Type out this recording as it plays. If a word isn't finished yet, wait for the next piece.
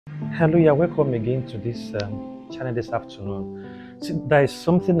Hello, you're welcome again to this channel this afternoon. See, there is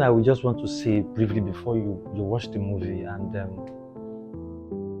something I would just want to say briefly before you watch the movie, and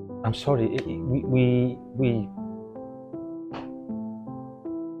I'm sorry, we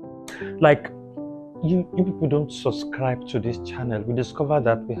like you people don't subscribe to this channel. We discovered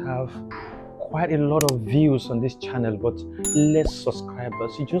that we have quite a lot of views on this channel, but less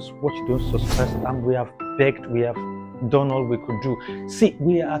subscribers. You just watch, you don't subscribe, and we have begged, we have done all we could do. See,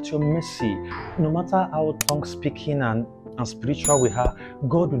 we are at your mercy. No matter how tongue speaking and spiritual we are,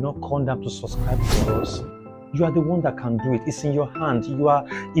 God will not come down to subscribe for us. You are the one that can do it. It's in your hand.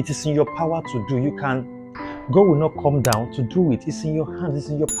 It is in your power to do. You can. God will not come down to do it. It's in your hand. It's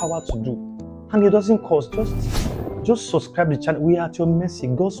in your power to do. And it doesn't cost. Just subscribe to the channel. We are at your mercy.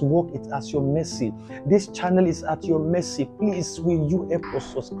 God's work is at your mercy. This channel is at your mercy. Please, will you help us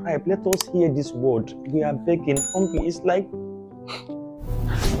subscribe? Let us hear this word. We are begging humbly. It's like,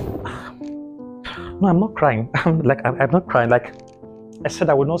 no, I'm not crying. I'm not crying. Like I said,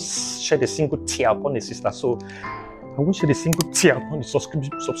 I will not shed a single tear upon the sister. So I won't shed a single tear upon the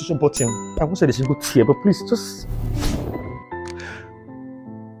subscription button. I won't shed a single tear. But please, just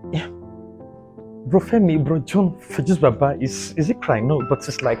Bro Femi, Bro John, FEJOSBABA, is he crying? No, but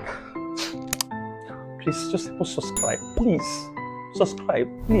it's like, please just help us subscribe. Please, subscribe.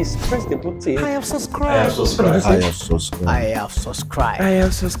 Please, press the button. I have subscribed. I have subscribed. I have subscribed. I have subscribed. I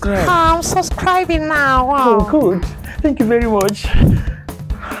have subscribed. I'm subscribing now. Wow. Oh, good. Thank you very much.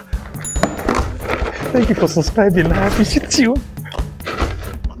 Thank you for subscribing. I appreciate you.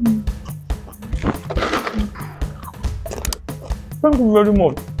 Thank you very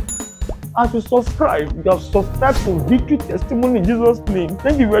much. As you subscribe, you have subscribed to Victory Testimony in Jesus' name.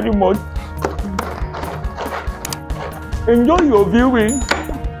 Thank you very much. Enjoy your viewing.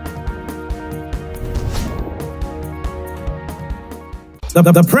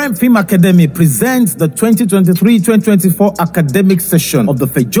 The Prime Film Academy presents the 2023-2024 academic session of the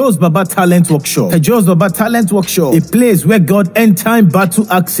FEJOSBABA Talent Workshop. FEJOSBABA Talent Workshop, a place where God end-time battle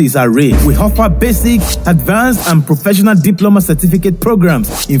axes are raised. We offer basic, advanced, and professional diploma certificate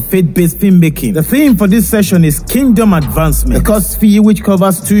programs in faith-based filmmaking. The theme for this session is Kingdom Advancement. The course fee, which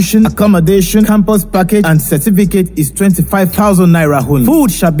covers tuition, accommodation, campus package, and certificate, is 25,000 naira only.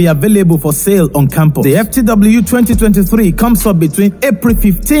 Food shall be available for sale on campus. The FTW 2023 comes up between April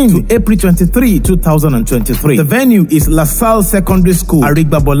 15 to April 23, 2023. The venue is La Salle Secondary School,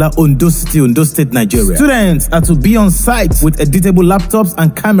 Arigbabola, Ondo City, Ondo State, Nigeria. Students are to be on site with editable laptops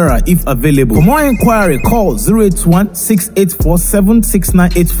and camera if available. For more inquiry, call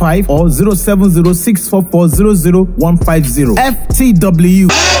 081-6847-6985 or 070-644-00150. FTW.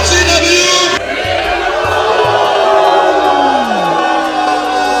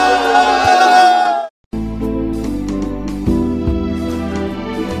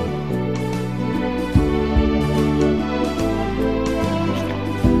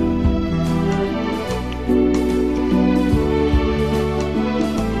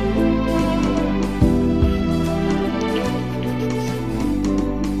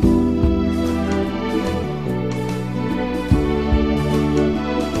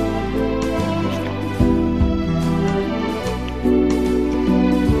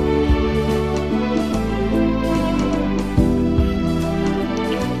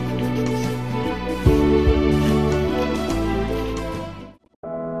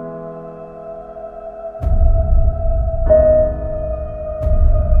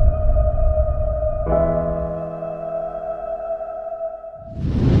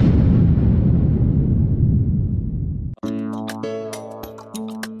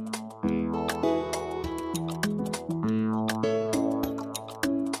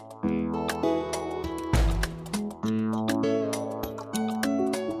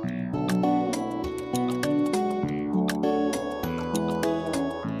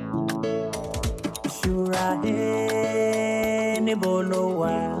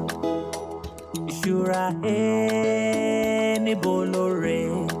 Isura ni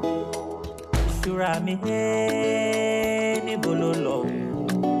bolore, Isura mi ni bololo.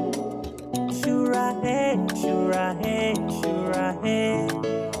 Isura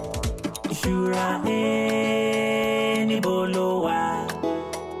ni bolowa,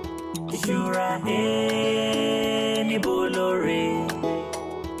 Isura ni bolore,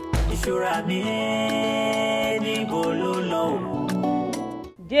 Isura mi ni bololo.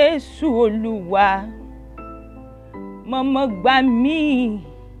 Jésù Olúwa, mọ̀mọ́ gbà mí.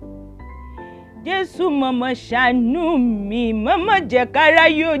 Jésù mọ̀mọ́ ṣàánú mi, mọ̀mọ́ jẹ́ kára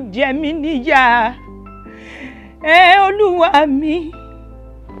yóò jẹ mí níyà. Olúwa mi,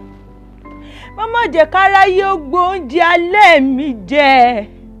 mọ̀mọ́ jẹ́ kára yóò gbóúnjẹ alẹ́ mi jẹ.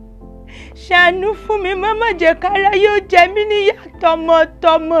 ṣàánú fún mi, má má jẹ́ kára yóò jẹ mí níyà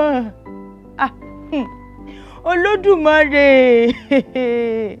tọmọtọmọ. Olódùmarè,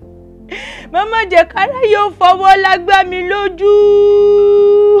 má má jẹ́ kára yóò fọwọ́ lágbá mi lójú.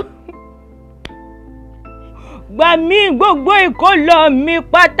 Gbà mí, gbogbo ìkólọ mi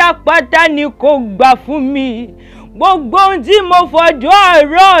pátápátá ni kò gbà fún mi. Gbogbo ohun tí mo fọjọ́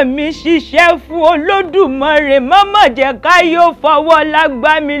ọ̀rọ̀ mi ṣiṣẹ́ fún, Olódùmarè, má má jẹ́ ká yóò fọwọ́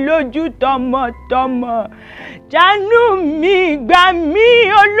lágbá mi lójú tọmọtọmọ. Ṣàánú mi, gbà mí,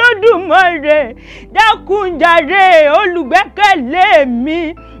 Olódùmarè, dákun jàre, olùgbẹ́kẹ̀lé mi.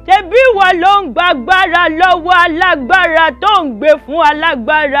 Ṣebí ìwọ ló ń gbàgbára lọ́wọ́ alágbára tó ń gbé fún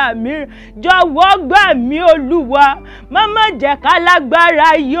alágbára mi. Jọ̀wọ́ gbà mí, Olúwa, má má jẹ́ kálágbára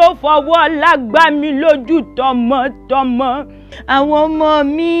yóò fọwọ́ lágbá mi lójú tọmọtọmọ. Àwọn ọmọ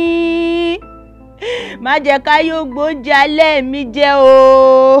mi, má jẹ́ ká yóò gbóúnjẹ alẹ́ mi jẹ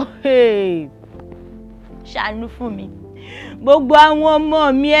o. Ṣàánú fún mi. Gbogbo àwọn ọmọ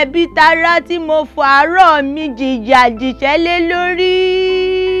mi, ẹbí tará tí mo fàárọ̀ mi jìyà jìṣẹ́ lé lórí.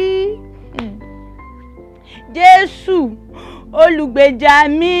 Jésù, olùgbèjà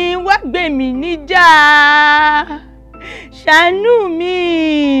mi, wá gbè mí níjà. Ṣàánú mi.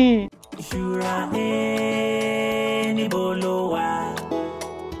 Ìṣúra níbo ló wà?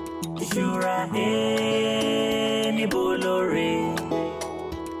 Ìṣúra níbo ló rè?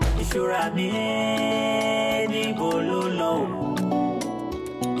 Ìṣúra níbo ló lọ?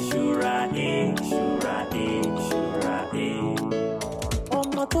 Ìṣúra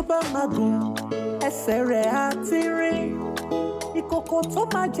ọmọ tó bá máa gùn ẹsẹ̀ rẹ̀ á ti rìn. Ìkòkò tó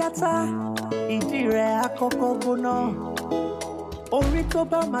máa jata ìdí rẹ̀ á kọ́kọ́ gbóná. Orí tó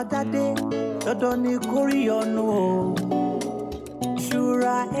bá máa dádé dandan ni kó rí ọ̀nù o.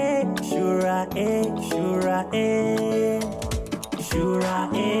 Ìṣúra ìṣúra ìṣúra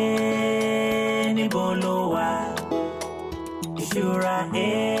níbo ló wà? Ìṣúra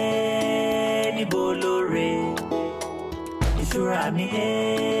níbo ló rè? Ìṣúra mi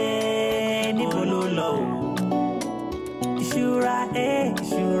níbo ló lọ? Ìṣúra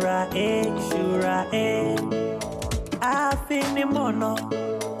àfinimọ̀nà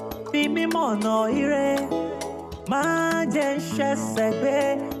fi mí mọ̀nà ire, má jẹ́ ṣẹ̀ṣẹ̀ gbé,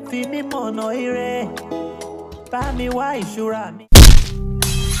 fi mí mọ̀nà ire, bá mi wá ìṣúra mi.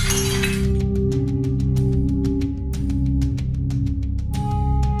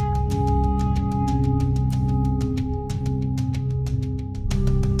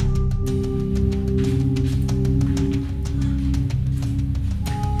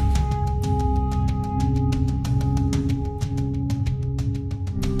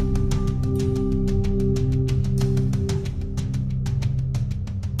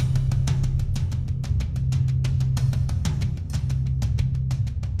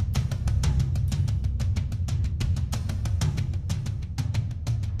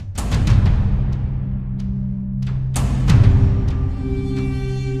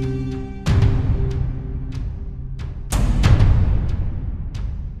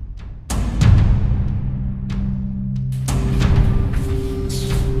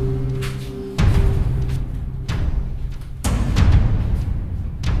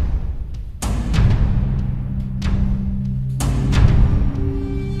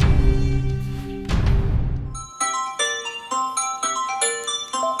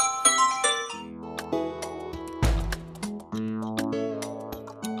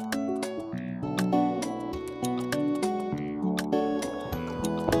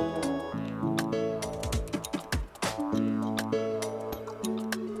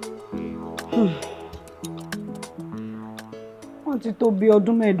 Wọ́n ti tó bí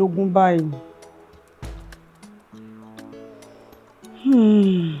ọdún 15 báyìí.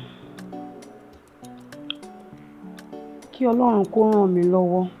 Kí Ọlọ́run kó ràn mí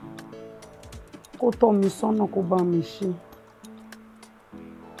lọ́wọ́, kó tọ́ mi sọ́nà, kó bá mi ṣe.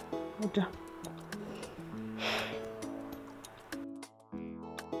 Ó dáa.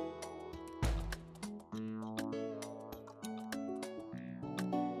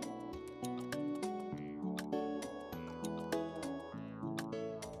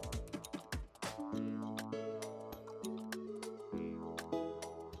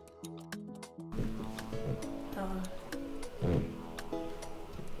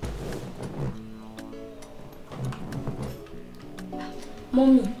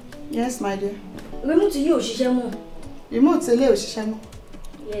 Mommy. Yes, my dear. Remote yìí ò ṣiṣẹ́ mọ́. Remote ilé ò ṣiṣẹ́ mọ́.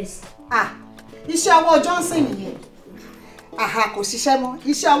 Yes. Iṣẹ́ ọwọ́ Johnson nìyẹn. Kò ṣiṣẹ́ mọ́.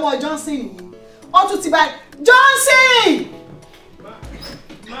 Iṣẹ́ ọwọ́ Johnson nìyẹn. Ó tún ti bá Johnson!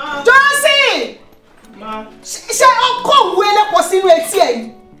 Johnson! Ṣé ọkọ̀ òwú ẹlẹ́pọ̀ sínú etí ẹ̀ yìí?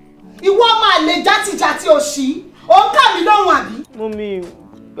 Ìwọ máa lè játijàti òṣì. Ó ń kà mí lóhùn àbí? Mọ́mí,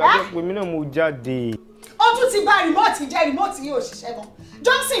 gbàgbọ́ pé mi náà mo jáde. Ó tún ti bà remote jẹ́ remote yìí ò ṣiṣẹ́ mọ́.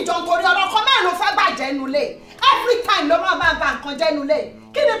 Johnson jọ nítorí ọlọ́kọ mẹ́rin ló fẹ́ bàjẹ́ nulẹ̀. Every time ló máa bá nǹkan jẹ́ nulẹ̀.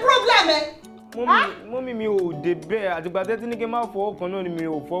 Kí ni problem ẹ? Mọ́mí mi ò dé bẹ́ẹ̀ àtìgbà tẹ́tí ní kí n má fọwọ́ kan náà ni mi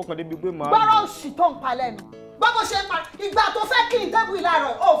ò fọwọ́ kan débi pé màá. Gbọ́rọ̀ òṣì tó ń pa lẹ́nu. Bọ́bọ̀ ṣe ń pa ìgbà tó fẹ́ kí n tẹ́bù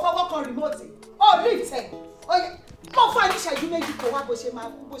ìlàrọ̀ ó fọwọ́ kan remote. Ó lift ẹ̀. Mo fún ẹ ní ìṣẹ́jú méjì kó wá bó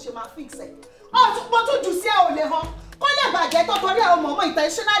ṣe máa fix ẹ̀. Mo tún jù sí ẹ ò lè hàn. Kó lè bàjẹ́ tó torí ẹ ọmọ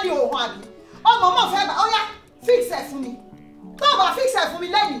intentionally òun àbí. Ọmọ fẹ́ bá ó yá fix ẹ̀ fún mi. Tó o bá fix ẹ̀ fún mi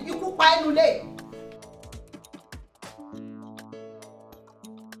lẹ́yìn ikú pa ẹnu lé.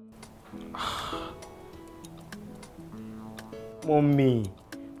 Mọ́mí,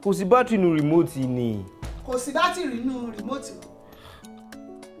 kò sí bátìrì nínú remote ni. Kò sí bátìrì nínú remote.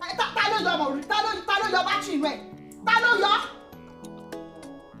 Ta ló yọ ọmọ rí? Ta ló yọ bátìrì inú ẹ̀? Ta ló yọ?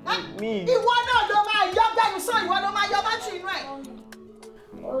 Ìwọ náà ló máa yọ bẹ́ẹ̀ sọ ìwọ ló máa yọ bátìrì inú ẹ̀.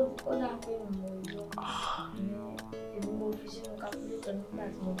 Ó dà pé mo yọ. Èmi mo fi sínú calculator nígbà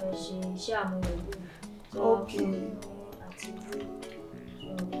tí mo fẹ́ ṣe iṣẹ́ àmúrelé.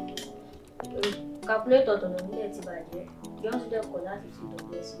 Calculator tọ̀nà nílẹ̀ ti bàjẹ́. Yọ́n ti dẹ́kọ̀ láti fi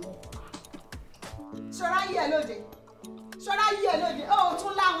dọ̀gbẹ́ sílẹ̀. Ṣọ́ra yí ẹ lóde. Ó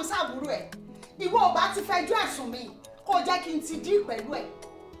tún láhùn sábúrú ẹ̀. Ìwọ ò bá ti fẹjọ́ ẹ̀sùn mi kó jẹ́ kí n ti dí pẹ̀lú ẹ̀.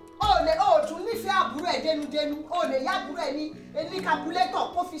 Ó tún nífẹ̀ẹ́ àbúrò ẹ̀ dénúdénú. Ó lè yá àbúrò ẹ̀ ní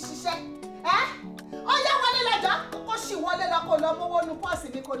calculator kó fi ṣiṣẹ́. Ó yá wọlé lọ́jọ́ kó sì wọlé lọ kó lọ mówó nu pọ́ọ̀sì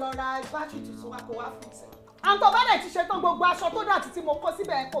mi kó lọ ra bátìrì tuntun wá kó wá fún ìṣẹ́. Àǹtọ̀ bá dẹ̀ ti ṣe tán gbogbo aṣọ tó dọ̀tí tí mo kó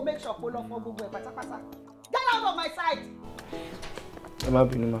síbẹ̀ kó make sure kó lọ fọ gbogbo ẹ̀ pátápátá. Get out of my sight. Ẹ má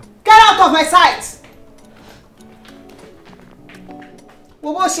bínú ma. Get out of my sight.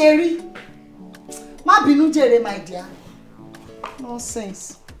 Wo bó ṣe rí. Má bínú jèrè my dear.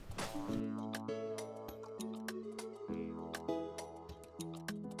 Nonsense.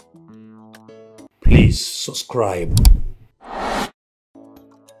 Please subscribe.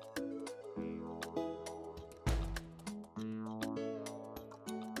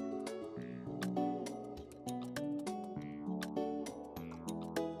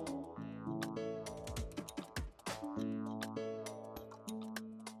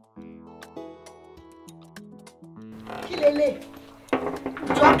 Kí lélẹ̀?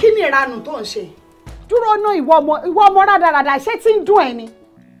 Jọ kí ni ìranù tó ń ṣe? Dúró ná ìwọ ọmọ rádaràdà ṣé tí ń dùn ẹ ni?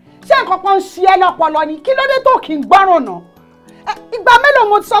 Ṣé nǹkan kan ń ṣe ẹ́ lọ́pọlọ ni? Kí ló dé tó kì í gbọ́ràn náà? Ìgbà mélòó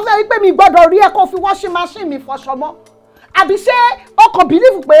mo ti sọ fún ẹ pé mi gbọ́dọ̀ rí ẹ kó fi washing machine mi fọṣọ mọ́? Àbí ṣé o kàn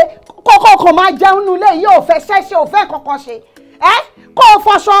bìlífù pé kókó kan máa jẹun nulẹ̀ yìí ò fẹ́ ṣẹ́ṣe ò fẹ́ kankan ṣe? Kó o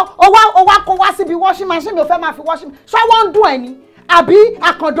fọṣọ o wá kó wá síbi washing machine mi ò fẹ́ máa fi washing ṣọwọ́ ń dùn ẹ ni? Àbí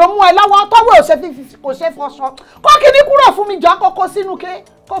àkàndó mú ẹ lọ́wọ́ tọ́wọ́ kò ṣe fọṣọ? Kó kíní kúrò fún mi jọ kókó sínú ké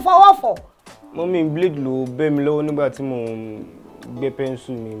kó fọwọ́ fọ̀. Mọ́mí blade ló bẹ́ mi lọ́wọ́ nígbà tí mo gbé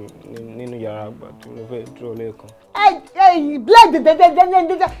pẹ́ńsù mi nínú yàrá àgbà tí mo fẹ́ draw lẹ́ẹ̀kan. Blade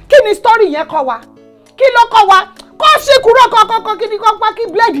dẹ́dẹ́dẹ́dẹ́dẹ́ kí ni story yẹn kọ́ wa? Kí ló kọ́ wa? Kó ṣí kúrò kọ́kọ́kọ́ kí ni kọ́ pa kí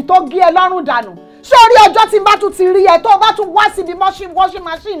blade tó gé ẹ lọ́rùn dànù. Sórí ọjọ́ tí n bá tún ti rí ẹ tó o bá tún wá síbi washing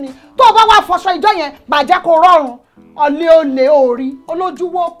machine ni tó o bá wá fọṣọ ìjọ yẹn bàjẹ́ kó rọrùn. Olè orí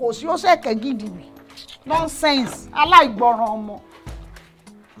olójúwò kò sí ó ṣẹ̀kẹ́ gidi bì. Nonsense aláìgbọràn ọmọ.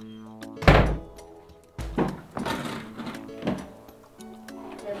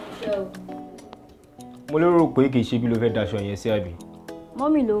 Mo lérò pé kì í ṣe bí ló fẹ́ daṣọ yẹn sí àbí.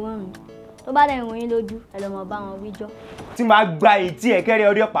 Mọ́mì ló rán mi. Tó bá dẹ̀ ràn yín lójú, ẹ lọ mọ̀ bá wọn wíjọ́. Tí màá gba etí ẹ̀ kẹ́rẹ́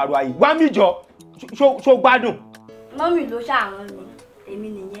ọdẹ pàrọ̀ àyè wá mí jọ ṣó gbádùn. Mọ́mì ló ṣàrán mi, èmi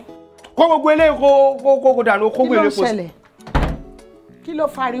nìyẹn. Kó gbogbo eléyìí kó dànù kó gbélé kó. Kí ló ṣẹlẹ̀? Kí ló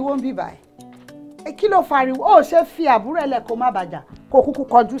fariwo ń bì báyìí? Kí ló fariwo? Ó ṣe fi àbúrò ẹlẹ́ kó má bàjá kó kúkú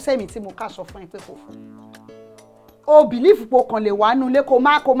kọjú sẹ́mi tí mo ká sọ fún ẹ pé kò fún. O bìlífù pé o kàn lè wà nulẹ̀ kó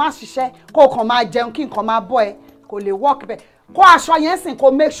má ṣiṣẹ́ kó kàn máa jẹun kí nǹkan máa bọ́ ẹ kò lè work bẹ́ẹ̀. Kó aṣọ yẹn sìn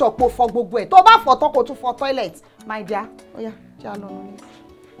kó make sure pé o fọ gbogbo ẹ̀. Tó bá fọ tán kó tún fọ toilet. My dear, ó yá jẹ́ àlọ́ nulẹ̀.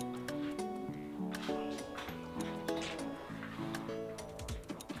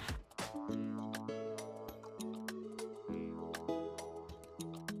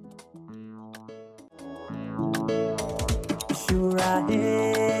 Isura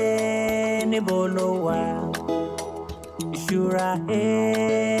níbo ló wà? Isura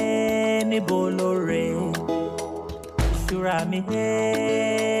níbo ló rè? Isura mi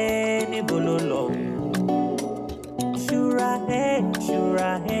níbo ló lọ? Isura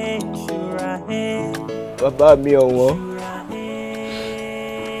Bàbá mi ọ̀wọ́n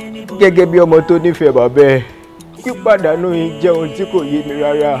gẹ́gẹ́ bí ọmọ tó nífẹ̀ẹ́ bàbá ẹ̀ pípàdánù yín jẹ́ ohun tí kò yé mi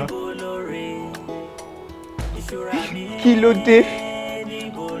rárá. Kí ló dé?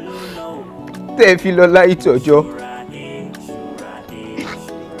 tẹ́ fi lọ láì tọ́jọ́?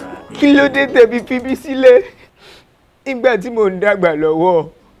 Kí ló dé tẹ́ fi mí sílẹ̀ nígbà tí mò ń dàgbà lọ́wọ́?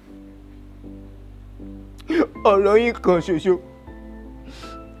 Ọ̀rọ̀ yín kan ṣoṣo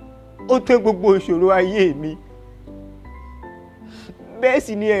ó tẹ́ gbogbo ìṣòro ayé mi. Bẹ́ẹ̀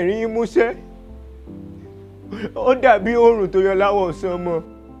sì ni ẹ̀rín yín músẹ́. Ó dàbí oòrùn tó yọ láwọ̀ sánmọ̀.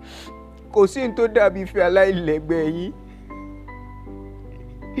 Kò sí ní tó dàbí ìfẹ́ aláìlẹ́gbẹ́ yín.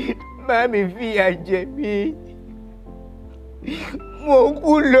 Màmí fìyà jẹ mí. Mo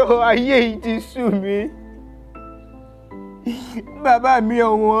kú lọ, ayé yìí ti sú mi. Bàbá mi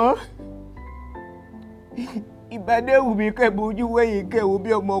ọ̀wọ́n. Ìbádẹ́wù mi kẹ́bù ojú wẹ̀yìn kẹ́wò bí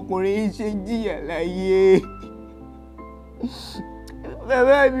ọmọkùnrin yìí ṣe ń jìyà láyé.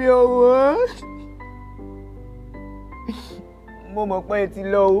 Bàbá mi ọ̀wọ́n. Mo mọ̀ pé ẹ ti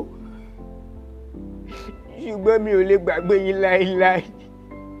lọ o. Ṣùgbọ́n mi ò lè gbàgbé yín láéláé.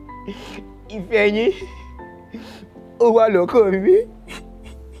 Ìfẹ́ yín ó wà lọ́kàn mi.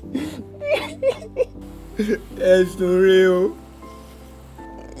 Ẹ sọ̀rẹ́ o.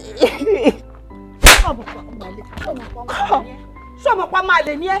 Sọ́mọ̀pá máa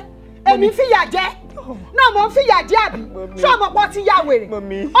lè ní ẹ́. Èmi fìyà jẹ. Náà mo ń fìyà jẹ àbí? Sọ́mọ̀pá ti ya wèrè.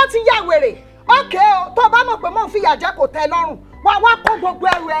 Ó ti ya wèrè. Ókè o, tó bá mọ̀ pé mò ń fìyà jẹ kò tẹ́ lọ́rùn. Wá kó gbogbo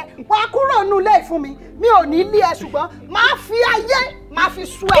ẹrù ẹ. Wá kúrò nínú ilé fún mi. Mi ò ní lé ẹ ṣùgbọ́n máa fi ayé máa fi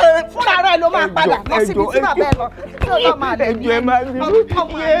sú ẹ. Fúnra rẹ ló máa padà lọ síbi tí bàbá ẹ lọ. Tí ó lọ máa lè ní ẹ. Ọmọ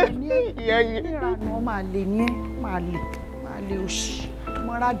ìrànà máa lè ní ẹ. Máa lè òṣì.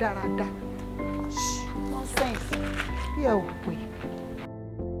 Ọmọ rádaràda. Nonsense. Bí ẹ ò pè.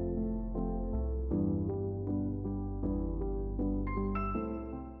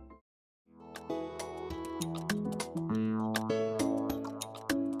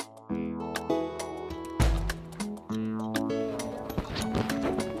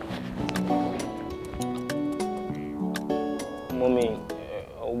 Mọ́mí,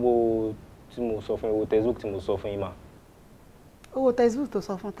 owó tí mo sọ fún owó textbook tí mo sọ fún yín mà. Owó textbook tó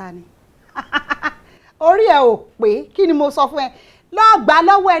sọ fún ta ni? Orí ẹ ò pé, kí ni mo sọ fún ẹ? Lọ gbà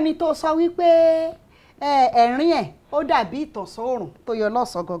lọ́wọ́ ẹni tó sọ wípé ẹ̀rín ẹ̀ ó dàbí ìtànṣán oòrùn tó yọ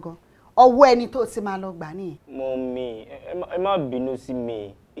lọ́sàn gangan. Ọwọ́ ẹni tó ti máa lọ gbà nìyẹn. Mọ́mí, ẹ má bínú sí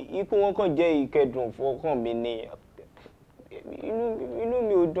mi. Ikú wọn kàn jẹ́ ìkẹ́dùn fọkàn mi ni. Inú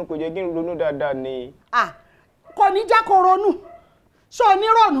mi ò dùn, kò jẹ́ kí n ronú dáadáa ni. Kò ní jẹ́ kó ronú. Ṣó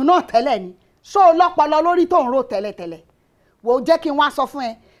onírònú náà tẹ́lẹ̀ ni? Ṣó lọ́pọlọ lórí tó ń rò tẹ́lẹ̀tẹ́lẹ̀? Wò ó jẹ́ kí n wá sọ fún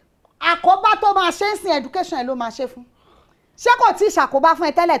ẹ. Àkóbá tó máa ṣe ń sin education ẹ ló máa ṣe fún. Ṣé kò tí ì ṣàkóbá fún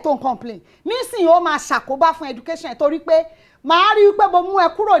ẹ tẹ́lẹ̀ tó ń complain? Nísìnyí ó máa ṣàkóbá fún education ẹ torí pé màá rí pé mo mú ẹ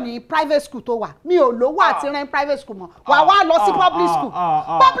kúrò ní private school tó wà. Mi ò lówó àti rent private school mọ́. Wà lọ sí public school.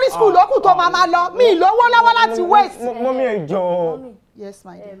 Public school ló kù tó máa lọ. Mi ì lówó lọ́wọ́ láti waste. Mọ́mí ẹ jọ̀ọ́. Yes,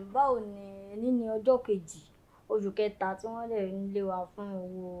 my dear. Báwo ni ẹni ní ọjọ́ kejì oṣù kẹta tí wọ́n lè ń lé wa fún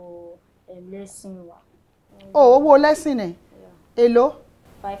owó lẹ́sìn wa? Owó lẹ́sìn ẹ̀? Èló?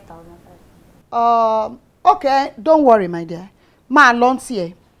 5,000. Okay, don't worry my dear. Máa lọ ntí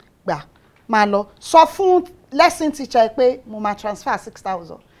ẹ gbà. Máa lọ. Sọ fún lesson teacher pé mo máa transfer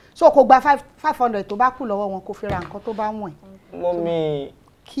 6,000. So kò gba 500 tó bá kù lọ́wọ́ wọn kó fi ra nǹkan tó bá wọ̀n ẹ̀. Mọ́mí.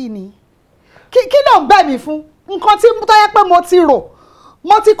 Kí ni? Kí ló ń bẹ̀ mí fún? Nǹkan tí tó yẹ pé mo ti rò,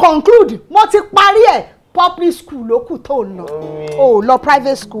 mo ti conclude, mo ti parí ẹ̀. Public school ló kù tó lọ. O lọ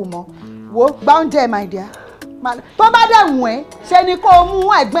private school mọ́. Wo gba oúnjẹ my dear. Tó bá dẹ̀ wùn ẹ́, ṣe ni kó mú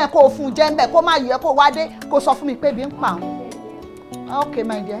ẹ̀gbọ́n ẹ̀ kó fún jẹ ńbẹ̀ kó má yẹ kó wá dé kó sọ fún mi pé bí ń pa òun. Okay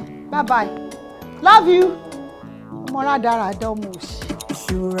my dear. Bye bye. Love you. Ọmọ rádaràda ọmọ òṣì.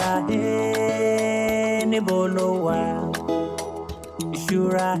 Ìṣúra níbo ló wà?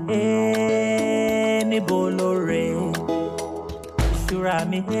 Ìṣúra níbo ló rè? Ìṣúra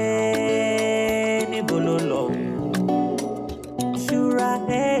mi níbo ló lọ? Ìṣúra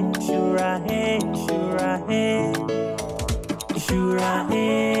ìṣúra ìṣúra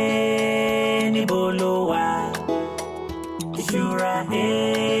níbo ló wà? Ìṣúra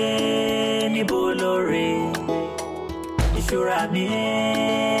níbo ló rè? Ìṣúra mi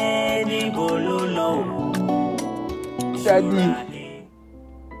níbo ló lọ? Daddy,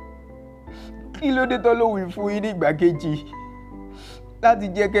 kí ló dé tó lóhùn fún yín nígbà kejì láti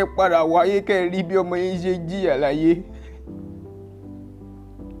jẹ́ kẹ́ padà wáyé kẹ́ rí bí ọmọ yín ṣe jìyà láyé?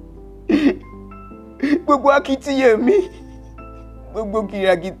 Gbogbo akitiyan mi, gbogbo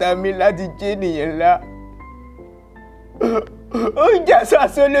kìràkìtà mi láti jẹ́ ènìyàn ńlá, ó ń jà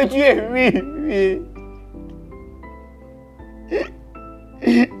sásán lójú ẹ̀mí mi.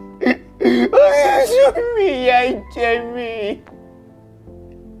 Ó ń sún mi, ìyà jẹ mí.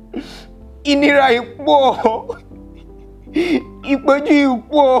 Ìnira ìpọ̀, ìpọ́njú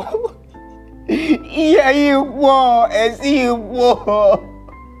ìpọ̀, ìyá yìí pọ̀ ẹ̀sìn yìí pọ̀.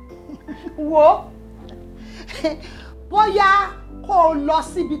 Wo bóyá kó o lọ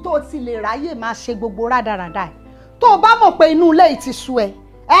síbi tó ti lè ráyè máa ṣe gbogbo rádaràda ẹ̀ tó o bá mọ̀ pé inú ilé ti sú ẹ.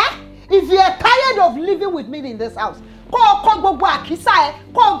 If you are tired of living with me in this house, kó o kó gbogbo àkísà ẹ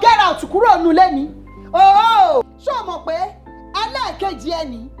kó o get out kúrò nínú ilé mi. Ṣé o mọ̀ pé ẹlẹ́ẹ̀kejì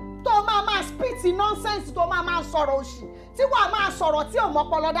ẹni tó máa spit nonsense tó máa sọ̀rọ̀ òṣì tí wàá máa sọ̀rọ̀ tí ò mọ̀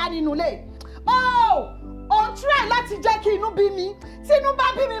ọpọlọ dá nínú ilé. Ò ń try láti jẹ́ kí inú bí mi tí inú bá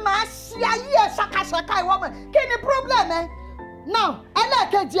bí mi máa ṣe ayé ẹ̀ ṣàkàṣàkà ìwọ mọ̀ kí ni problem ẹ. Now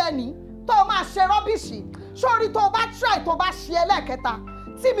ẹlẹ́ẹ̀kejì ẹni tó máa ṣe rọ́bìṣì sórí tó bá try tó bá ṣe ẹlẹ́ẹ̀kẹta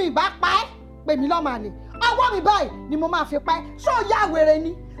tí mi bá pa ẹ́ pè mí lọ́mọ àlè ọwọ́ mi báyìí ni mo máa fi pa ẹ́ ṣó yá wèrè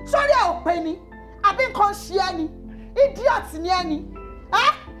ni sórí ẹ̀ ò pé ni àbí nǹkan ṣe ẹ́ ni idiot ni ẹ́ ni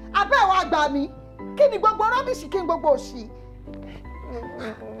abẹ́ ìwà àgbà mi kí ni gbogbo rọ́bìṣì kí ni gbogbo òṣì.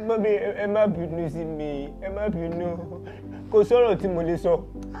 Mọ́mí ẹ má bínú sí mi ẹ má bínú kò sọ̀rọ̀ tí mo lè sọ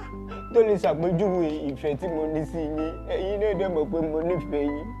tó lè ṣàpèjúwe ìfẹ́ tí mo ní sí yín ẹ̀yin náà dẹ̀ mọ̀ pé mo nífẹ̀ẹ́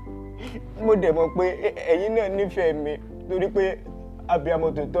yín mo dẹ̀ mọ̀ pé ẹ̀yin náà nífẹ̀ẹ́ mi torí pé abiyamọ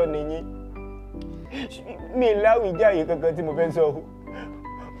tòótọ́ ni yín mi láwùjáyé kankan tí mo fẹ́ sọ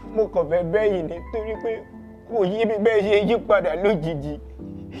mo kàn fẹ́ bẹ́yìn ni torí pé kò yí mi bẹ́ẹ̀ ṣe yí padà lójijì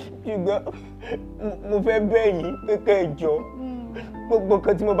ṣùgbọ́n mo fẹ́ bẹ́yìn kékeré jọ gbogbo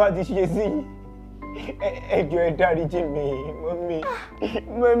kan tí mo bá ti ṣe sí ẹ jọ̀ọ́ ẹ dáríjì mi mọ́mí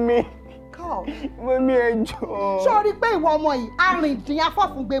ẹ jọ̀ọ́. ṣé o rí pé ìwọ ọmọ yìí arìndín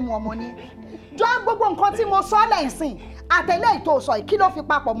afọ́fúngbẹ́mu ọmọ ni jọ gbogbo nǹkan tí mo sọ lẹ́sìn àtẹ̀lé ètò sọ yìí kí ló fi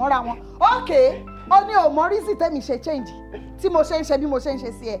papọ̀ mọ́ra wọn. Okay, ó ní ò mọ reason tẹ́mi ṣe change tí mo ṣe ń ṣe bí mo ṣe ń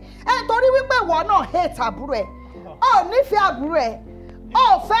ṣe sí ẹ torí wípé ìwọ náà hate àbúrò ẹ ó nífẹ̀ẹ́ àbúrò ẹ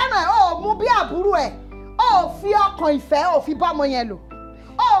ó fẹ́ràn ẹ ó mú bí àbúrò ẹ ó fi ọkàn ìfẹ́ ó fi bọ́mọ yẹn lò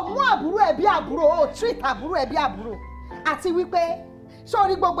ó mú àbúrò ẹ bí àbúrò ó treat àbúrò ẹ bí àbúrò àti wípé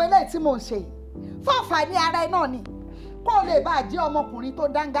sórí gbogbo eléyìí tí mo ń ṣe fọ́ọ̀fà ní ara ẹ náà ni kó lè bá jẹ́ ọmọkùnrin tó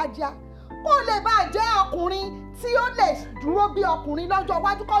dángájá kó lè bá jẹ́ ọkùnrin tí ó lè dúró bí ọkùnrin lọ́jọ́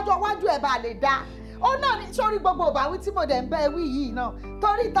iwájú kọ́jọ́ iwájú ẹ̀ bá lè dáa ó náà ní sórí gbogbo ìbáwí tí mo dẹ̀ ń bẹ́ wí yìí náà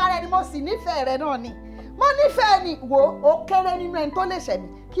torí ìtara ẹni mo sì nífẹ̀ẹ́ rẹ náà ni mo nífẹ̀ẹ́ ni wo ó kéré nínú ẹni tó lè ṣẹ̀ mí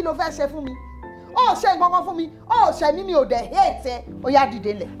kí ló fẹ́ ṣe fún mi ó ṣe nǹkan kan fún mi ó ṣẹ̀ mí mi ò dẹ̀ hate ẹ ó yá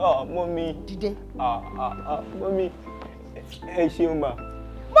dìde lẹ̀. Mọ́mí dìde. Mọ́mí ẹ ṣeun ma.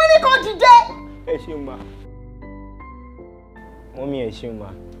 mo ní kó dìde. ẹ ṣeun ma. Mọ́mí ẹ ṣeun ma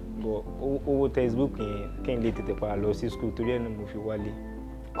bọ̀ owó textbook yẹn kí n lè tètè padà lọ sí school torí ẹ̀ náà mo fi wálé.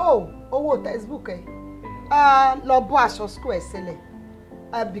 Owó textbook ẹ lọ bọ́ aṣọ school ẹ sílẹ̀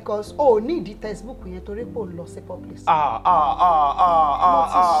because ní ìdí textbook yẹn torí pé ò lọ sí public school.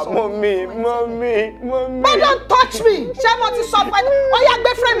 Mọ́mí. But don't touch me ṣé mo ti sọ pé ó yá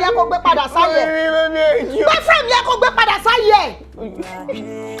gbé frame yẹn kó gbé padà sáyé gbé frame yẹn kó gbé padà sáyé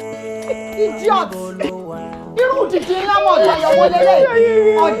idiot irú dìdí ńlá mọ̀ ọ̀dọ̀ ìyàwó lélẹ̀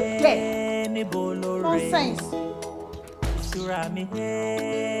ọ̀dẹ̀ nonsense. Ìṣúra mi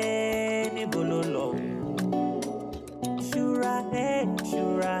níbo ló lọ? Ìṣúra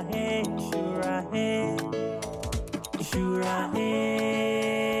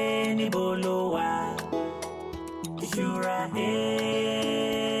níbo ló wà? Ìṣúra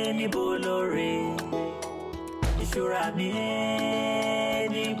níbo ló rè? Ìṣúra mi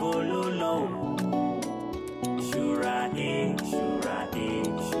níbo ló lọ? Ìṣúra.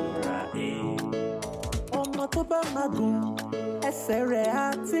 Ọmọ tó bá máa gùn ẹsẹ̀ rẹ̀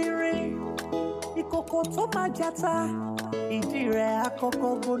á ti rìn, ìkòkò tó máa jata ìdí rẹ̀ á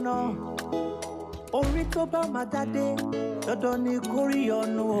kọ́kọ́ gbóná, orí tó bá máa dádé dandan ni kó rí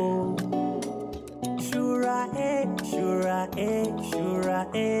ọ̀nù o. Ìṣúra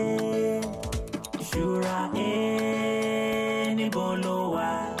níbo ló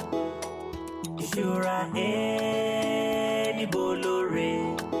wà? Ìṣúra níbo ló rè?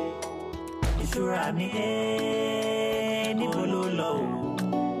 Ìṣúra mi níbo ló lọ?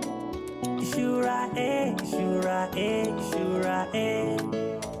 Ìṣúra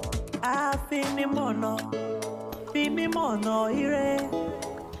àfinimọ̀nà fi mímọ̀nà ire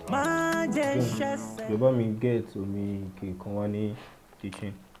máa jẹ́ ṣẹ́ṣẹ́. Yorùbá mi get omi ike kan wá ní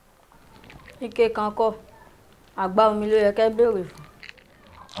kitchen. Ike kan kọ́ àgbá omi ló yẹ kẹ́ béèrè fún.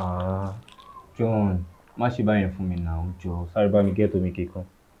 John má ṣe báyẹn fún mi náà jọ sáré bá mi get omi ike kan.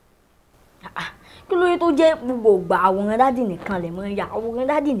 Kí ló yẹ tó jẹ́ gbogbo ìgbà àwòrán dádì nìkan lè mọ ya àwòrán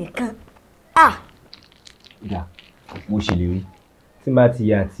dádì nìkan. Ìyá mo ṣèlérí tí n bá ti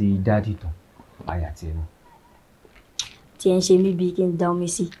ya ti dádì tán àyà tiẹ̀ náà. Tí ẹ ń ṣe mí bíi kí n da omi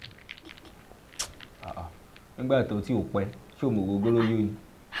sí. Nígbà tó tí ò pẹ́ ṣé o mọ̀ gbogbo lóyún ni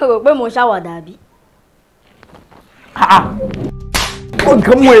rò pé mo ṣàwàdà bí. Ó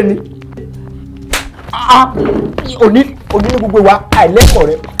nǹkan mú ẹni. Òní ní gbogbo wa àìlẹ́kọ̀ọ́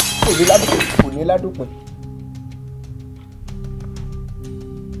rẹ. Òní ládùpẹ̀.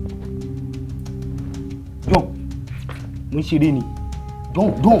 John, mo ń ṣeré ni. John,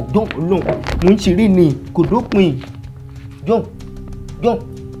 Ọlọ́run, mo ń ṣeré ni. Kò dópin. John.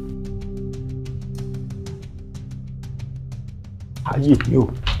 Ayé mi o.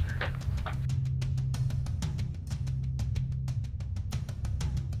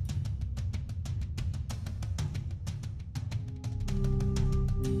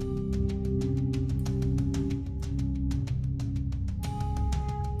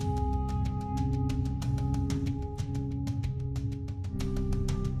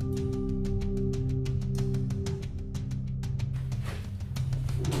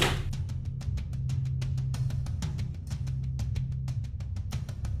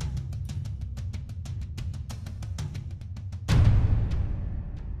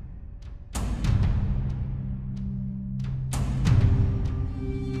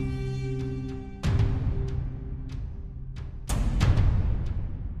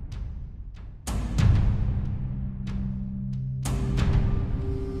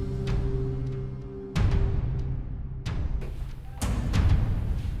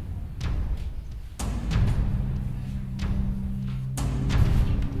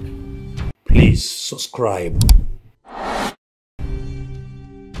 Please subscribe.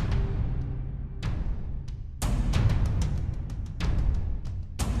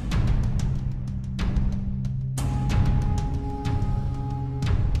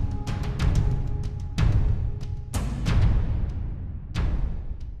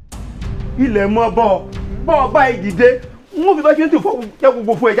 Ilẹ̀ mọ́ bọ́ bá ìdìde wọ́n fi bá ṣe ń tò fọ́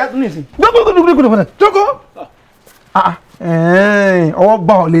gbogbo fún ẹja tó nìsín. Jókòó. Ọwọ́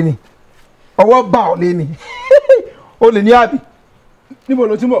bá ọ lé ni. O lè ní àbí. Níbo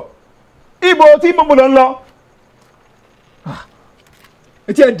ló ti ń bọ̀? Ibo tí mo lọ ń lọ.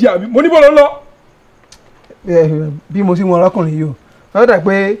 Etí ẹ̀ di àbí. Mo níbo ló ń lọ. Bí mo sì mọ arákùnrin yìí o wọ́n dà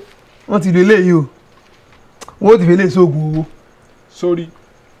pé wọ́n ti lè léyìí o wọ́n ti fi lè sóògùn owó. Sórí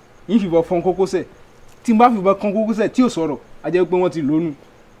yín fìbọn fọn kókósẹ̀ tí n bá fìbọn kan kókósẹ̀ tí ò sọ̀rọ̀ a jẹ́ pé wọ́n ti lónú.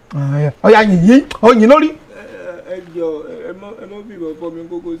 Ọ̀ya yìn lórí. Ẹ jọ ẹ mọ́ fìbọn fọn mi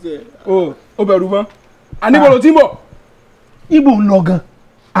kókósẹ̀. Ó bẹ̀rù mọ́. Àníbo ló ti ń bọ̀. Ibo ń lọ gan.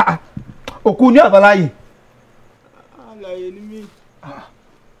 Òkú ní àbáláyé. Àlàyé ni mí.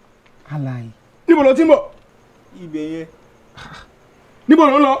 Àlàyé. Níbo ló ti ń bọ̀. Ibẹ̀ yẹn. Níbo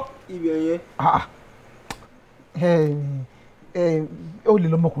ló ń lọ. Ibẹ̀ yẹn. Ó lè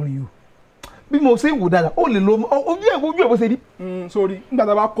lọ́mọkùnrin yìí o bí mo ṣe ń wò dáadáa ó lè lọ ojú ẹ̀ bó ṣe rí. Sórí nígbà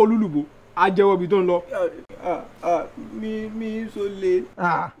tá a bá kọ́ lùlùbọ̀ á jẹ́wọ́ ibi tó ń lọ. mi so le.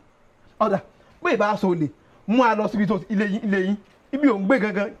 Ọ̀dà pé ìbá aṣọ olè mú a lọ síbi tó ilé yín ibi ò ń gbé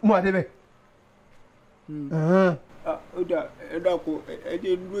gangan mú a débẹ̀. Ó dà ẹ dàpọ̀ ẹ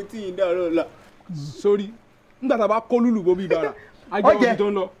jẹ́ dúró tí yín dàrọ̀ la. Sórí nígbà tá a bá kọ́ lùlùbọ̀ bí ibàrà á jẹ́wọ́ ibi tó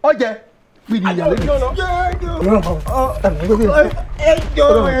ń lọ. Ọjẹ́ pìdì ìyàlẹ́ mi.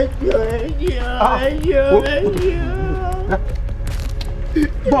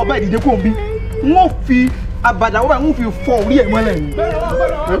 Bọ́ọ̀ bá ìdíje kò ń bí wọ́n fi àbàdà wọ́n fi fọ orí ẹ̀ mọ́lẹ̀ yìí.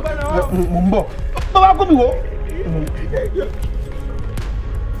 Mo ń bọ̀ bàbá kó mi wò.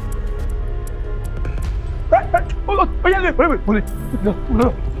 Ó yẹ lè pẹ́ẹ́pẹ́ mo lè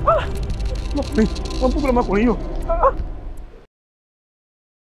wọ́n búkú lọ́mọkùnrin yìí o.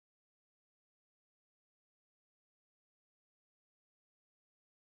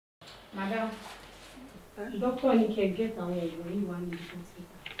 Madam, doctor ní kẹ́ get àwọn ẹ̀rọ yìí wá ní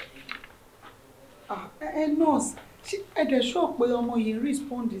hospital. Nurse, ẹ dẹ̀ sọ pé ọmọ yìí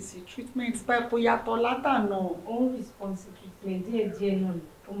respond sí treatment báyìí kò yàtọ̀ látànà. Ó ń respond sí treatment díẹ̀díẹ̀ náà ni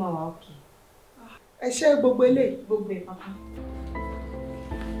ó máa wà okay. Ẹ ṣe gbogbo eléyìí. Gbogbo ẹ̀ pátá.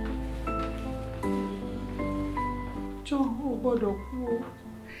 John, o gbọ́dọ̀ kú o.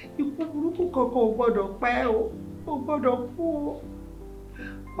 Ikú burúkú kankan ò gbọ́dọ̀ pẹ́ o. O gbọ́dọ̀ kú o.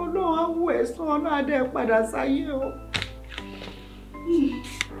 Ọlọ́run á wò ẹ̀san Ọlọ́run á dẹ̀ padà sáyé o.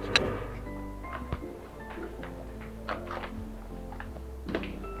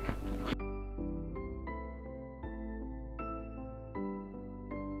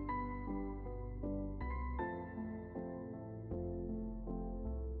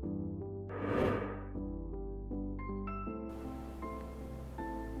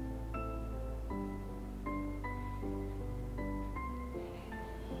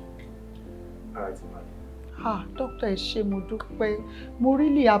 Doctor ẹ ṣé mo dúpẹ́. Mo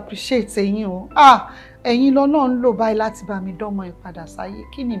really appreciate yín o. Ẹ̀yin lọ́nà ń lò báyìí láti bá mi dánmọ ìpadà sáyé.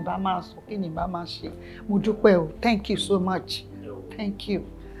 Kí ni bá máa sọ, kí ni bá máa ṣe. Mo dúpẹ́ o. Thank you so much. Thank you.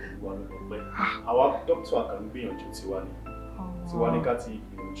 Àwa dókítà kan gbìyànjú tiwa ní ká ti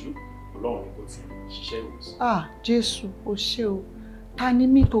gbìyànjú Ọlọ́run kò ti ṣiṣẹ́ ìwòsàn. Jésù o ṣé o. Ta ni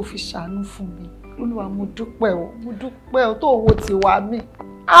mí tó fi ṣàánú fún mi? Olúwa mo dúpẹ́ o. Mo dúpẹ́ o tó owó ti wá mi.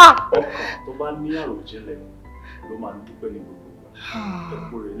 Ọkàn tó bá ní àròjinlẹ̀ ló máa ń dúpẹ́ ní gbogbo ìgbà. Ẹ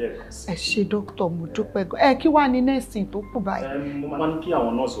kú rẹ̀ lẹ́ẹ̀kan sí. Ẹ ṣé dókítà mo dúpẹ́ gan. Kí wá ní nursing tó kù báyìí? Mo máa ń kí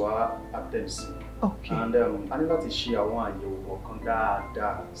àwọn nọ́ọ̀sì wá attend sí. Okay. And a ní láti ṣe àwọn àyẹ̀wò kọ̀ọ̀kan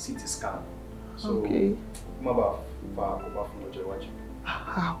dáadáa CT scan. So kó má bàa fa àkóbá fún ọjọ́ iwájú.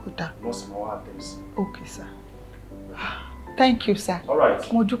 Ó dáa. Nọ́ọ̀sì máa wá attend sí. Okay sir. Thank you sir. All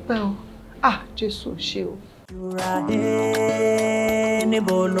right. Mo dúpẹ́ o. Jésù ṣé o. Ìṣúra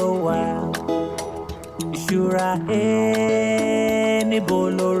níbo ló wà? Ìṣúra níbo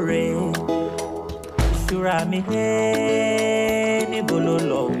ló rè? Ìṣúra mi níbo ló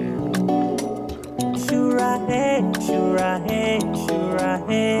lọ? Ìṣúra ìṣúra ìṣúra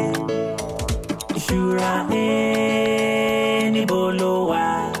ìṣúra níbo ló wà?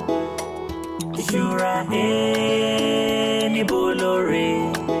 Ìṣúra níbo ló rè?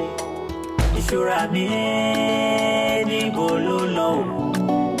 Ìṣúra mi níbo ló lọ?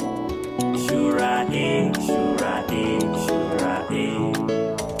 Ìṣúra ìṣúra ìṣúra.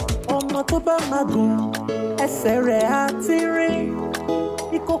 Ọmọ tó bá máa gùn ẹsẹ̀ rẹ̀ á ti rìn.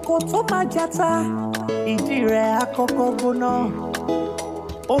 Ìkòkò tó máa jata ìdí rẹ̀ á kọ́kọ́ gbóná.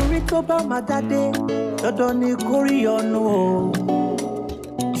 Orí tó bá máa dádé dandan ni kó rí ọ̀nù o.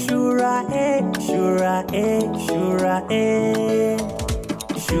 Ìṣúra ìṣúra ìṣúra.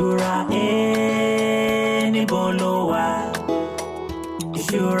 Ìṣúra níbo ló wà?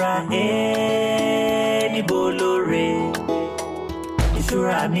 Ìṣúra níbo ló rè?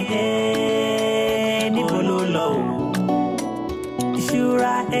 Ìṣúra mi níbo ló lọ?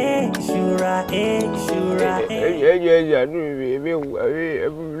 Ìṣúra ìṣúra ìṣúra. Ẹjọ́ ìṣàánú mi, èmi ń wà mí,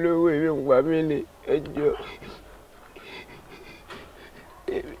 ẹbí mi lówó, èmi ń wà mí ni, ẹjọ́.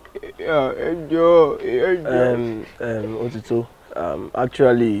 Ó ti tó.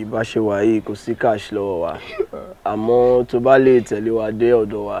 Actually bá ṣe wà yìí kò sí cash lọ́wọ́ wa àmọ́ tó bá lè tẹ̀lé wa dé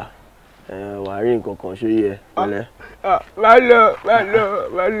ọ̀dọ̀ wa wà á rí nǹkan kan ṣó yẹ pẹ̀lẹ́. Má lọ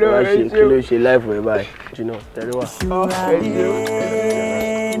ẹ ṣe. Kí ló ṣe láìfọ̀ ẹ báyìí jìnnà tẹ̀lé wa.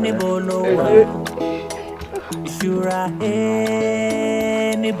 Níbo ló wà? Ìṣúra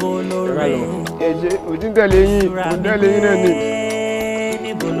níbo ló rè? Ẹ ṣe òtítẹ̀lé yín òtítẹ̀lé yín náà ni.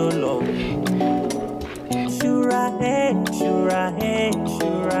 Níbo ló lọ? Ìṣúra ìṣúra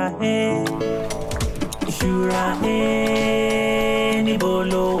ìṣúra ìṣúra níbo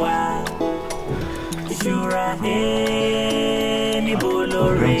ló wà? Ìṣúra níbo ló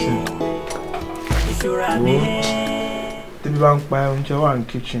rè? Ìṣúra mi. Tẹ́bí bá ń pa oúnjẹ wà ní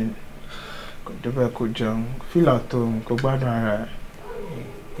kitchen kò débẹ̀ kó jẹun fílà tó kò gbádùn ara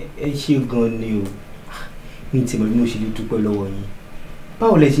ẹ̀. Ẹ ṣé gan ni o ní tìmọ̀ bí mo ṣe lè dúpẹ́ lọ́wọ́ yín.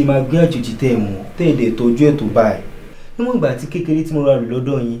 Báwo lẹ ṣe máa gbé àjòjì tẹ́ ẹ̀ mọ̀ tẹ́ ẹ̀ dẹ̀ tọ́jú ẹ̀ tó báyìí? Níwọ̀n ìgbà tí kékeré tí mo ra rè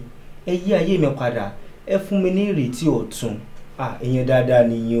lọ́dọ̀ yín ẹ yí ayé mi padà ẹ fún mi ní ìrètí ọ̀tun. Ìyẹn dáadáa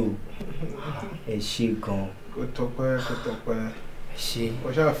nìyẹn o. Ẹ ṣé gan. Kò tọpẹ́ kò tọpẹ́. Ẹ ṣé.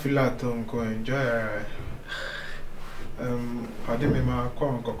 Ọṣà fílà tó nǹkan enjoy ara ẹ̀. Pàdé mi máa kọ́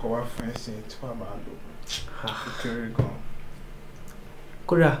àwọn kọ̀ọ̀kan wá fún ẹ̀sìn tí wàá máa lò. Kékeré gan.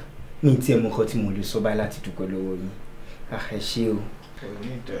 Kódà mi ti ẹ̀ mọ̀ nǹkan tí mo lè sọ báyìí láti dúpẹ́ lọ́wọ́ yín. Ẹ ṣé o.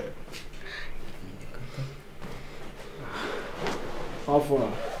 Afọ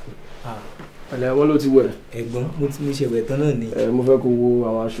ẹ̀lẹ́ wọ́n ló ti wẹ̀. Ẹ̀gbọ́n mo ṣe wẹ̀ tán náà ni. Mo fẹ́ kó wo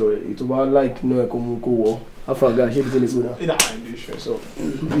àwọn aṣọ rẹ̀ èyí tó bá like inú ẹ̀ kó mú kó wọ̀. Afọ̀gá ṣé ibi tí lè gbé náà.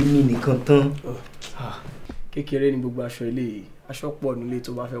 Èmi nìkan tán. Kékeré ni gbogbo aṣọ ilé yìí aṣọ pọ̀ nílé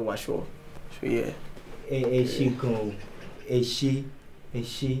tó bá fẹ́ wàṣọ ṣó yẹ. Ẹ ṣé gan o ẹ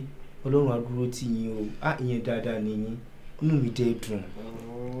ṣé Ọlọ́run á dúró tì yín o. Ìyẹn dáadáa ni yín inú mi dẹ́ dùn.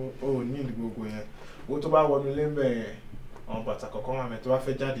 Ó ní ìlú gbogbo yẹn owó tó bá wọnú ilé ń bẹ̀ yẹn àwọn bàtà kọ̀ọ̀kan wà mẹ́ tó bá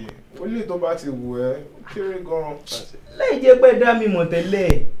fẹ́ jáde ó lè tó bá ti wù ẹ́ kéré gan-an. láì jẹ́ pé dá mi mọ̀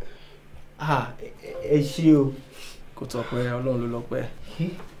tẹ́lẹ̀ ẹ ṣé o. Kò tọpẹ́ Ọlọ́run ló lọ́pẹ́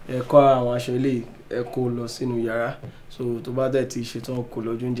ẹ kó àwọn aṣọ ilé ẹ kó lọ sínú yàrá so tó bá dẹ̀ ti ṣetán kó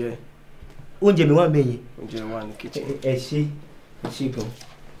lọ oúnjẹ. Oúnjẹ mi wà bẹ́yẹn. Oúnjẹ wà ní kitchen. Ẹ ṣé gan.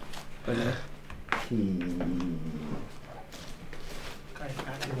 Pẹ̀lẹ́.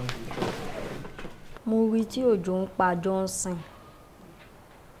 Mo rí tí òjò ń pa Johnson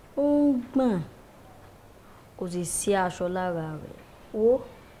ó ń gbọ̀n kò sì sí aṣọ lára rẹ̀. Wo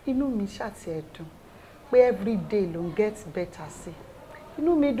inú mi ṣàti ẹ̀dùn pé every day ló ń get better sí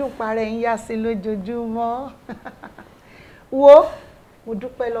inú mi dùn parẹ́ ń yá sí lójoojúmọ́ wo mo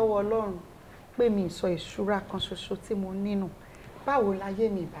dúpẹ́ lọ́wọ́ Ọlọ́run pé mi sọ ìṣúra kan ṣoṣo tí mo nínú báwo láyé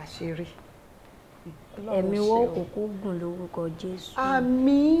mi bá ṣe rí. Ẹ̀mí wa kúkú gùn lórúkọ Jésù.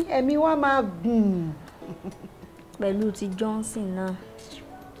 Àmín, ẹ̀mí wa máa gùn. Pẹ̀lú ti Johnson náà.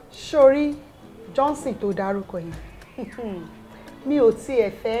 Sórí Johnson tó dárúkọ yẹn mi ò tiẹ̀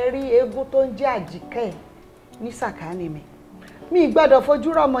fẹ́ rí eégún tó ń jẹ́ Àjíkẹ́ ní sàkání mi gbọ́dọ̀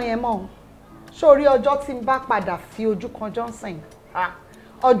fojú rọ́mọ yẹn mọ́ sórí ọjọ́ tí n bá padà fi ojú kan Johnson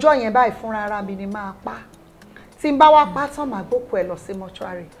ọjọ́ yẹn báyìí fúnra ara mi ni máa pa tí n bá wá pa tán màá gbókù ẹ lọ sí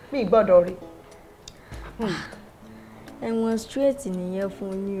mọ́ṣúárì mi gbọ́dọ̀ rí. Ẹ̀wọ̀n straight nìyẹn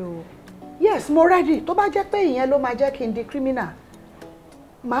fún yín o. Yes, mo ready tó bá jẹ́ pé ìyẹn ló máa jẹ́ kí n di criminal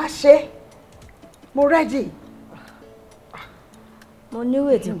màá ṣe mo ready. Mo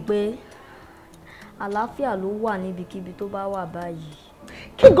nírètí pé àlàáfíà ló wà níbikíbi tó bá wà báyìí.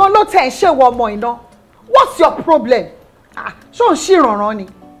 Kí gan ló tẹ̀ ń ṣèwọ ọmọ iná? What's your problem? Ṣó ń ṣìrànràn ni?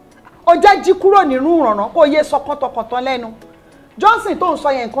 Ó jẹ́ jí kúrò nínú ìrànràn kó yé sọ kọ́tọ̀kọ̀tọ̀ lẹ́nu. Johnson tó ń sọ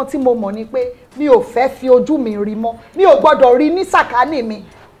yẹn nǹkan tí mo mọ̀ ni pé mi ò fẹ́ fi ojú mi rí mọ́ mi ò gbọ́dọ̀ rí ní sàkání mi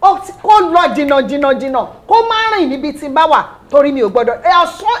kó lọ jìnnà kó má rìn níbi tí n bá wà torí mi ò gbọ́dọ̀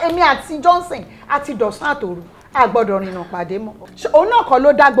ọ̀sán èmi àti Johnson àti dọ̀sán àtòru a gbọ́dọ̀ rìnnà pàdé mọ́ òun náà kọ́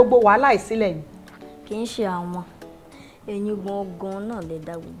ló dá gbogbo wàhálà ìsílẹ̀ ni. Kì í ṣe àwọn ẹ̀yin gangan náà lè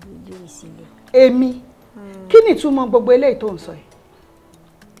dá gbogbo ilé ìsílẹ̀. Èmi kí ni ìtumọ̀ gbogbo eléyìí tó ń sọ yìí.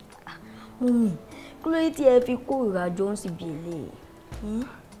 Mummy kí ló tí ẹ fi kórìíra Johnson bí eléyìí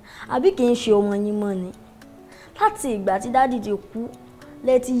àbí kì í ṣe ọmọ yín mọ́ ni láti ìgbà tí dádì ti kú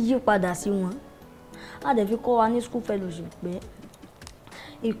lẹ ti yí padà sí wọn a dẹ̀ fi kọ́ wa ní school fellowship pé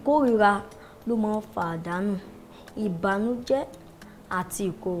ìkórìíra ló máa ń fa àdánù ìbànújẹ́ àti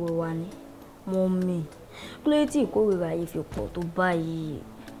ìkorò wa ni Mummy kí ló tí ìkórìíra yìí fi pọ̀ tó báyìí.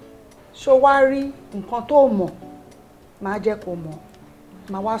 Ṣó wá rí nǹkan tó mọ̀ máa jẹ́ kó mọ̀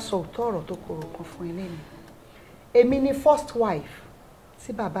máa wá sọ òótọ́ ọ̀rọ̀ tó korò kan fún ilé mi èmi ni first wife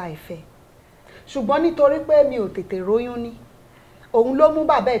tí bàbá ẹ̀ fẹ́ ṣùgbọ́n nítorí pé mi ò tètè róyún ní òun ló mú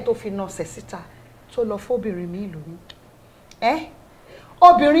bàbá ẹ̀ tó fi nọsẹ̀ síta tó lọ fóbìnrin mi lóyún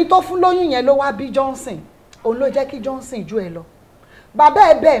obìnrin tó fún lóyún yẹn ló wá bí Johnson òun ló jẹ́ kí Johnson ju ẹ lọ bàbá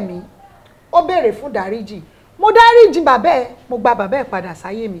ẹ̀ bẹ̀ mí ó béèrè fún dáríjì mo dáríjì bàbá ẹ̀ mo gba bàbá ẹ̀ padà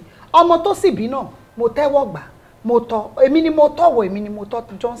sáyé mi ọmọ tó sì bí náà mo tẹ́wọ́ gbà mo tọ́ èmi ni mo tọ́wọ́ èmi ni mo tọ́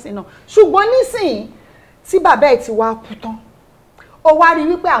Johnson náà ṣùgbọ́n nísìnyí tí bàbá ẹ̀ ti wá kú tán ó wá rí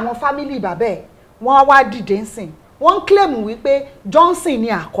wípé àwọn fámìlì bàbá ẹ̀ wọ́n wá dìde ń sìn wọ́n ń claim wípé Johnson ni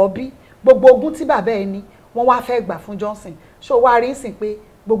àkọ́bí gbogbo ogún tí bàbá ẹ̀ ní wọ́n wá fẹ́ gbà fún Johnson ṣó wá rí ń sìn pé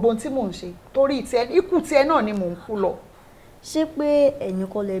gbogbo ohun tí mò ń ṣe torí ikú tiẹ̀ náà ni mò ń kú lọ. Ṣé pé ẹ̀yin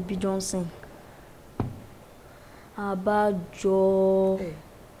kọ́ lẹ bí Johnson? Àbájọ.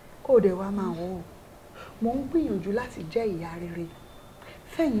 Kó dẹ̀ wá máa wò ó mo ń gbìyànjú láti jẹ́ ìyá rere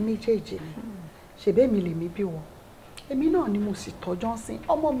fẹ́yìn méjèèjì ni ṣèbémi lèmi bí wọn èmi náà ni mo sì tọ́ Johnson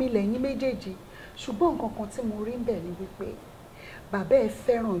ọmọ mi lẹ́yìn méjèèjì ṣùgbọ́n nǹkan kan tí mo rí ń bẹ̀ ni wípé bàbá ẹ̀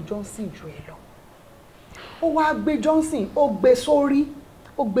fẹ́ràn Johnson jù ẹ lọ ó wá gbé Johnson ó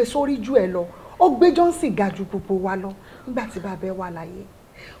gbé sórí jù ẹ lọ ó gbé Johnson ga ju gbogbo wa lọ nígbà tí bàbá ẹ̀ wà láyé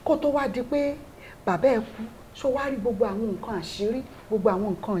kó tó wá di pé bàbá ẹ̀ kú ṣó wá rí gbogbo àwọn nǹkan àṣírí gbogbo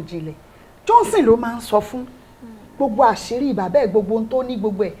àwọn nǹkan ìjìnlẹ̀ Johnson ló máa ń sọ fún gbogbo àṣírí bàbá ẹ̀ gbogbo ohun tó ní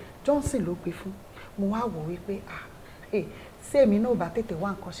gbogbo ẹ̀ Johnson ló gbé fún mo wá wò wípé tí èmi náà bá tètè wá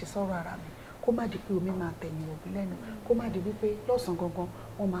nǹkan ṣe sọ́rọ̀ ara mi kó má di pé omi máa tẹ̀yìn òbí lẹ́nu kó má di wípé lọ́sàn-án gangan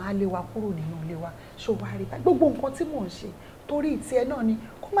wọ́n máa lé wa kúrò nínú ilé wa ṣó wá rí báyìí gbogbo nǹkan tí mò ń ṣe torí tiẹ̀ náà ni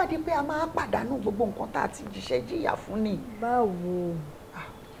kó má di pé a máa pàdánù gbogbo nǹkan tá a ti jíṣẹ́ jìyà fún ni. Báwo?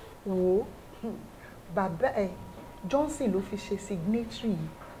 Wò ó bàbá ẹ̀ Johnson ló fi ṣe signatory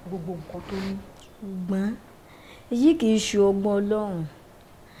gbogbo nǹkan tó ní. Ṣùgbọ́n èyí kì í ṣe ọgbọ́n Ọlọ́run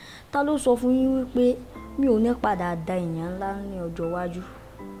ta ló sọ fún yín wípé mi ò ní padà da èèyàn ńlá ní ọjọ́ iwájú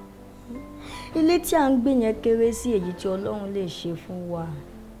ilé tí à ń gbé yẹn kéré sí èyí tí Ọlọ́run lè ṣe fún wa.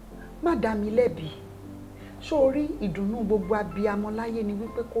 Má dá mi lẹ́bi ṣó rí ìdùnnú gbogbo abiyamọ láyé ni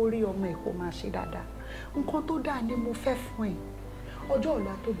wípé kó rí ọmọ ẹ̀ kó máa ṣe dáadáa nǹkan tó dáa ni mo fẹ́ fún ẹ ọjọ́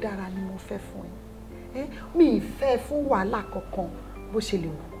ọ̀la tó dára ni mo fẹ́ fún ẹ mi ì fẹ́ fún wàhálà kankan bó ṣe lè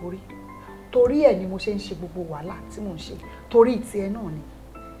wù kó rí torí ẹ̀ ni mo ṣe ń ṣe gbogbo wàhálà tí mò ń ṣe torí tiẹ̀ náà ni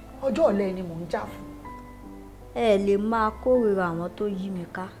ọjọ́ ọ̀la ẹ ni mò ń jà fún. Ẹ lè máa kórìíra àwọn tó yí mi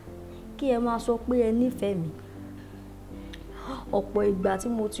ká kí ẹ máa sọ pé ẹ nífẹ̀ẹ́ mi ọ̀pọ̀ ìgbà tí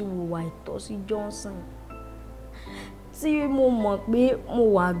mo ti hùwà ìtọ́ sí Johnson tí mo mọ̀ pé mo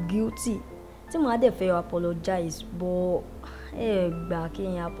wà guilty tí màá dẹ̀ fẹ́ apologize but ẹ gbà kí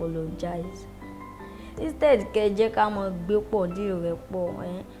n apologize instead kẹ́ jẹ́ ká mọ̀ gbé pọ̀ dí rẹ̀ pọ̀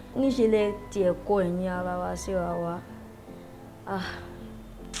níṣẹ́ lẹ ti ẹ̀kọ́ ẹ̀yìn ara wa síra wa.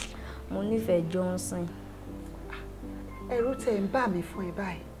 Mo nífẹ̀ẹ́ Johnson. Ẹ̀rù tẹ̀ ń bà mí fún ẹ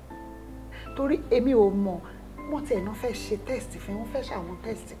báyìí torí èmi ò mọ̀ wọ́n tẹ̀ náà fẹ́ ṣe test fún ẹ, wọ́n fẹ́ ṣàwọn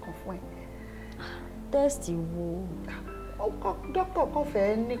test kan fún ẹ. Test wo? Dókítà kan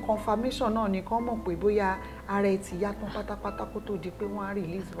fẹ́ ní confirmation náà ni kán mọ̀ pé bóyá ara ẹ ti yá tán pátápátá kó tó di pé wọ́n á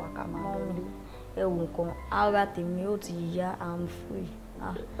release wa ká máa lọ. Ẹ wò nǹkan, ara tèmi ó ti yá, I'm free.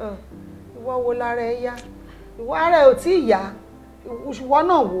 Ìwọ wo lára ẹ yá? Ìwọ ara ẹ ò tí ì yá. Ìwọ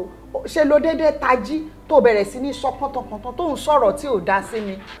náà wò ṣe ló dédé tají tó bẹ̀rẹ̀ sí ní sọ kọ́ntọ̀kọ́ntọ̀ tó ń sọ̀rọ̀ tí ò dá sí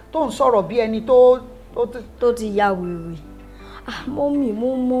mi tó ń sọ̀rọ̀ bí ẹni tó ti ya wèrè. Mọ́mì,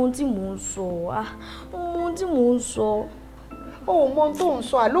 mo mọ ohun tí mò ń sọ. Mo mọ ohun tí mò ń sọ. O mọ ohun tó ń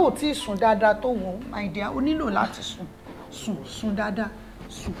sọ, àlọ́ ò tí ì sùn dáadáa tó wọ̀, my dear, o nílò láti sùn dáadáa,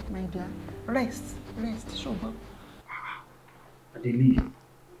 sùn, my dear, rest ṣùgbọ́n. Adele,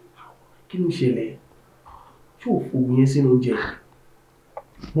 kí ló ṣẹlẹ̀? Ṣé o fògùn yẹn sínú oúnjẹ?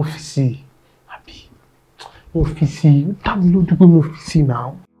 Mo fi sí i, àbí? Mo fi sí i, ó dá mi lójú pé mo fi sí i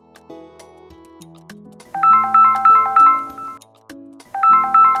náà.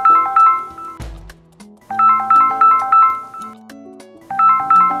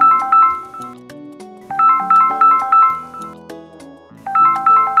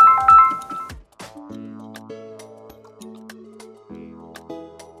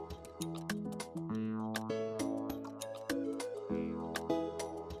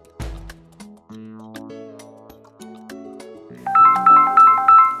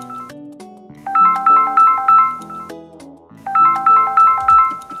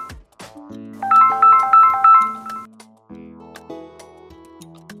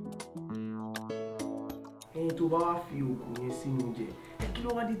 Tó bá wá fi oògùn yẹn sínú oúnjẹ, kí ló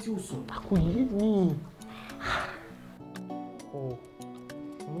wá dé tí ó sùn? Kò yé mi.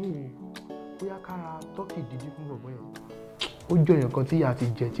 Bóyá kára tọ́kì dídí fún bọ̀bọ̀ yẹn. Ó jọ èèyàn kan tí ìyá ti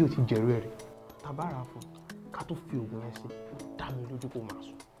jẹ tí ò ti jẹ̀rú ẹ̀ rẹ̀. Tàbára fún ká tó fi oògùn yẹn sí, dá mi lójú kó máa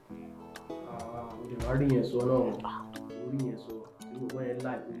sùn. Ó lè wá rí yẹn sọ náà. Orí yẹn sọ tí bọ̀bọ̀ yẹn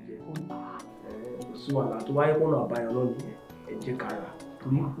láì oúnjẹ. Kò sí wàhálà tó wáyé pọ̀nà àbáyọ náà nìyẹn. Ẹ jẹ́ kára.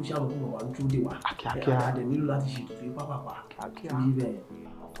 Torí ó ṣàwọn fún bàbá dúró dé wa. Kíákíá. Àdè nílò láti ṣètò tó ipá pàpà. Kíákíá. Torí bẹ́ẹ̀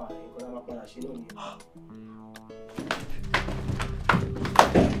àfa ìkọ́lá máa padà ṣe náà nìyẹn.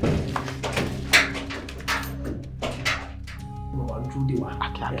 Bàbá dúró dé wa.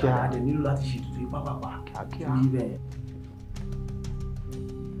 Kíákíá. Àdè nílò láti ṣètò tó ipá pàpà. Kíákíá. Torí bẹ́ẹ̀.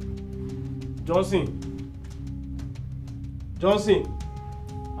 Johnson.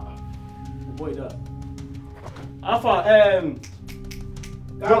 Boy, that. Alpha,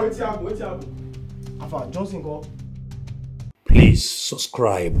 Alpha, Johnson go. Please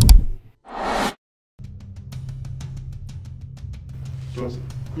subscribe. Johnson.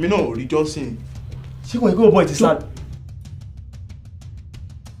 Mi náà ò rí Johnson. Ṣé kò ní kí o boy ti sad?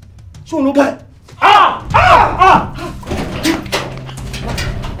 Ṣé òun ló bá ẹ̀?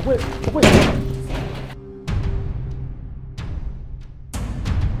 Wait.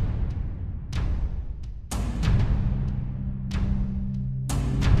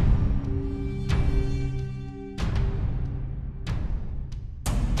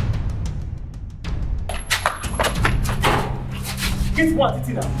 Get one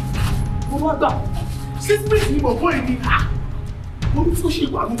títí náà. Mo máa gbà. Ṣé spirit ni mo bọ́ èmi? Mo ní tí ó ṣe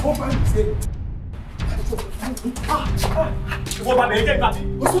ìgbà mi kọ́ bá mi ṣe. Ìwọ bá bẹ̀rẹ̀ jẹ́ ìgbà tí.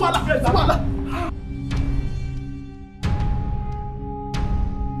 O tún wà láfẹ́ ìgbà wà lá.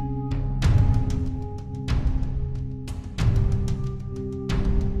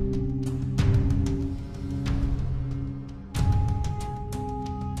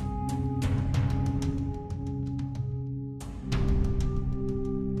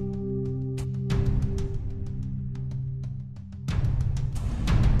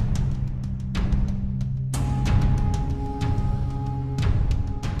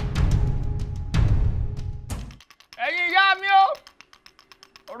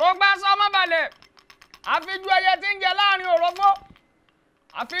 Òrógbá sọmọ balẹ̀, àfijú ẹyẹ tí ń jẹ láàrin òrógbó,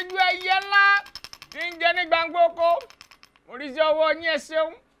 àfijú ẹyẹ ńlá tí ń jẹ ní gbangba oko. Oríṣi ọwọ́ yín ẹ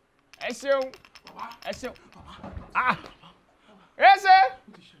ṣeun, ẹ ṣeun, ẹ ṣeun. Èsè,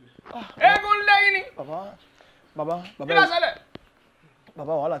 eégún lẹ́yìn ni. Bàbá. Kí ló ṣẹlẹ̀?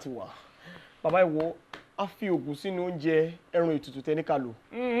 Bàbá wàhálà ti wà. Bàbá ẹ wo, a fi oògùn sínú oúnjẹ ẹran ètùtù tẹ ní ká lò.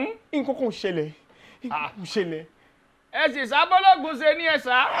 Nǹkan kan ṣẹlẹ̀. Ẹ sì sábọ́lọ́gùn ṣe ní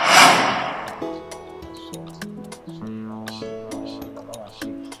ẹ̀sà.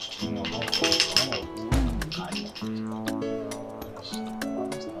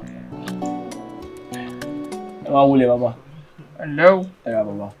 wá wọlé bàbá. Hello. Ẹ ra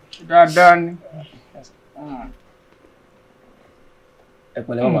bàbá. Dáadáa ni. Ẹ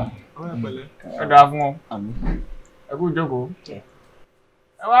pẹ̀lẹ́ bàbá. Ẹ dáa fún ọ. Àmín. Ẹ kú jókòó.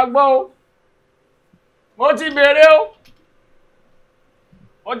 Ẹ wá gbọ́ o. Mo ti béèrè o.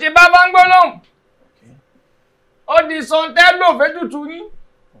 Mo ti bá Báńgbó lóhùn. Ó di sọ̀ǹtẹ́ lò fẹ́tùtù yín.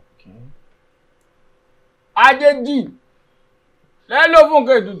 Àjèjì lẹ́lò fún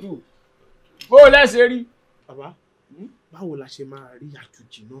nǹkan ètùtù. Bó o lẹ́sẹ̀ rí. Bàbá, báwo la ṣe máa rí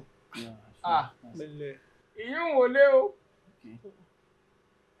àjòjì náà? Ìyún wò lé o.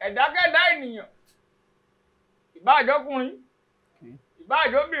 Ẹ̀dákẹ́dá ènìyàn. Ìbáàjọ́kùnrin.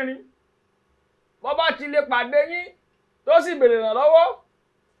 Ìbáàjọ́bìnrin. Bọ́ bá ti lè pàdé yín tó sì béèrè ìrànlọ́wọ́.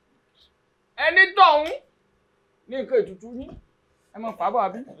 Ẹni tọ̀hún ní nǹkan ètùtù yín. Ẹ mọ̀ fàábọ̀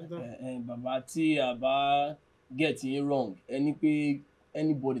àbí. Bàbá tí a bá get it wrong ẹni pé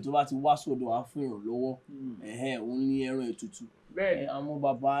anybody tó bá ti wá sọ́dọ̀ wá fún ìrànlọ́wọ́ òun ní ẹran ètùtù. Bẹ́ẹ̀ni. Àmọ́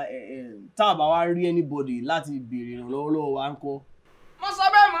bàbá tá a bá wá rí anybody láti béèrè ìrànlọ́wọ́ lọ́wọ́ wa ń kọ́. Mo sọ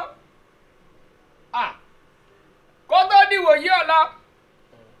bẹ́ẹ̀ mọ́. Kó tó dìwò yí ọ̀la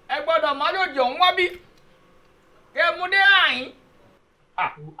ẹ gbọ́dọ̀ má lòdì ọ̀hún wá bí. Kẹ́ mú dé àyín.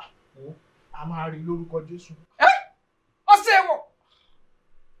 A máa rí lórúkọ Jésù. Ó ṣe wọ̀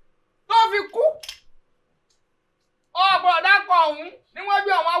tó fi kú. Ọ̀gbọ̀n dákọ̀ ọ̀hún níwájú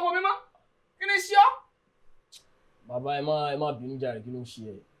àwọn awo mímọ́. Kí ni sí ọ? Bàbá ẹ má bínú jàre kí ló ń ṣe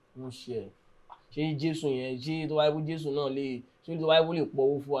ẹ ló ń ṣe ẹ ṣé Jésù yẹn ṣé tó wáyé fún Jésù náà lè ṣé tó wáyé fún lè pọ̀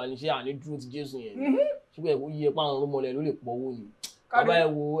owó fún wa ni ṣé àní dúró ti Jésù yẹn ṣùgbọ́n ẹ̀kọ́ yíyẹ pa àwọn irúmọlẹ̀ ló lè pọ̀ owó ni bàbá ẹ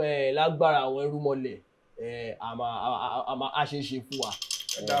wo lágbára àwọn irúmọlẹ̀ àmà àṣeṣe fún wa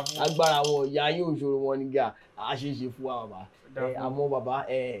lágbára àwọn ìyá yín òṣòro wọn ni gà àṣeṣe fún wa bàbá àmọ́ bàbá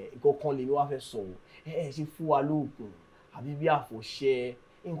ìkọ̀kan lèmi wá fẹ́ sọ̀rọ̀ ṣe fún wa lóògùn àbí bí àfọ̀ṣẹ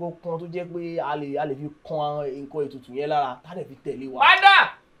nǹkan kan tó jẹ́ pé a lè fi kan nǹkan ètùtù yẹn lára tá lè fi tẹ̀lé wa. Padà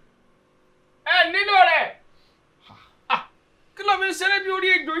ẹ nílò rẹ̀ kí ló fi ń ṣeré bí orí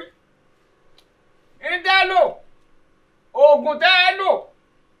ejò yìí? Ìdá lò oògùn tẹ́ ẹ lò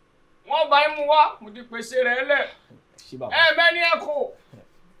wọ́n bá ń mú wá mo ti pèsè rẹ̀ lẹ̀ mẹ́ni ẹ kò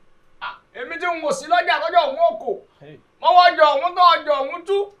èmi tí n wò sí lọ́jà lọ́jọ́ òun ò kò mọ́wọ́ jọ òun tó ọjọ́ òun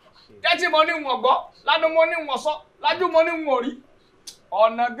tú tẹ́tí mo ní wọ̀n gbọ́ ládùn mo ní wọ̀n sọ lájú mo ní wọ̀n rí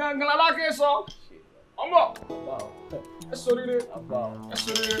ọ̀nà gangan aláké sọ ọmọ ẹ ṣoríire ẹ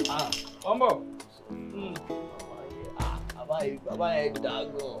ṣoríire ọmọ. bàbá yẹn dàgàn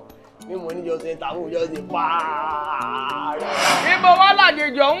bí mo níjọ ṣe tààmù ìjọ ṣe pààrọ̀. ibo wá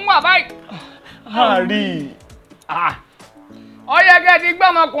làjèjì ọ̀hún wà báyìí. àárí. ó yẹ kẹ́ ẹ ti gbé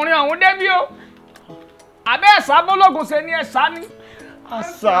ọmọkùnrin ọ̀hún débí o àbẹ́ ẹ̀sà bólógùn ṣe ni ẹ̀sà ni.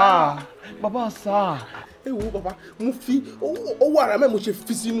 àṣà bàbá àṣà ẹ wo bàbá mo fi owó ara mẹ́ mo ṣe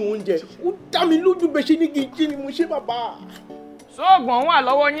fi sínú oúnjẹ ó dá mi lójú bẹ́ẹ̀ ṣe ní kí n jí ni mo ṣe bàbá. sóògùn ọ̀hún wà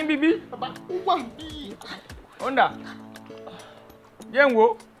lọ́wọ́ yín bíbí. bàbá ó wà bí. ó ń dà yé ń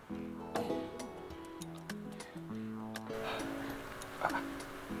wo.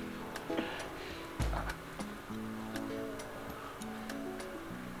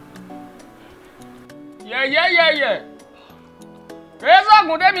 yẹ̀yẹ̀yẹ̀yẹ̀ kèé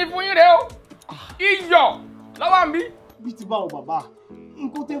sọ̀gùn tẹ́mi fún yín rè o iyọ̀ lọ́wọ́ mi. bí ti báwo bàbá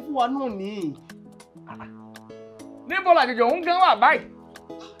nǹkan tẹ́ fún wa náà ni. níbo làjèjì òun gan wà báyìí.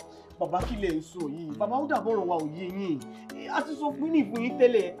 bàbá kí lè ń sọ yìí bàbá ó dàbọ̀ ọ̀rọ̀ wa ò yé yín a ti sọ fún yín fún yín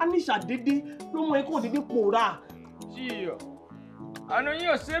tẹ́lẹ̀ a ní ṣàdédé ló mọ ẹ̀kọ́ dédé pòórá. iyọ̀ àánú yín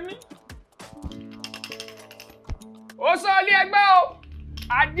ò ṣe mí. ó sọ ilé ẹgbẹ́ o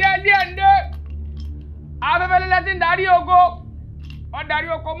àjẹ́ ilé ẹ̀ǹdẹ́ afẹ́fẹ́ lẹ́lẹ́ tí ń darí oko wọ́n darí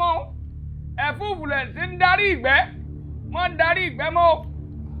oko mọ́ ẹ̀fúùfùlẹ̀ tí ń darí ìgbẹ́ wọ́n darí ìgbẹ́ mọ́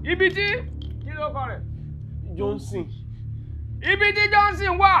ibi tí kí ló kọ rẹ̀. Johnson. ibi tí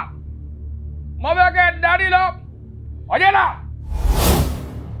Johnson wà mo fẹ́ kẹ́ darí lọ ọ̀jẹ̀ náà.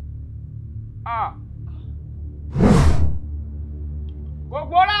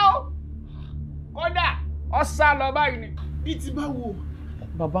 gbogbo rà o kódà ọ̀sà lọ báyìí ni. bí ti bá wo.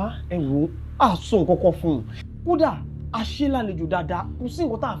 bàbá ẹ wo a sọ nǹkan kan fún un kódà a ṣe lálejò dáadáa kò sí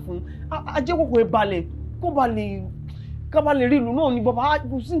nǹkan tá a fún un a jẹ́ kókò ẹ balẹ̀ ká ba lè rí ìlú náà ní bàbá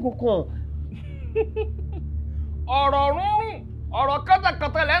kò sí nǹkan kan. ọ̀rọ̀ rúnrún ọ̀rọ̀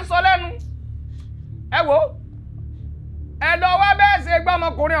kọ́tàkọ́tà lẹ́ ń sọ lẹ́nu ẹ wo ẹ lọ wá bẹ́ẹ̀ ṣe gbá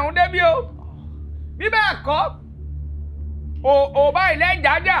ọmọkùnrin ọ̀hún débí o bí bẹ́ẹ̀ kọ́ òbá ilẹ̀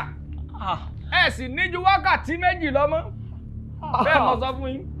jájà ẹ sì ní ju wákàtí méjì lọ mọ́ bẹ́ẹ̀ mo sọ fún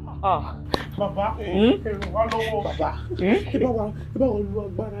yín. bàbá ẹrù wá lọ́wọ́ bàbá ẹ bá wa lu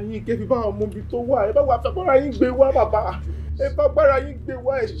agbára yín kẹ́ fi bá wa mọ ibi tó wà ẹ bá wa fagbára yín gbé wá bàbá ẹ bá agbára yín gbé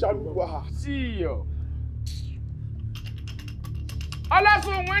wá ẹ ṣàlù wá. sí iyọ̀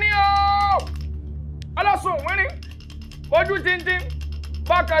ọlọ́sùn wínrín o ọlọ́sùn wínrín ojú tíntín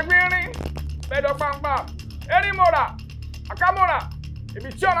bọ́kàn gbínrín bẹ́ẹ̀dọ̀ pàǹpà erin mọ́ra àkámọ́ra ibi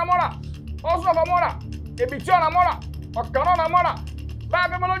tí ọ̀nà mọ́ra ọ̀sọ̀fọ̀ mọ́ra ibi tí ọ̀nà mọ́ra ọ̀kan náà mọ́ra bá a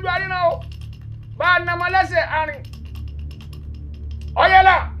fẹ́ mọ́ lójú àríná o bá a nà mọ́ lẹ́sẹ̀ àárín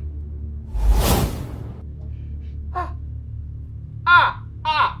ọ̀yẹ́lá.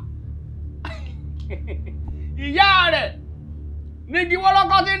 ìyá rẹ̀ nígi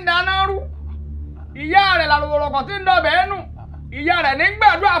wọ́lọ́kọ́ tí ń dáná rú ìyá rẹ̀ làlùwọ̀lọ́kọ́ tí ń dọ̀bẹ̀ ẹnu ìyá rẹ̀ ní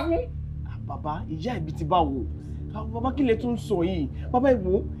gbàdúrà fún. bàbá ìyá ìbí ti bá wò bàbá kí lè tún sọ yìí bàbá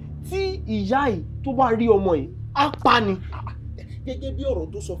ìwò tí ìyá yìí tó bá rí ọmọ yìí á pa ni. gẹ́gẹ́ bí ọ̀rọ̀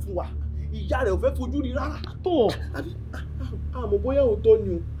tó sọ fún wa ìyá rẹ̀ ò fẹ́ fojú rí rárá. tó àbí àmọ́ bóyá òótọ́ ni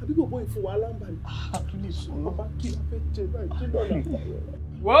o àbí bòbó ìfún wa láǹbàní. àtúndì sọ bàbá kí la fẹ́ jẹ báyìí kí lọ́nà àbáyọ.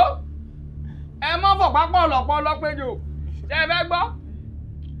 wo ẹ mọ́ fọ̀pá pọ̀ lọ́pọ̀ lọ́pẹ́jọ ṣe é fẹ́ gbọ́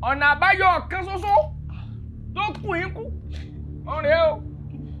ọ̀nà àbáyọ kan ṣoṣo tó kù yín kú ọ̀rẹ́ o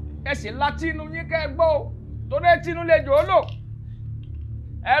ẹ sì láti inú yín kẹ́ ẹ gbọ́ o tó dé tinú lè jò ó lò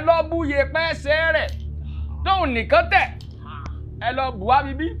ẹ lọ bu yèèpẹ̀ ẹsẹ̀ rẹ̀ tóun nìkan tẹ̀ ẹ lọ bù wá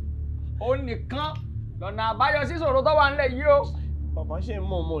bíbí òun nìkan lọ́nà àbáyọ sí ìṣòro tó wà nílẹ̀ yìí o. bàbá ṣe ń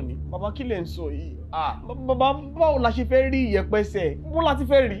mọ ọmọ ni bàbá kí lè ń sọ yìí bàbá báwo la ṣe fẹ́ rí ìyẹ̀pẹ̀sẹ̀ bó la ti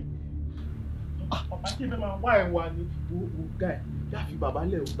fẹ́ rí. bàbá kí ló máa wá ẹ̀ wá ní wo guy yá fi bàbá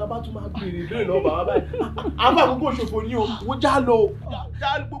lẹ̀ o tábà tún máa béèrè ìbéèrè lọ́wọ́ bàbá báyìí àbá àkókò òṣòfò ni o wo já lọ já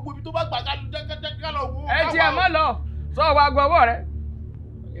gbogbo ibi tó bá gbà ká lọ wo. ẹ tiẹ̀ mọ́ lọ sọ wa gbọ́ ọwọ́ rẹ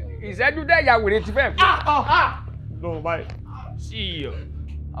ìṣẹ́jú dẹ́ ìyàwó rẹ ti fẹ́ fún. lọ́wọ́ báyìí. sí iyọ̀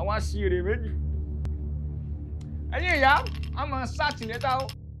àwọn aṣèrè méjì ẹ̀yin ìyá a máa ṣàtìlẹ́tà o.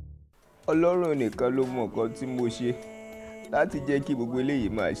 Ọlọ́run nìkan ló mọ nǹkan tí mo ṣe láti jẹ́ kí gbogbo eléyìí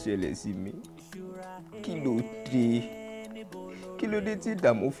máa ṣẹlẹ̀ sí mi kí ló dé tí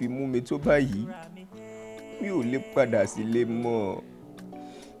ìdààmú fi mú mi tó báyìí mi ò lè padà sílé mọ́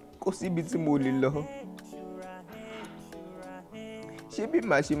kò síbi tí mo lè lọ ṣé bí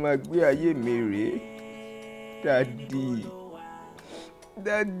màá ṣe máa gbé ayé mi rèé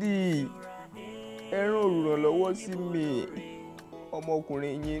dádì ẹ rán olùrànlọ́wọ́ sí mi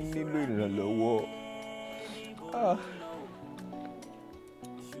ọmọkùnrin yín nílò ìrànlọ́wọ́.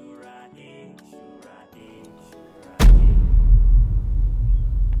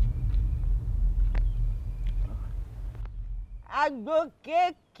 Àgbò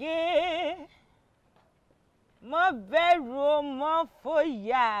kéèké mọ́ bẹ̀rù o mọ́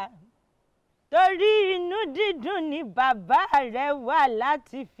fòyà torí inú dídùn ni bàbá rẹ wà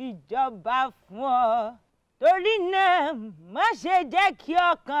láti fi jọba fún ọ torí náà má ṣe jẹ́ kí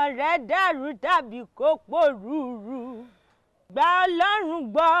ọkàn rẹ dàrú tàbí kó pòrúurú gba Ọlọ́run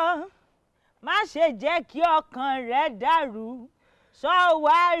gbọ́ má ṣe jẹ́ kí ọkàn rẹ dàrú sọ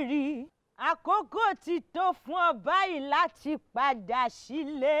wá rí àkókò ti tó fún ọ báyìí láti padà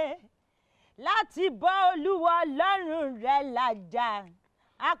sílé láti bọ́ Olúwa Ọlọ́run rẹ làjà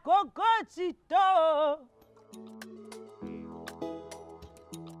àkókò ti tó.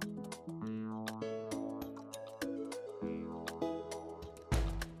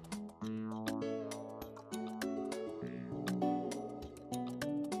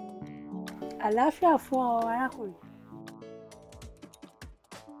 Àlàáfíà fún ọ arákùnrin.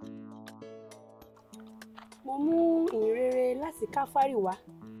 Mo mú ìyìnrere láti Káfárì wá.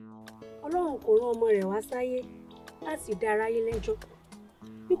 Ọlọ́run kò rán ọmọ rẹ̀ wá sáyé láti dá aráyé lẹ́jọ́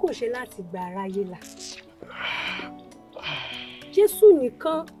bí kò ṣe láti gba aráyé là. Jésù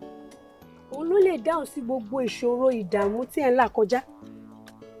nìkan òun ló lè dáhùn sí gbogbo ìṣòro ìdààmú tí ẹ̀ ń là kọjá.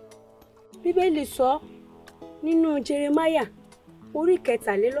 Bíbélì sọ nínú Jeremáyà orí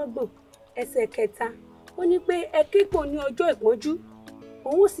 23 ẹsẹ̀ 3 ó ní pé ẹ képe ní ọjọ́ ìpọ́njú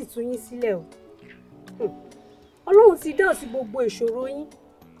òun ó sì tú yín sílẹ̀ o. Ọlọ́run ti dáhùn sí gbogbo ìṣòro yín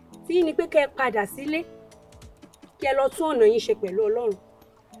tí ní pé kẹ́ ẹ padà sílé kí ẹ lọ tún ọ̀nà yín ṣe pẹ̀lú Ọlọ́run.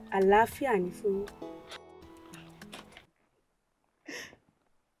 Àlàáfíà ni fún yín.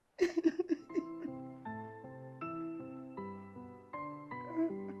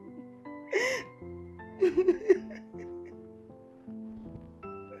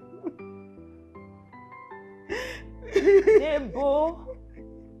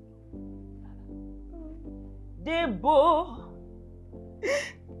 Dèbò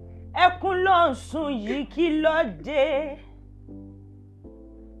ẹkún ló ń sun yìí kí ló dé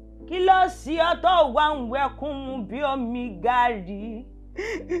kí ló sí ọtọ wà ń wẹkún mu bí omi gàrí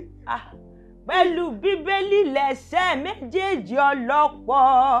pẹ̀lú bíbélì lẹ́sẹ̀ méjèèjì ọlọ́pọ̀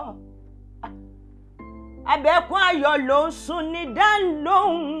abẹ́kún ayọ̀ ló ń sun ní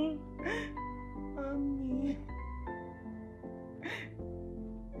dánlóhùn.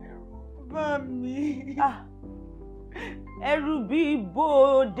 bà mí. Ẹ̀rù bí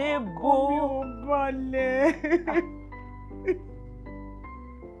bòde bò. Ọkàn mi ò balẹ̀.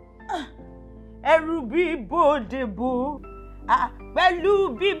 Ẹ̀rù bí bòde bò. Pẹ̀lú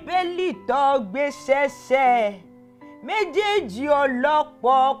Bíbélì tó gbé ṣẹ̀ṣẹ̀. Méjèèjì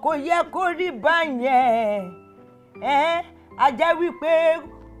ọlọ́pọ̀ kò yẹ kó rí báyẹn. A jẹ́ wípé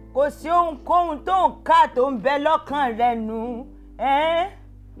kò sí ohunkóhun tó ń kà tó ń bẹ lọ́kàn rẹ̀ nù.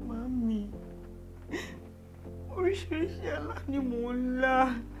 Màmí, oríṣiríṣi àlá ni mò ń lá.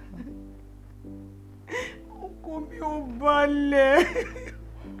 Ọkàn mi ò balẹ̀.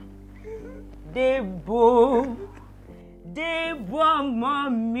 Débò ọmọ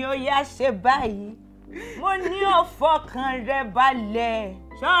mi ó yá ṣe báyìí. Mo ní ó fọkàn rẹ balẹ̀.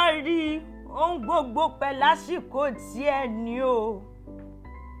 Sọ́rí ohun gbogbo pẹ̀ lásìkò tiẹ̀ ni o.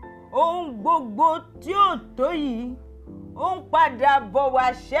 Ohun gbogbo tí ò tó yìí ó ń padà bọ̀ wá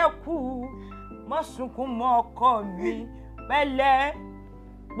ṣẹ́kù. Má sunkún mọ́ ọkọ mi. Pẹ̀lẹ́,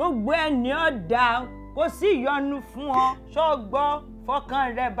 gbogbo ẹni ọ̀dà kò sí ìyọnu fún ọ. Ṣọ́gbọ́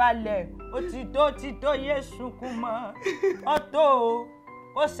fọkàn rẹ balẹ̀. Ó ti tó yé sunkún mọ́. Ọ̀tọ̀ o.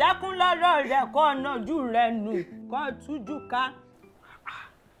 Kò sẹ́kún lọ́rọ̀ rẹ̀ kọ́ ọ̀nà ojú rẹ̀ nù kọ́ tújú ká.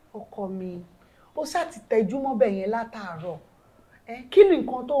 Ọkọ mi, ó ṣáà ti tẹjú mọ́ bẹ̀ yẹn látàárọ̀. Kí ni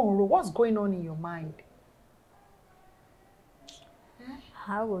nǹkan tó ń rò? What's going on in your mind?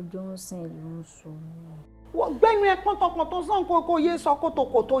 Àárọ̀ Johnson ló ń sọ mí. Gbẹ́nu ẹ pọ́ntọ́pọ́ntọ́ sàn kó yé sọ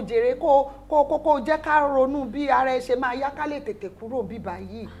kótókótó jèrè kó jẹ́ ká ronú bí ara ẹ ṣe máa yá ká lè tètè kúrò bí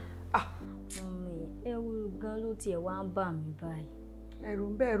báyìí. Ẹ̀rù gan ló tiẹ̀ wá ń bà mí báyìí. Ẹ̀rù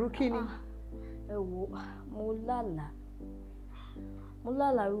ń bẹ ẹ̀rù kí ni? Ẹ wo, mo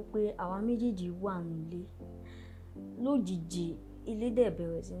lálàá wípé àwa méjèèjì wà nílé. Lójijì ilé dẹ̀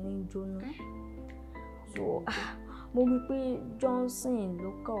bẹ̀rẹ̀ sí ní jóná. So mo rí pé Johnson ló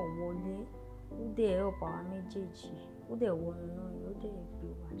kàn wọlé. Ó dẹ̀ help àwa méjèèjì. Ó dẹ̀ wọnú náà, ó dẹ̀ gbé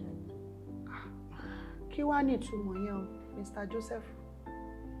wa jáde. Kí wá ní ìtumọ̀ yẹn o, Mr. Joseph?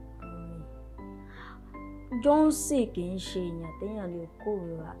 Johnson kì í ṣe èèyàn téèyàn lè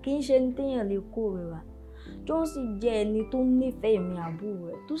kórìíra, kì í ṣe ẹni téèyàn lè kórìíra. Johnson jẹ́ ẹni tó nífẹ̀ẹ́ èmi àbúrò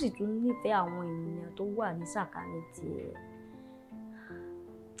rẹ̀ tó sì tún nífẹ̀ẹ́ àwọn ènìyàn tó wà ní sàkání tiẹ̀.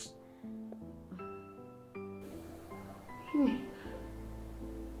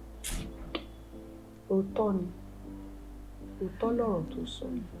 Òótọ́ ni, òótọ́ lọ̀rọ̀ tó sọ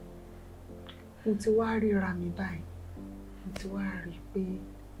ni. Mo ti wá ríra mi báyìí, mo ti wá rí pé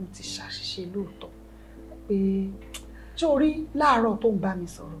mo ti ṣàṣìṣe lóòótọ́. Pé torí láàárọ̀ tó ń bá mi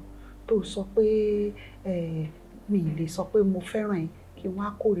sọ̀rọ̀ tó sọ pé mi ì lè sọ pé mo fẹ́ràn ẹ kí wọ́n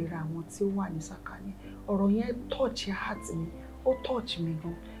á kórìíra àwọn tí ó wà ní sàkání. Ọ̀rọ̀ yẹn touch heart mi, ó touch mi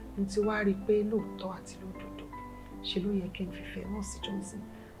gan. Mo ti wá rí pé lóòótọ́ àti lódodo ṣe ló yẹ kí n fìfẹ́ hàn sí Johnson,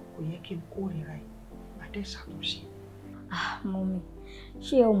 kò yẹ kí n kórìíra ẹ. Màdé ṣàtúnṣe. Mọ́mí,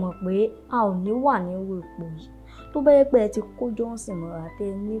 ṣé o mọ̀ pé a ò ní wà ní irú ipò yìí tó bá yẹ pé ẹ ti kó Johnson mọ́ra tẹ́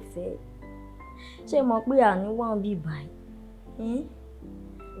ẹ nífẹ̀ẹ́? Ṣé ẹ mọ̀ pé àní wà ń bí báyìí?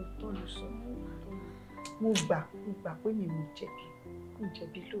 Òótọ́ ló sọ. Mo gbà pé mi ò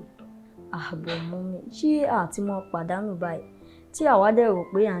jẹ̀bi lóòótọ́. Àbọ̀ mọ́mí, ṣé àti mo pàdánù báyìí tí àwa dẹ̀ rò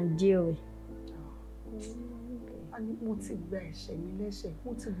pé à ń jèrè? Mo ti gba ẹ̀ṣẹ̀ mi lẹ́ṣẹ̀,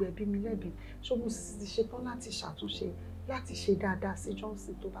 mo ti gbẹ̀bí mi lẹ́bi, ṣó mo sì ti ṣetán láti ṣàtúnṣe, láti ṣe dáadáa sí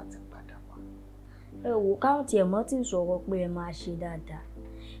Johnson tó bá ti padà wá. Ẹ wò, káwọn tiẹ̀ mọ́ tí ń sọ̀rọ̀ pé ẹ máa ṣe dáadáa.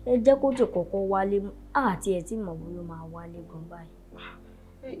 Ẹ jẹ́ kó tó kọ́kọ́ wálé àti ẹ̀ tí mọ̀ bóyá máa wálé gan báyìí.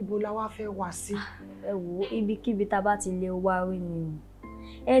 Ibo la wá fẹ́ wá sí? Ẹ wò, ibikíbi tá a bá ti lè wá rí ni o.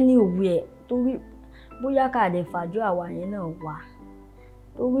 Ẹni òwe ẹ̀ torí bóyá káàdẹ̀ fàájọ àwa yẹn náà wà.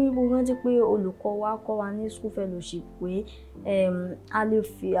 Torí mo rántí pé olùkọ́ wa kọ́ wa ní school fellowship pé a lè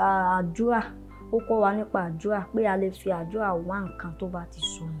fi àdúrà, ó kọ́ wa nípa àdúrà pé a lè fi àdúrà wá nǹkan tó bá ti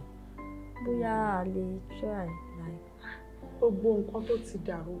sọnù. Bóyá a lè try like. Gbogbo nǹkan tó ti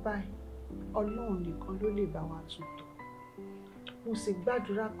dàrú báyìí, Ọlọ́run nìkan ló lè bá wa tún tò. Mo sì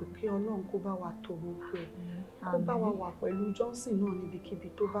gbàdúrà pé kí Ọlọ́run kó bá wa tò gbogbo ẹ̀, kó bá wa wà pẹ̀lú Johnson náà níbikíbi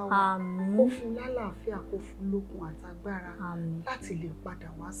tó bá wà, kó fún lálàáfíà, kó fún lókun àtagbára láti lè padà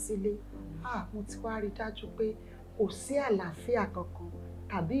wá sílé. Mo ti wá rí dájú pé kò sí àlàáfíà kankan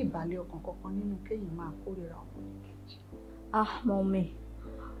tàbí ìbàlẹ̀ ọkàn kankan nínú kéèyàn máa kórìíra ọkùnrin kejì. Mọ́mí,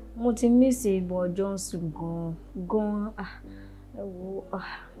 mo ti miss ìbọn Johnson gan-an. Ẹ wo,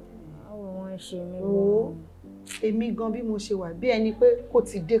 wọ́n ṣe mí gan-an. Èmi gan bí mo ṣe wà bí ẹni pé kò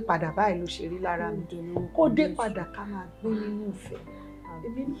ti dé padà báyìí ló ṣe rí lára mi. Kó dé padà ká máa gbé nínú ìfẹ́.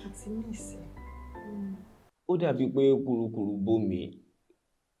 Èmi náà ti ní ìṣẹ́. Ó dàbí pé kùrukùru bómi.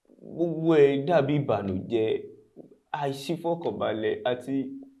 Gbogbo ẹ̀ dàbí ìbànújẹ́, àìsífọ̀kànbalẹ̀ àti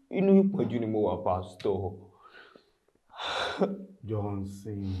inú ìpọ́njú ni mo wà pásítọ̀.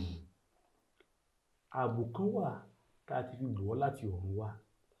 Johnson, ààbò kan wà tá a ti fi bọ̀ ọ́ láti ọ̀run wá.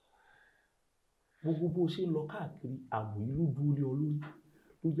 Gbogbo bó ṣe ń lọ káàkiri ààbò yìí ló dúró lé ọ lórí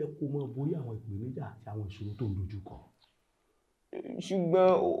ló jẹ́ kó máa borí àwọn ìpèníjà àti àwọn ìṣòro tó ń dojú kọ. Ṣùgbọ́n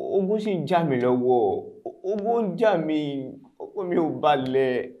ogun sì ń jà mí lọ́wọ́, ogun ń jà mí, ọkàn mi ò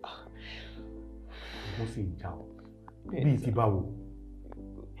balẹ̀. Ogun sì ń jà ọ́ bíi ti báwo?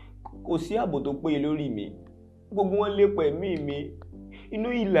 Kò sí ààbò tó péye lórí mi, gbogbo wọn lépa ẹ̀mí mi, inú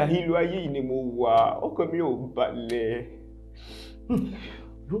ìlà ìlú ayé yìí ni mo wà, ọkàn mi ò balẹ̀.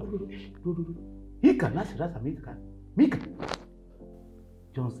 Mika Mika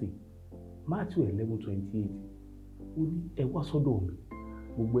Johnson, Matthew 11:28 ó ní ẹ wá sọ́dọ̀ mi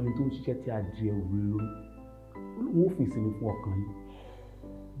gbogbo ẹni tó ń ṣiṣẹ́ tí a di ẹrù lé lórí olóhùn ó fi ìsinmi fún ọkàn yìí.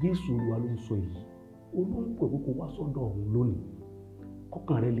 Jésù Olúwa ló ń sọ èyí, olóhùn pè pé kó wá sọ́dọ̀ òun lónìí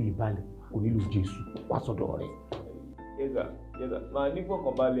kọ́kàn rẹ lè balẹ̀, kò nílò Jésù, wá sọ́dọ̀ rẹ. Yẹ́sà, màá ní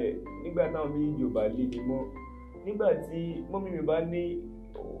fọkànbalẹ̀ nígbà táwọn méjì ò bá lé mi mọ́, nígbà tí mọ́mí mi bá ní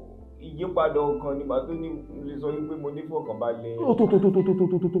ìyípadà ọkàn ni màá tó ní lè sọ wípé mo ní fọkànbalẹ̀.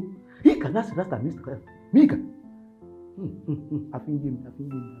 Tó. Mika Mika. Àfihàn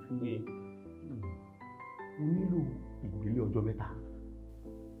o nílò ìgbélé ọjọ́ mẹ́ta.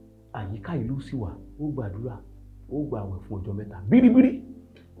 Àyíká ìlú sì wà, ó gbàdúrà, ó gba àwẹ̀ fún ọjọ́ mẹ́ta. Bíríbírí.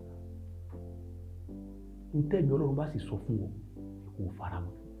 Ntẹ́mi Ọlọ́run bá sì sọ fún wọn, kò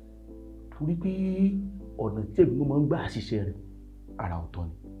faramọ́. Torí pé ọ̀nà tí èmi máa ń gbà àṣìṣe rẹ̀ ara ọ̀tọ̀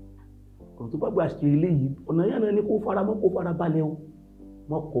ni. Ọ̀nà tó bá gbà ṣe eléyìí, ọ̀nà yẹn náà ni kó faramọ́, kó farabalẹ̀ o.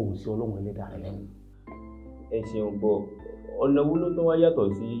 Wọ́n kọ òun sí Ọlọ́run ẹlẹ́dàá rẹ̀ lẹ́nu. Ẹ ṣeun bọ̀, ọ̀nà wo ló tún wá yàtọ̀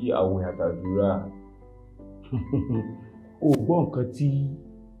sí àwẹ̀ àtàdúrà? O gbọ́ nǹkan tí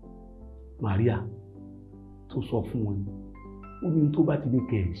Maria tó sọ fún wọn ni, ó ní tó bá ti ní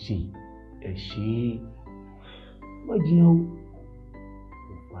kẹ́ ẹ̀ ṣe má jiyàn o.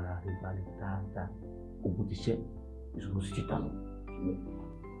 Ó fara rẹ̀ balẹ̀ dáadáa, ogun ti ṣẹ́, ìṣòro sì ti tán.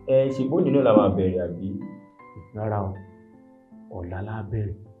 Ṣe bóni náà la máa bẹ̀rẹ̀ àbí? Rárá o, ọ̀la la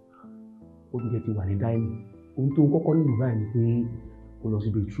bẹ̀rẹ̀. Oúnjẹ ti wà ní dáìnì. Ohun tó kọ́kọ́ nínú báyìí ni pé kó lọ sí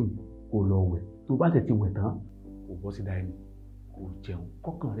bedroom, kó lọ wẹ̀. Tó bá tẹ̀ ti wẹ̀ tán, kó bọ́ sí dáìnì, kó jẹun.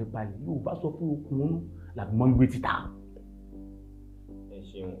 Kọ́kàn rẹ̀ balẹ̀, yóò bá sọ fún okùn ọ̀nà làbí mọ́ ń gbé títà. Ẹ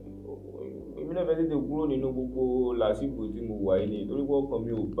ṣeun, èmi náà fẹ́ tètè kúrò nínú gbogbo làásìgbò tí mo wà yìí nítorí pé ọkàn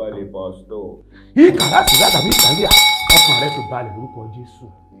mi ò balẹ̀ pásítọ̀. Ìkà láti látàbí ìtàlíà, ọkàn rẹ̀ ti balẹ̀ lórúkọ Jésù.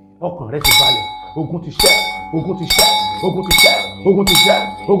 Ọkàn rẹ̀ ti balẹ̀, ogun ti ṣẹ́, ogun ti ṣẹ́, ogun ti ṣẹ́, ogun ti ṣẹ́,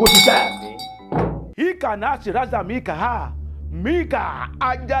 ogun ti ṣẹ́. Ìkà náà ṣe ráza Mika ha, Mika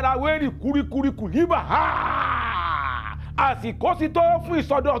ajarawéri kurikuriku níbà ha. Àsìkò ti tó fún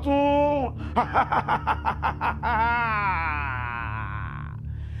ìsọdọ̀tun.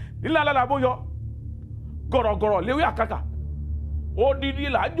 Nílá lára bóyọ, gọ̀rọ̀gọ̀rọ̀ léwé àkàkà, odidi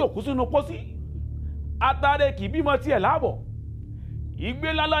là ń jòkó sínú pósí, atare kì í bímọ tiẹ̀ láàbọ̀, ìgbé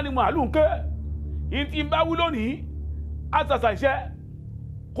lálá ni màálù ń ké, ìtì ń bá wí lónìí, àṣàṣà iṣẹ́,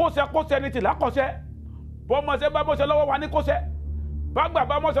 kóṣẹ́ ní tìlá kọ́ṣẹ́, bọ́mọṣẹ́ bá mọ́ṣẹ́ lọ́wọ́ wa ní kóṣẹ́, bágbà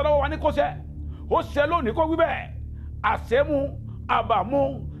bá mọ́ṣẹ́ lọ́wọ́ wa ní kóṣẹ́, ó ṣẹ́ lónìí kó wí bẹ́ẹ̀, àṣẹ́mu, àbàmu,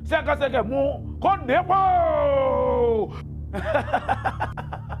 ṣẹ́kẹ́ṣẹkẹ̀ mu, kó dépò.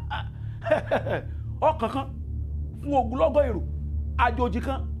 Ọkàn kan fún ogunlọ́gọ̀ èrò, àjòjì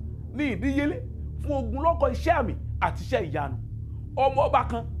kan ní ìdíyelé fún ogunlọ́gọ̀ iṣẹ́ àmì àti iṣẹ́ ìyanu, ọmọ ọba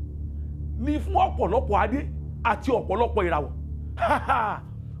kan ní fún ọ̀pọ̀lọpọ̀ adé àti ọ̀pọ̀lọpọ̀ ìràwọ̀.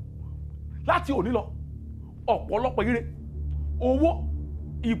 Láti òní lọ, ọ̀pọ̀lọpọ̀ ire, owó,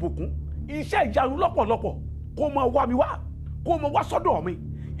 ìbùkún, iṣẹ́ ìyanu lọ́pọ̀lọpọ̀ kó máa wá mi wá, kó máa wá sọ́dọ̀ mi.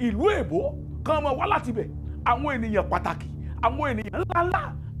 Ìlú èbó kan máa wá láti bẹ̀, àwọn ènìyàn pàtàkì, àwọn ènìyàn ńláńlá,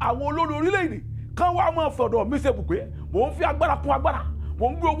 àwọn olórí orílẹ̀-èdè kan wá máa fọ̀dọ̀ mi ṣe bùgbé. Mò ń fi agbára kún agbára, mò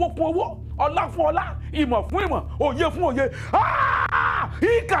ń gbé owó kún owó, ọlá fún ọlá, ìmọ̀ fún ìmọ̀, òye fún òye.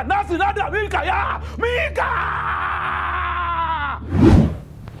 Ìkà náà sì rádà Mika yá, Mika.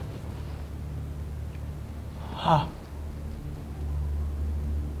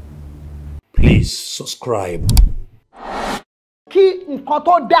 Please subscribe. Kí nǹkan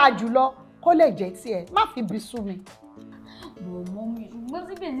tó dáa jùlọ kó lè jẹ́ tiẹ̀, má fi bí sú mi. Bọ̀mọ́ mi, ṣùgbọ́n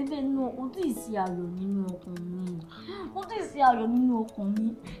síbẹ̀síbẹ̀ náà kò tí ì sí ayọ̀ nínú ọkàn mi. Kò tí ì sí ayọ̀ nínú ọkàn mi.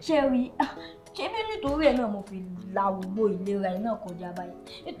 Ṣé rí, ṣé bí nítorí ẹ̀ náà mo fi la gbogbo ìlera ẹ̀ náà kọjá báyìí?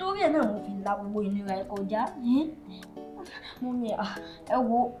 Nítorí ẹ̀ náà mo fi la gbogbo ìlera ẹ̀ kọjá. Mọ́mí, ẹ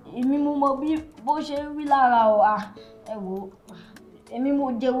wo, èmi mo mọ bí bó ṣe rí lára o. Ẹ wo, èmi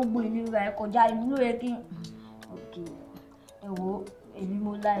mo jẹ gbogbo ìlera ẹ̀ kọjá, èmi ló yẹ kí n. Ẹ wo, èmi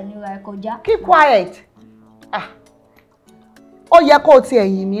mo la ìlera ẹ̀ kọjá. Keep quiet. ó yẹ kó o ti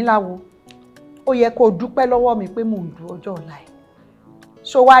ẹ̀yìn mi láwo ó yẹ kó o dúpẹ́ lọ́wọ́ mi pé mò ń du ọjọ́ ọ̀la ẹ̀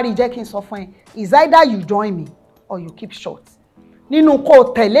ṣó wá rí jẹ́ kí n sọ fún ẹ is either you join me or you keep short nínú kó o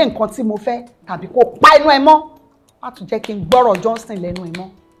tẹ̀lé nǹkan tí mo fẹ́ tàbí kó o pa inú ẹ mọ́ má tún jẹ́ kí n gbọ́rọ̀ Johnson lẹ́nu ẹ mọ́.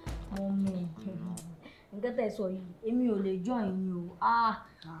 Nǹkan tẹ́ sọ yìí èmi ò lè join yín o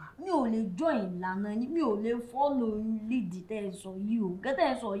mi ò lè join ìlànà yín mi ò lè follow lead tẹ́ sọ yìí o nǹkan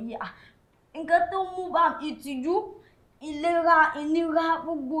tẹ́ sọ yìí nǹkan tó mú bá ìtìjú ìlera ìnira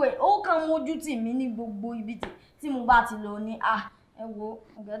gbogbo ẹ̀ ó kàn mójú tì mí ní gbogbo ibi tí mo bá ti lọ ní ẹ wo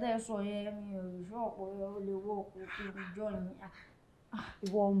nǹkan tẹ́ sọ yẹn mi ò rí ọ̀pọ̀ ó lè wọ́ ọ̀pọ̀ kí n join yín.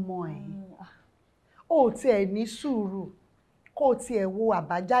 Ìwọ ọmọ ẹ̀ ó tiẹ̀ ní sùúrù kó o tiẹ̀ wo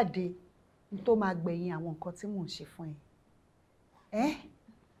àbájáde tó máa gbẹ̀yìn àwọn nǹkan tí mò ń ṣe fún ẹ.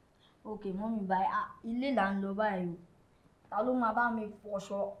 Ok mọ́mí báyìí ilé là ń lọ báyìí o ta ló máa bá mi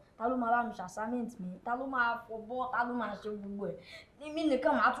fọṣọ ta ló máa bá mi ṣàṣàmẹ́ǹtì mi ta ló máa fọbọ́ ta ló máa ṣe gbogbo ẹ̀ èmi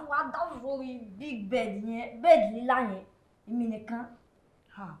nìkan màá tún wá dáhùn sórí big bed yẹn bẹ́ẹ̀dì lílá yẹn èmi nìkan.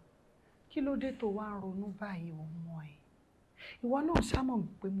 Kí ló dé tó wá ń ronú báyìí ọmọ ẹ ìwọ náà ṣàmọ̀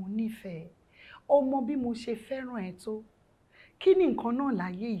pé mo nífẹ̀ẹ́ o mọ bí mo ṣe fẹ́ràn ẹ tó kí ni nǹkan náà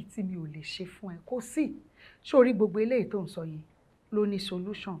láyé yìí tí mi ò lè ṣe fún ẹ kò sí sórí gbogbo eléyìí tó ń sọ yìí ló ní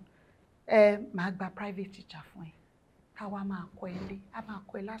solution màá gba private teacher fún ẹ káwa máa kọ́ ẹ lé a máa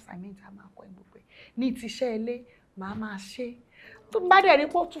kọ́ ẹ lásàmẹ́ǹt a máa kọ́ ẹ gbogbo ẹ ní tiṣẹ́ ilé màá máa ṣe tó bá dẹ̀ rí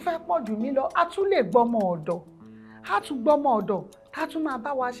pé ó tún fẹ́ pọ̀ jù mí lọ a tún lè gbọ́mọ ọ̀dọ̀ a tún gbọ́mọ ọ̀dọ̀ ká tún máa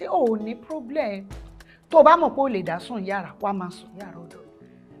bá wa ṣe ò ní problem tó o bá mọ̀ pé o lè dá sùn yàrá wá máa sùn yàrá ọ̀dọ̀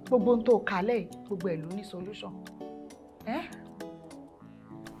gbogbo ohun tó kálẹ̀ gbogbo ẹ̀ ló ní solution.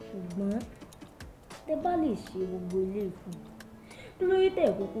 Ṣùgbọ́n tẹ bá lè ṣe gbogbo ilé fún lórí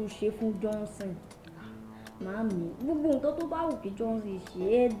tẹ̀ kúkú ṣe fún Johnson màámi gbogbo nǹkan tó bá wù kí Johnson ṣe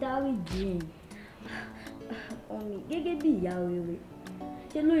é dáríjì ẹ̀ ọ̀mì gẹ́gẹ́ bí ìyá rere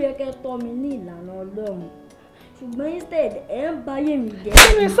ṣe ló yẹ kẹ́ tọ́ mi ní ìlànà Ọlọ́run ṣùgbọ́n instead ẹ̀ ń báyé mi jẹ́.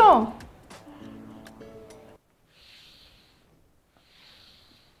 kí ni sàn.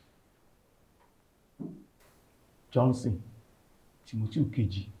 Johnson Timothy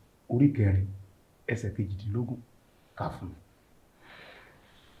kejì orí 4 ẹsẹ̀ 18 kà fún mi.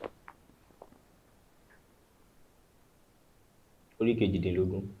 Orí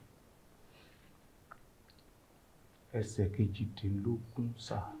 18 ẹsẹ̀ 18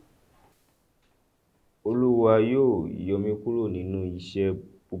 sà. Olúwa yóò yọ mí kúrò nínú iṣẹ́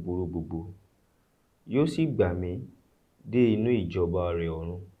búburú gbogbo yóò sì gbà mí dé inú ìjọba rẹ̀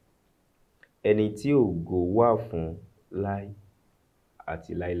ọ̀run ẹni tí ògo wà fún láé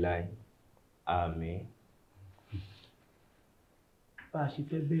àti láéláé àmín. Bá a ṣe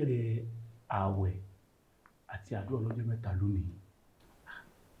fẹ́ bẹ̀rẹ̀ ààwẹ̀ àti àdúrà ọlọ́jọ́ mẹ́ta lónìí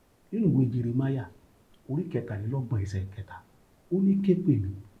nínú ìwé Jeremáyà orí 23 ẹsẹ̀ 3 ó ní ké pè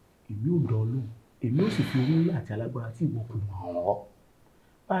mí èmi ò dá ọ lóhùn èmi ò sì fi owó ńlá àti alágbára tí ìwọ kò mọ̀ ọ́.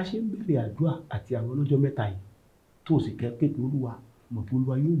 Bá a ṣe ń bẹ̀rẹ̀ àdúrà àti àwọn ọlọ́jọ́ mẹ́ta yìí tó sì kẹ́ pé Olúwa mọ̀ pé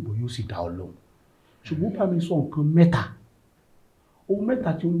Olúwa yóò gbọ́ yóò sì dá ọ lóhùn ṣùgbọ́n bá mi sọ nǹkan mẹ́ta ohun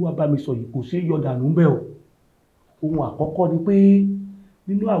mẹ́ta tí Olúwa bá mi sọ yìí kò ṣeé yọ dànù ń bẹ̀ o. Ohun àkọ́kọ́ ni pé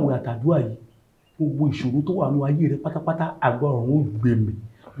nínú àwẹ̀ àtàdúrà yìí gbogbo ìṣòro tó wà ní ayé rẹ pátápátá agbára ọ̀run ó gbé mi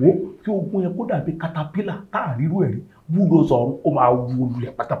wo kí ogun yẹn kó dàbí katapila táàrírú ẹ̀rí búrò sọ̀run ó máa wú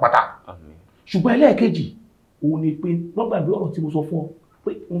lulẹ̀ pátápátá. Ṣùgbọ́n ẹlẹ́ẹ̀kejì òun ni pé lọ́gbàgbé ọ̀rọ̀ tí mo sọ fún ọ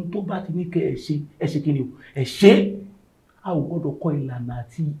pé ohun tó bá ti ní kẹ́ ẹ ṣe kí ni o ẹ ṣe a ò gbọ́dọ̀ kọ ìlànà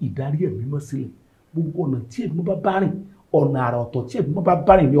àti ìdarí ẹ̀mí mọ́ sílẹ̀ gbogbo ọ̀nà tí ẹ̀mí bá bá rìn ọ̀nà àrà ọ̀tọ̀ tí ẹ̀mí bá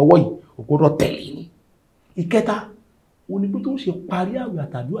bá rìn ní ọwọ́ yìí ò gbọ́dọ̀ tẹ̀lé ni. Ìkẹta òun ni pé tó ń ṣe parí àwẹ̀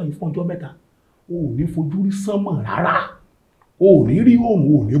àtàdúrà yìí fún ọjọ́ mẹ́ta o ò ní fojú rí sánmọ̀ rárá o ò ní rí òòrùn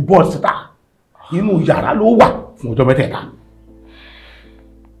o ò ní bọ́ síta inú yàrá ló wà fún ọjọ́ mẹ́tẹ̀ẹ̀ta.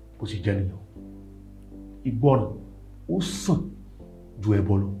 Bó ṣe jẹ́ nìyẹn ìgbọràn ó sàn ju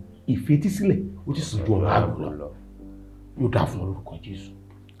ẹbọ lọ ìfetísílẹ̀ ó ti sàn ju ọ̀rọ̀ àgbò lọ yóò dáa fún ọ lórúkọ Jésù.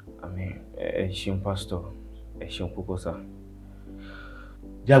 Àmín. Ẹ ṣeun pásítọ̀ ẹ ṣeun púpọ̀ sà.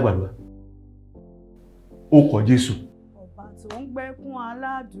 Jẹ́ a gbàdúrà ó kọ Jésù. Ọba tó ń gbẹ́kún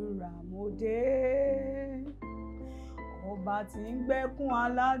aládùúrà mo dé ọba tí ń gbẹ́kún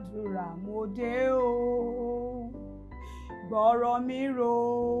aládùúrà mo dé o gbọ́rọ̀ mi rò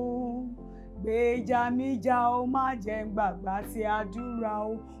gbèjà mi jà ó má jẹ́ n gbàgbà tí àdúrà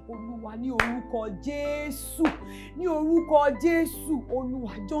o Olúwa ní orúkọ Jésù ní orúkọ Jésù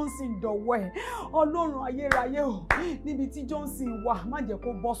Olúwa Johnson dọ̀wọ́ ẹ̀ Ọlọ́run ayérayé o níbi tí Johnson wà má jẹ́ kó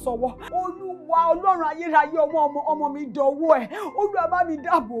bọ́ sọ́wọ́ Olúwa Ọlọ́run ayérayé ọmọ mi dọ̀wọ́ ẹ̀ Olúwa bá mi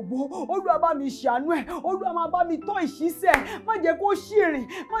dáàbò bò Olúwa bá mi ṣàánú ẹ̀ Olúwa máa bá mi tọ́ ìṣísẹ̀ má jẹ́ kó ṣìrìn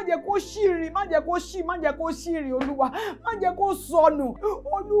má jẹ́ kó ṣìrìn má jẹ́ kó ṣì má jẹ́ kó ṣìrìn Olúwa má jẹ́ kó sọnù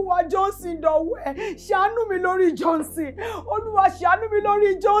Olúwa Johnson dọ̀wọ́ ẹ̀ ṣàánú mi lórí Johnson Olúwa ṣàánú mi lórí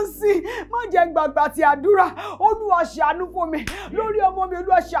Johnson má jẹ́ gbàgbà tí àdúrà Olúwa ṣàánú fún mi lórí ọmọ mi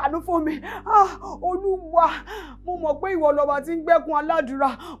Olúwa ṣàánú fún mi Olúwa mo mọ̀ pé ìwọ lọ́ba tí ń gbẹ́kun aládùúrà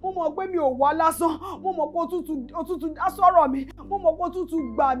mo mọ̀ pé mi ò wá lásán mo mọ̀ pé òtútù dá sọ̀rọ̀ mi mo mọ̀ pé òtútù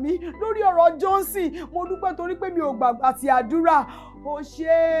gbà mí lórí ọ̀rọ̀ Johnson mo dúpẹ́ torí pé mi ò gbàgbà tí àdúrà ó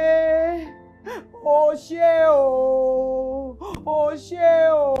ṣé o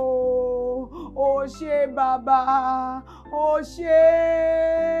ó ṣé bàbá ó ṣé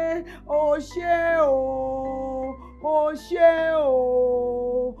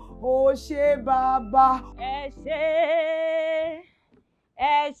ó ṣé bàbá.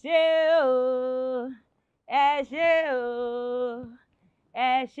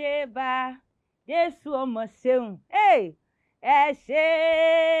 ẹ ṣé bá Jésù ọmọ ṣeun ẹ ṣé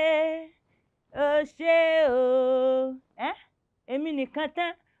o èmi nìkan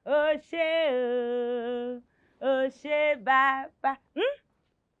tán ó ṣé bàbá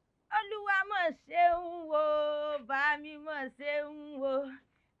Olúwa mọ̀ ṣeun wo bá mi mọ̀ ṣeun wo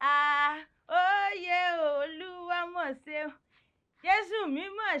óyè Olúwa mọ̀ ṣeun Jésù mi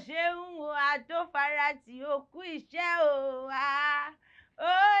mọ̀ ṣeun wo àtòfarati òkú iṣẹ́ o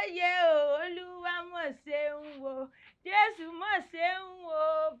óyè Olúwa mọ̀ ṣeun wo Jésù mọ̀ ṣeun wo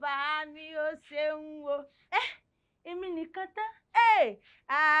bá mi ó ṣeun wo èmi nìkan tán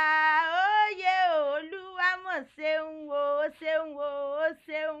óyè Olúwa mọ̀ ṣeun wo ó ṣeun wo ó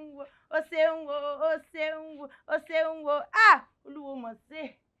ṣeun wo ó ṣeun wo ó ṣeun wo ó ṣeun wo Olúwa mọ̀ ṣe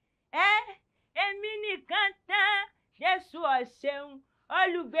èmi nìkan tán Jésù ó ṣeun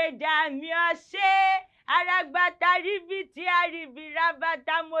olùgbèjà mi ó ṣe arágbátá ríbitì àríbí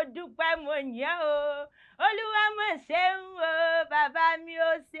rábátá mo dúpẹ́ mo yìn o Olúwa mọ̀ ṣeun o bàbá mi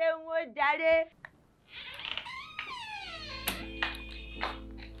ó ṣeun ó jàre.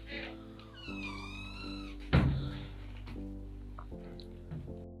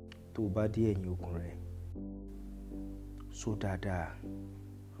 tó bá dé ẹ̀yìn ogun rẹ̀ sọ dáadáa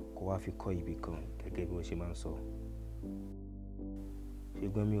kó wá fi kọ́ ibì kan gẹ́gẹ́ bí wọ́n ṣe máa ń sọ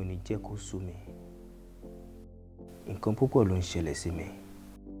ṣùgbọ́n mi ò ní jẹ́ kó sú mi nǹkan púpọ̀ ló ń ṣẹlẹ̀ sí mi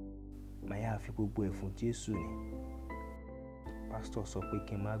màá yá fi gbogbo ẹ̀ fún Jésù ni pásítọ̀ sọ pé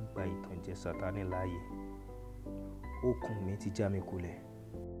kí n má gba ìtànjẹ Sátánì láàyè okùn mi ti já mi kulẹ̀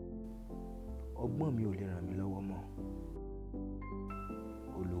ọgbọ́n mi ò lè ràn mí lọ́wọ́ mọ́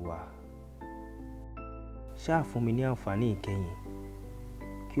Olúwa ṣáà fún mi ní àǹfààní ìkẹyìn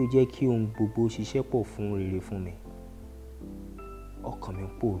kí o jẹ́ kí ohun gbogbo ṣiṣẹ́ pọ̀ fún rere fún mi ọkàn mi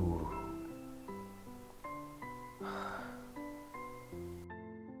ń pòrúurú.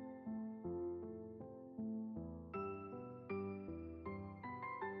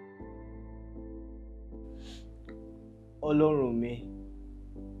 Ọlọ́run mi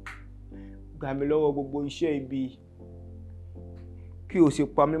gbà mí lọ́wọ́ gbogbo iṣẹ́ ibi kí o sì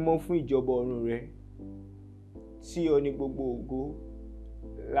pa mí mọ́ fún ìjọba ọ̀run rẹ sí ọ ní gbogbo ògo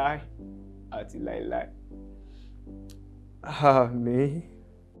láì àti láìláì. Àmín.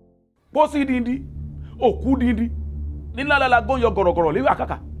 Pósí díndín òkú díndín nílàlálà gbọ́n yọ gọ̀rọ̀gọ̀rọ̀ léwé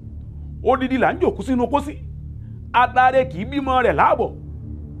àkàkà odidi là ń jòkú sínú pósí atare kì í bímọ rẹ̀ láàbọ̀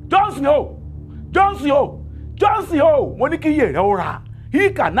Johnson o mo ní kí iye rẹ̀ ó ra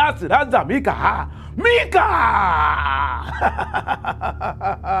híkà náà sì ráza míkà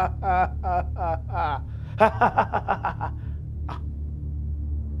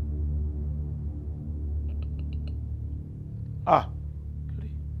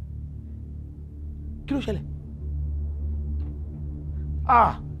kí ló ṣẹlẹ̀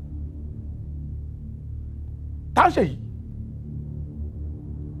tá ṣe yìí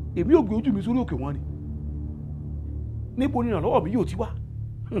èmi ò gbé ojú mi sórí òkè wọn ni níbo ni ìrànlọ́wọ́ mi yóò ti wá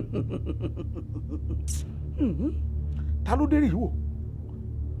ta ló dérè yìí wò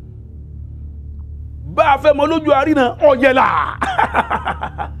bá a fẹ́ mọ lójú àríná ọ̀yẹ̀là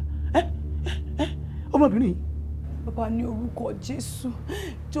ọmọbìnrin yìí. Bàbá ní orúkọ Jésù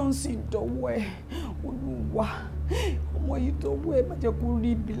Johnson dọ̀wọ́ ẹ̀ Olúwa ọmọ yìí dọ̀wọ́ ẹ̀ má jẹ́ kó rí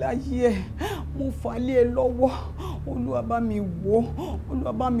ibi láyé ẹ̀ mo fà lé ẹ lọ́wọ́ Olúwa bá mi wò,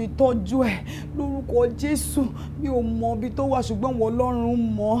 Olúwa bá mi tọ́jú ẹ̀ lórúkọ Jésù. Mi ò mọ ibi tó wà ṣùgbọ́n wọ́n Ọlọ́run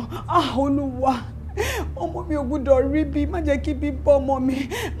mọ̀. Olúwa, ọmọ mi ò gbọ́dọ̀ rí bí, má jẹ́ kí bí bọ́ ọmọ mi,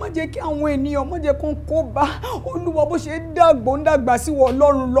 má jẹ́ kí àwọn ènìyàn, má jẹ́ kó kó bá. Olúwa, bó ṣe dàgbò ń dàgbà sí wọ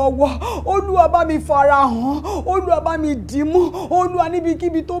Ọlọ́run lọ́wọ́. Olúwa bá mi farahàn, Olúwa bá mi dìímú, Olúwa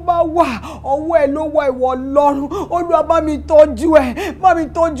níbikíbi tó bá wà, ọwọ́ ẹ̀ ló wà ìwọ Ọlọ́run. Olúwa bá mi tọ́jú ẹ̀, bá mi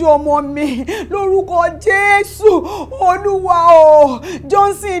tọ́jú ọmọ mi lórúkọ Jésù. Olúwa o,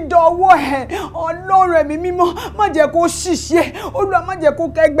 Johnson dọ̀wọ́ ẹ̀, Ọlọ́run ẹ̀mí mímọ́, má jẹ́ kó ṣìṣe. Olúwa, má jẹ́ kó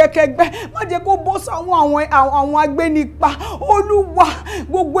kẹ́gbẹ́kẹ́gbẹ́, má jẹ́ kó bọ́ sáwọn àwọn agbénipa. Olúwa,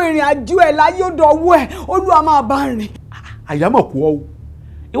 gbogbo ìrìn àjò ẹ̀ láyé dọ̀wọ́ ẹ̀, Olúwa máa bá rìn. Àyámọ̀ kú ọ́ o,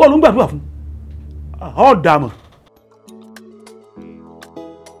 ìwọ ló ń gbàdúrà fún ọ́ dàmọ̀.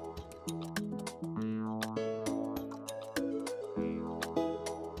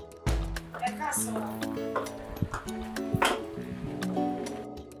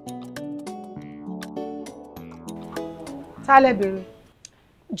 Ta lẹ béèrè?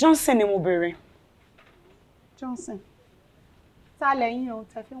 Johnson ni mo béèrè. Johnson. Ta lẹ́yìn o,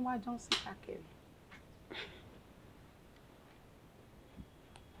 tẹ́ fi ń wá Johnson káàkiri.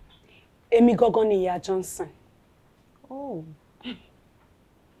 Èmi gangan ni ìyá Johnson. Oh.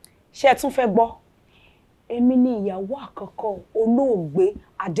 Ṣé ẹ tún fẹ́ gbọ́? Èmi ni ìyàwó àkọ́kọ́ olóògbé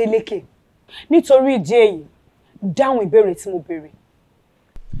Adélékè. Nítorí ìdí èyí, dáhùn ìbéèrè tí mo béèrè.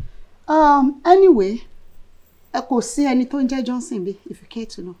 Anyway, ẹ kò sí ẹni tó ń jẹ́ Johnson bí, if you care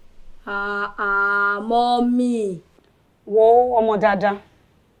to know. Mọ́mì. Wo ọmọ dáadáa,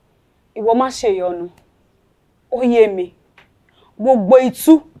 ìwọ má ṣe ìyọnu. Ó yé mi. Gbogbo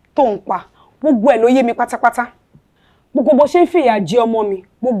itú tó ń pa, gbogbo ẹ̀ ló yé mi pátápátá. Gbogbo bó ṣe ń fìyà jẹ ọmọ mi,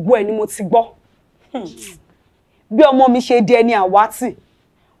 gbogbo ẹ̀ ni mo ti gbọ́. Bí ọmọ mi ṣe di ẹni àwátì,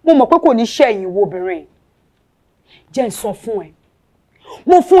 mo mọ̀ pé kò ní ṣẹ̀yìn wo obìnrin. Jẹ́ n sọ fún ẹ.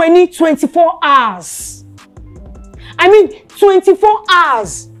 Mo fún ẹ ní 24 hours. I mean 24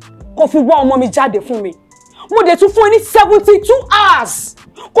 hours kó fi wá ọmọ mi jáde fún mi. Mo dẹ̀ tún fún ẹ ní 72 hours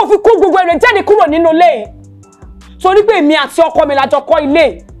kó fi kó gbogbo ẹ̀rẹ̀ jáde kúrò nínú ilé. Torí pé èmi àti ọkọ mi la jọ kọ́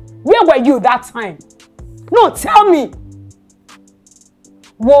ilé. Where were you that time? No, tell me.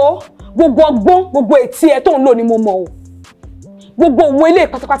 Wo gbogbo ọgbọ́n, gbogbo etí ẹ tó ń lò ni mo mọ̀ o. Gbogbo òun ilé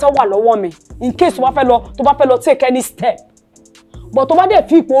pátápátá wà lọ́wọ́ mi in case tó bá fẹ́ lọ take any step. But tó bá dẹ̀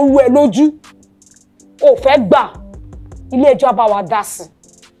fi ipò ru ẹ lójú, o fẹ́ gbà, ilé ẹjọ́ bá wa dá sí.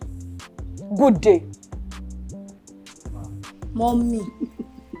 Good day. Mọ́mì.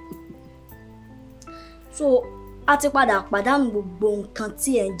 So, a ti padà pàdánù gbogbo nǹkan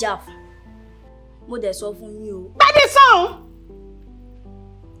tí ẹ ń jà fún. Mo dẹ̀ sọ fún yín o. Bẹ́ẹ̀ni sàn!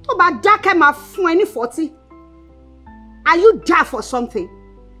 Tó bá dákẹ́ máa fún ẹ ní 40. Are you there for something?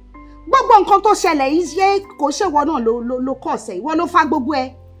 Gbogbo nǹkan tó ṣẹlẹ̀ yìí ṣe kò ṣèwọ náà ló kọ̀ ọ̀sẹ̀. Ìwọ ló fa gbogbo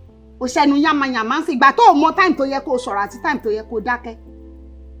ẹ. O ṣẹnu yamayama ń fi ìgbà tó mọ time tó yẹ kó sọ̀rọ̀ àti time tó yẹ kó dákẹ́.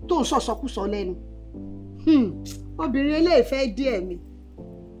 Tó ń sọ̀sọ̀kúsọ lẹ́nu. Obìnrin eléyìí fẹ́ díẹ̀ mi.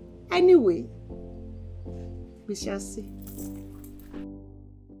 Anyway, we shall see.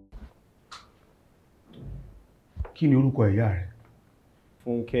 Kí ni orúkọ ìyá rẹ?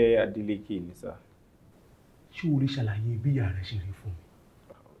 Fúnkẹ́ Adélékè ni sà. Ṣé o lè ṣàlàyé bí ìyá rẹ ṣe rí fún mi?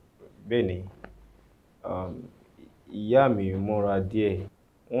 Bẹ́ẹ̀ni, ìyá mi mọ́ra díẹ̀.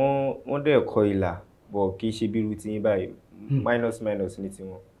 Wọ́n dẹ̀ kọ ìlà, bọ̀ kì í ṣe bí irú tí yín báyìí. Minus ní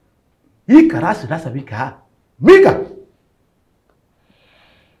tiwọn. Ìkàrà sì rásà bí kàá. Míkà!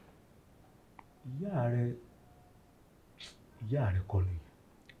 Ìyá rẹ kọ́ ni.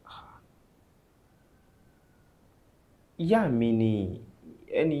 Ìyá mi ni,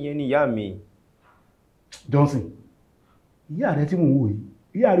 ẹni yẹn ni ìyá mi. Johnson, ìyá rẹ tí mo wò yìí,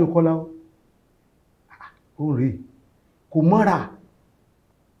 ìyá rẹ kọ́lá ó rèé, kò mọ́ra.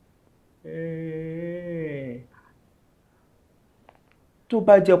 Tó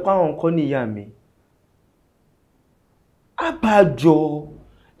bá jẹ́ pé àwọn nǹkan ní ìyá mi, àbájọ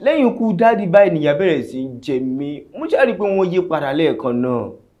lẹ́yìn ikú dádì báyìí nìyà bẹ̀rẹ̀ sí ń jẹ mí. Mo ṣàrí pé wọ́n yí padà lẹ́ẹ̀kan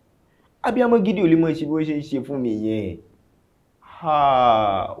náà. Abíamọ gidi ò lè mọ̀ ṣe bó ṣe ń ṣe fún mi yẹn.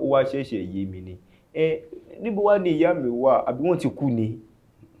 Ó wá ṣẹ̀ṣẹ̀ yé mi ni. Níbo wá ni ìyá mi wà? Àbí wọ́n ti kú ni?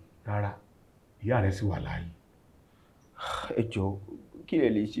 Rárá, ìyá rẹ̀ sì wà láàyè. Ẹ jọ̀ọ́, kí lẹ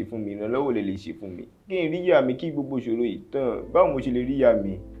lè ṣe fún mi? Ìrànlọ́wọ́ lẹ lè ṣe fún mi. Kí n rí ìyá mi kí gbogbo ìṣòro yìí tán. Báwo mo ṣe lè rí ìyá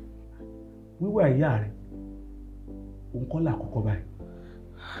mi? Wíwá ìyá rẹ̀, òun kọ́ là kọ́kọ́ báyìí.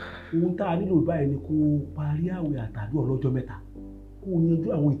 Ohun tá a nílò báyìí ni kó parí àwẹ̀ àtàdúrà ọlọ́jọ́ mẹ́ta. Kó yanjú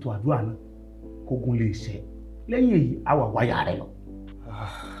àwọn ètò àdúrà náà. Kógun lè ṣẹ. Lẹ́yìn èyí, a wà wáyà rẹ̀ lọ.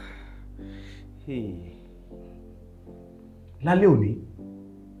 Lálẹ́ òní,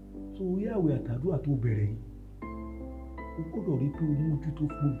 tó orí àwẹ̀ àtàdúrà tó bẹ̀rẹ̀ yìí, o gbọ́dọ̀ rí pé o mójútó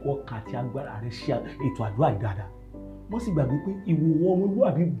gbogbo ọkàn àti agbára rẹ ṣe ètò àdúrà yìí dáadáa wọ́n sì gbàgbé pé ìwòwò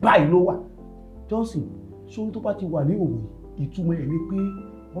ọmọlúwàbí báyìí ló wà Johnson sórí tó bá ti wà ní òwò ìtumọ̀ ẹ̀ ni pé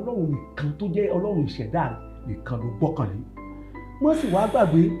ọlọ́run nìkan tó jẹ́ ọlọ́run ìṣẹ̀dá rẹ̀ nìkan ló gbọ́kànlé wọ́n sì wá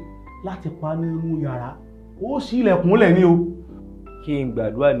gbàgbé láti pa nínú yàrá ó ṣí ilẹ̀kùn lẹ̀ ní o. kí n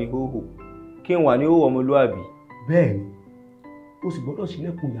gbàdúrà ní hóhò kí n wà ní hóhò ọmọlúwàbí. bẹ́ẹ̀ ni o sì gbọ́dọ̀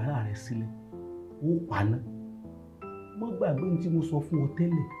ṣílẹ̀kùn yàrá rẹ̀ sílẹ̀ ó paná má gbàgbé ní tí mo sọ fún ọ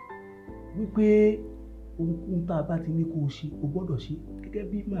tẹ́lẹ̀ wípé ohunkóhun tá a bá ti ní kó o ṣe o gbọ́dọ̀ ṣe gẹ́gẹ́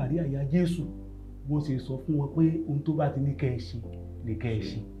bí Màríà ìyá Jésù wọ́n ṣe sọ fún wọn pé ohun tó bá ti ní kẹ́ ẹ ṣe ní kẹ́ ẹ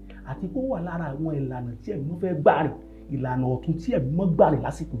ṣe àti kó wà lára àwọn ìlànà tí ẹ̀mí mọ́ fẹ́ gbà rìn ìlànà ọ̀tun tí ẹ̀mí mọ́ gbà rìn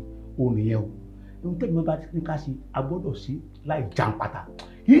lásìkò òun nìyẹn o ohun tẹ́mi mọ́ bá ti ní ká ṣe a gbọ́dọ̀ ṣe láì jàǹpátá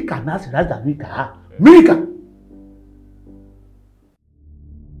yìí kà náà sì rájà mí kà á mílíkà.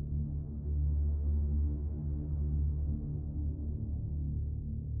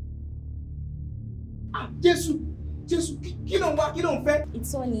 Jésù kí ló ń wá kí ló ń fẹ́.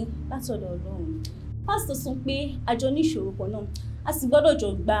 Ìtọ́ni látọ̀dọ̀ Ọlọ́run pásítọ̀ sọ pé àjọ ní ìṣòro kan náà a sì gbọ́dọ̀ jọ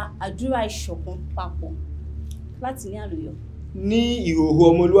gba àdúrà ìṣọ̀kan papọ̀ láti ní àlùyọ. ní ìhòòhò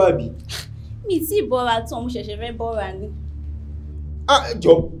ọmọlúwàbí. mi tí ìbọra tán mo ṣẹ̀ṣẹ̀ fẹ́ bọ́ra ni.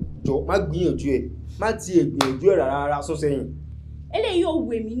 jọ má gbìyànjú ẹ má tiẹ̀ gbìyànjú ẹ rárá sún sẹ́yìn. eléyìí ò wù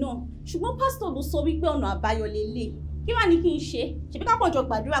èmi náà ṣùgbọ́n pásítọ̀ ló sọ wípé ọ̀nà àbáyọ lélẹ̀ kí wàá ní kí n ṣe ṣebí ká pọ̀ jọ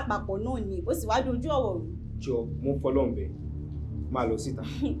gbàdúrà papọ̀ náà ni ó sì wá dojú ọ̀rọ̀ rù. jọ mú fọlọ́ǹbẹ máa lọ síta.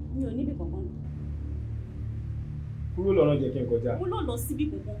 mi ò níbi kankan. kúrò lọ́nà jẹ́ kí n kọjá. mo lọ lọ síbi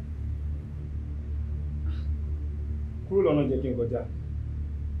kankan. kúrò lọ́nà jẹ́ kí n kọjá.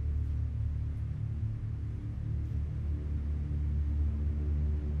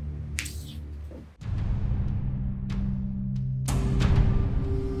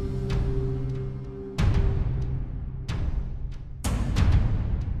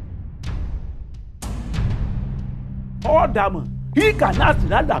 Ọ̀dàmọ̀ Mika náà sì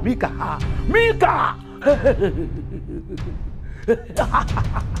rádà Mika Mika.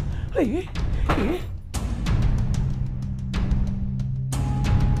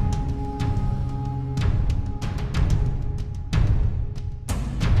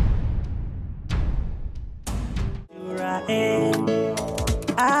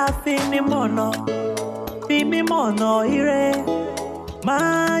 Àfinimọ̀nà ire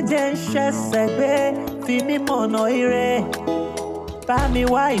máa jẹ́ ṣẹ̀ṣẹ̀ gbé finimọ̀nà ire bá mi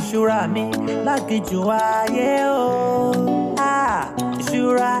wá ìṣúra mi lágìjù ayé o.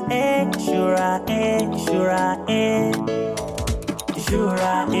 Ìṣúra ìṣúra ìṣúra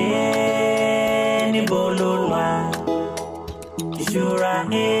ìṣúra níbo ló wà? Ìṣúra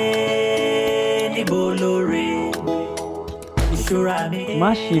níbo ló rí? Ìṣúra mi. má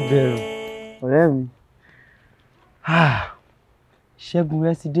ṣe bẹ̀rù ọ̀rẹ́ mi ṣẹ́gun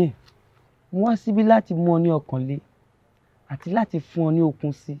rẹ ti dé mo wá síbí láti mú ọ ní ọkàn le àti láti fún ọ ní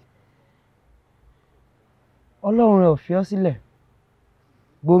okun sí ọlọ́run rẹ ò fi ọ́ sílẹ̀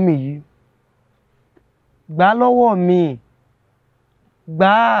gbómi yìí gbà á lọ́wọ́ mi gbà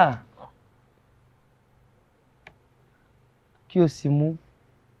á kí o sì mú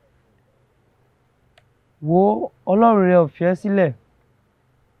wo ọlọ́run rẹ ò fi ọ́ sílẹ̀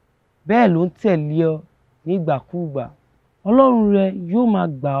bẹ́ẹ̀ ló ń tẹ̀lé ọ nígbàkúùgbà ọlọ́run rẹ yóò máa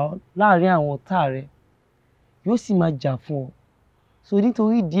gbà ọ́ láàrin àwọn ọ̀tá rẹ yóò sì máa jà fún ọ so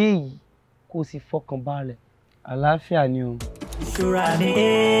nítorí ìdí èyí kó o sì fọkàn balẹ̀ àlàáfíà ni o. ìṣúra mi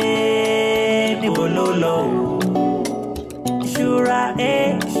níbo ló lọ o? ìṣúra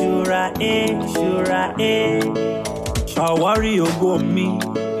ìṣúra ìṣúra ṣàwárí ògo mi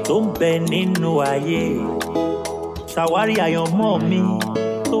tó ń bẹ nínú ayé ṣàwárí àyànmọ́ mi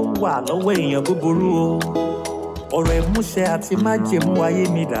tó wà lọ́wọ́ èèyàn búburú o ọ̀rọ̀ ìmúṣẹ àti májẹ̀mú ayé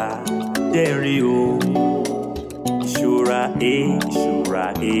mi dà dẹ́rìn o. ìṣúra ìṣúra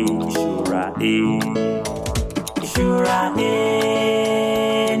ìṣúra ìṣúra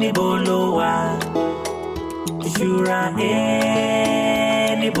níbo ló wà? ìṣúra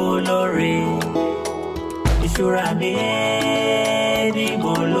níbo ló rí? ìṣúra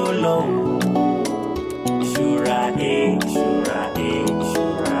níbo ló lọ? ìṣúra ìṣúra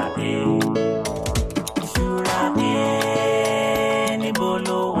ìṣúra ìṣúra níbo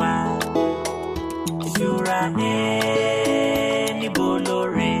ló wà? ìṣúra níbo ló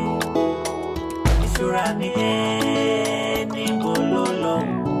rí? ìṣúra níbo ló lọ?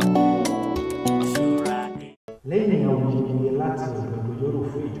 ìṣúra. lẹ́yìn awuyewuye láti ọ̀dọ̀ agbẹjọ́rò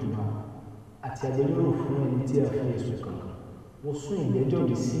fún ìjọba àti agbẹjọ́rò fún ẹni tí a fi ẹ̀sùn kàn mo sún ìgbẹ́jọ́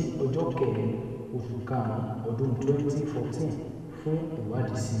yìí sí ọjọ́ kẹrin oṣù karùn-ún ọdún 2014 fún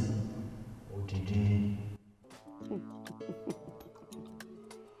ìwádìí sí òdìdí.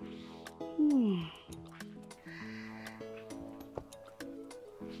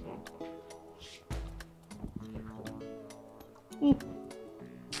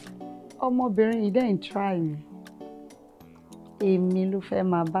 ọmọbìnrin yìí dẹ́n try mi èmi ló fẹ́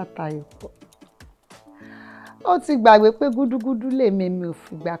máa bá Táyọ̀ pọ̀ ó ti gbàgbé pé gúdúgúdú lèmi mi ò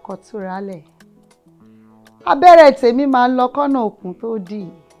fìgbà kan túra lẹ̀ abẹ́rẹ́ tèmi máa ń lọ kọ́nà òkun tó dì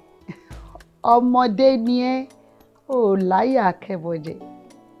ọmọdé ni ẹ́ ò láyà akẹ́bọ̀jẹ̀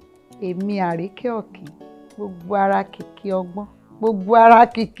èmi àríkẹ́ ọ̀kín gbogbo ara kìkì ọgbọ́n gbogbo ara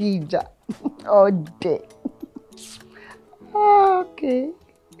kìkì ìjà ọ̀dẹ̀ okay.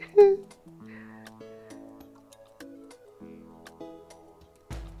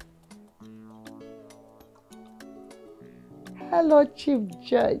 Hello, Chief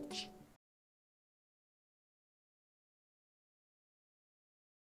Judge.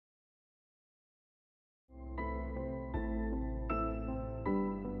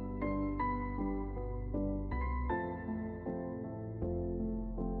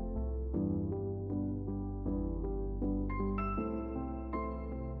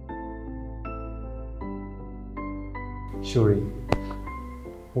 Ṣòrí,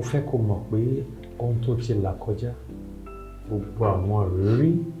 mo fẹ́ kó mọ̀ pé ohun tó ti là kọjá gbogbo àwọn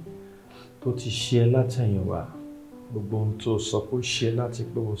ìrírí tó ti ṣe ẹ́ látẹ̀yìnwá gbogbo ohun tó sọ pé ó ṣe láti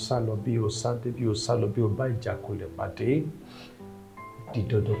pé o sá lọ bí o sá dé bí o sá lọ bí o bá ìjákulẹ̀ pàdé di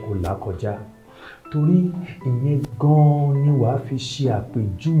dandan kó là kọjá torí ìyẹn gan-an ni wàá fi ṣe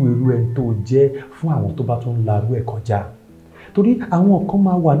àpèjúwe irú ẹni tó jẹ́ fún àwọn tó bá tún larú ẹ̀ kọjá torí àwọn kan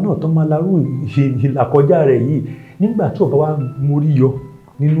máa wà náà tó máa larú ìlàkọjá rẹ̀ yìí nígbà tí o bá wá mórí yọ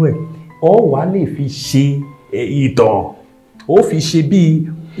nínú ẹ̀ ọ wàá lè fi ṣe ìtàn ó fi ṣe bí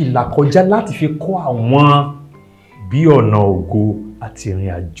ìlàkọjá láti fi kọ́ àwọn bí ọ̀nà ògo àti ìrìn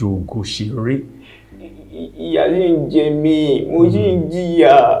àjò ògo ṣe rí. Ìyà sì ń jẹ mí mo sì ń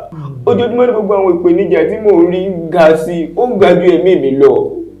jìyà ojoojúmọ́ ní gbogbo àwọn ìpèníjà tí mo rí ga sí ó ń ga ju ẹ̀mí mi lọ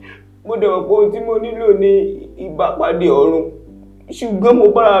mo dẹ̀ mọ̀ pé ohun tí mo nílò ní ìbápàdé ọ̀run ṣùgbọ́n mo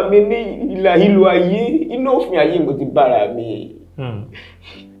bára mi ní ìlàhílo ayé inú òfin ayé mo ti bára mi.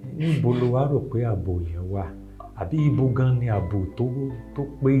 Níbo lo wá rò pé ààbò yẹn wà àbí ibo gan ni ààbò tó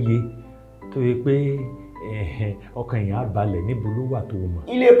péye tó yẹ pé ọkàn yẹn á balẹ̀ níbo ló wà tó mọ̀.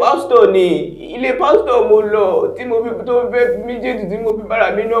 Ilé pásítọ̀ mo lọ tí mo fi tó fẹ́ méjèèjì tí mo fi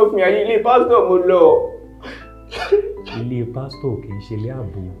bára mi ní òfin ayé ilé pásítọ̀ mo lọ. Ilé pásítọ̀ kì í ṣe ilé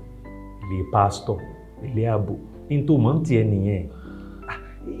ààbò ilé pásítọ̀ ilé ààbò ní tó mọ̀ ń tiẹ̀ nìyẹn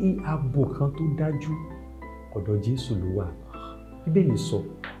ààbò kan tó dájú ọ̀dọ̀ Jésù ló wà. Bíbélì sọ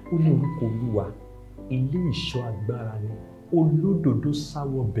ó ní orúkọ Olúwa ilé ìṣọ́ agbára ni olódodo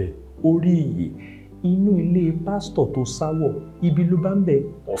sáwọ̀ bẹ̀ orí ìyè inú ilé pásítọ̀ tó sáwọ̀ ibi ló bá ń bẹ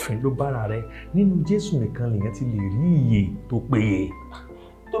ọ̀fìn ló bára rẹ̀ nínú Jésù nìkan lèyàn ti lè rí ìyè tó péye.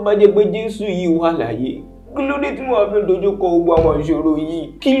 Tó bá jẹ́ pé Jésù yìí wà láyé kí ló dé tí mo wá fi dojú kọ gbogbo àwọn ìṣòro yìí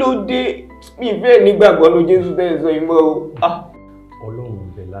kí ló dé mi fẹ́ nígbàgbọ́ ní Jésù tẹ́ ẹ sọ ìmọ̀ o. Ọlọ́run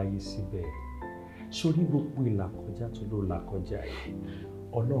ń bẹ láyé síbẹ̀ sórí gbogbo ìlàkọjá tó ló làkọjá yìí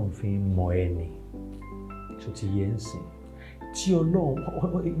Ọlọ́run fi ń mọ ẹni tó ti yẹ ń sìn tí Ọlọ́run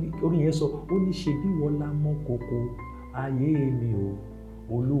orí yẹn sọ ó ní ṣe bí wọ́n lá mọ́ kókó ayé mi o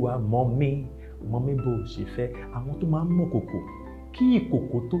Olúwa mọ̀ mí bó ṣe fẹ́ àwọn tó máa ń mọ̀ kókó kí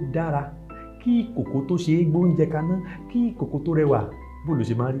ìkòkò tó dára kí ìkòkò tó ṣe é gbóúnjẹ kaná kí ìkòkò tó rẹwà bó ló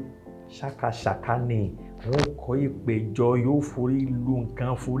ṣe máa rí ṣàkàṣàkà ni wọ́n kọ́ ìpéjọ yóò forí lu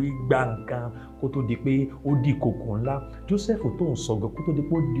nǹkan forí gbá nǹkan kó tó di pé ó di ìkòkò ńlá Joseph tó ń sọ̀gọ̀ kó tó di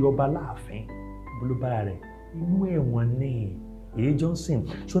pé ó di ọba láàfin bolóbára rẹ̀ inú ẹ̀wọ̀n ni èyí Johnson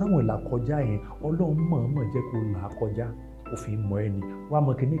ṣọ́ra àwọn ìlàkọjá yẹn Ọlọ́run mọ̀ọ́mọ̀ jẹ́ kó là á kọjá ó fi mọ ẹni wá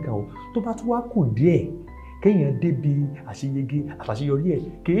mọ kíní kan o tó bá tún wá kù díẹ̀ kéèyàn débi àṣeyege àṣeyọrí ẹ̀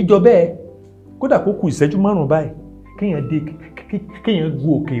kì í jọ bẹ́ẹ̀ kódà kó kù ìṣẹ́jú márùn-ún báyìí kéèyàn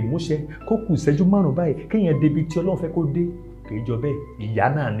gun òkè ìmúṣẹ kó kù ìṣẹ́jú márùn-ún báyìí kéèyàn débi tí Ọlọ́run fẹ́ kó dé kì í jọ bẹ́ẹ̀ ìyá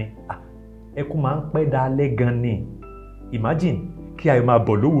náà ni ẹkún máa ń pẹ́ dalẹ́ gan ni imagine kí ayọ̀ máa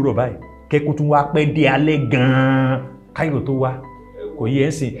bọ̀ lówùúrọ̀ báyìí kẹ́kọ̀ọ́ tún wá pẹ́ dé alẹ́ gan-an káyọ̀ tó wá kò yẹ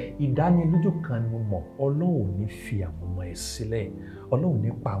ẹ́ sìn ìdánilójú kan ni mo mọ̀ Ọlọ́run ò ní fi àwọn ọmọ ẹ̀ sílẹ̀ Ọlọ́run ní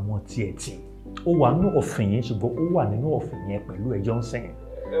pa àwọn tiẹ̀ tì ó wà nínú òfin yẹn ṣùgbọ́n ó wà nínú òfin yẹn pẹ̀lú ẹjọ́ ń sẹ́yìn.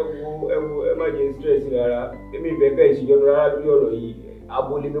 ẹ má jẹ́ stress rárá èmi ìfẹ́ kẹ́ ẹ ṣèjọba rárá lórí ọ̀rọ̀ yìí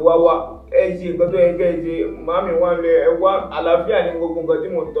àbò lèmi wá ẹ ṣe nǹkan tó yẹ kẹ́ ẹ ṣe màmí wà lẹ ẹ wá àlàáfíà ní gbogbo nǹkan tí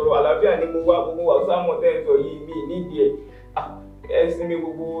mo tọrọ àlàáfíà ní mo wá gbogbo wa sámọ tẹ́ ẹ sọ yìí mi nídìí ẹ sinmi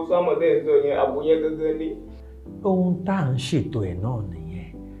gbogbo sámọ tẹ́ ẹ sọ yẹn àbò yẹn gangan ni. ohun tá à ń ṣètò ẹ̀ náà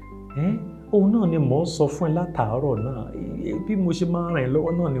nìyẹn òun náà ni mò ń sọ fún ẹ látàárọ̀ náà bí mo ṣe máa ràn ẹ́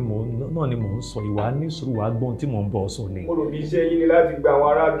lọ́wọ́ náà ni mò ń sọ ìwà ní sùúrù wàá gbọ́n tí mò ń bọ̀ sọ ni. mo rò bí iṣẹ́ yín ni láti gba àwọn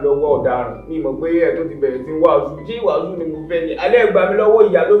aráàlú lọ́wọ́ ọ̀daràn mi mọ̀ pé ẹ̀ tó ti bẹ̀rẹ̀ sí wàásù ṣé ìwàásù ni mo fẹ́ ni alẹ́ ẹ gbà mí lọ́wọ́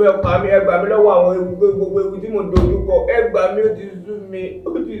ìyá ló fẹ́ pa mí ẹ gbà mí lọ́wọ́ àwọn ewu gbogbo ewu tí mo dojú kọ ẹ gbà mí ó ti sú mi. mi ó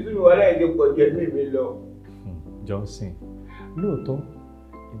ti sún mi wàhálà èdè pọ̀ jẹ́ mi lọ. Johnson lóòótọ́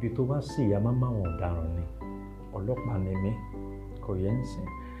ibi tó wá sí ìyá máa máa wọn ọ̀daràn ni ọlọ́pàá ni mí kò yẹ ń sìn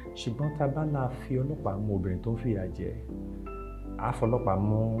ṣùgbọ́n tá a bá la fi ọlọ́pàá mú obìnrin tó ń fìyà jẹ àfọlọ́pàá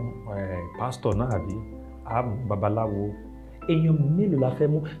mú pásítọ̀ náà àbí àmú babaláwo èèyàn mélòó la fẹ́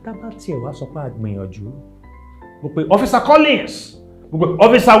mú tá a bá tiẹ̀ wá sọ pé a gbìyànjú mo pe Officer Collins mo pe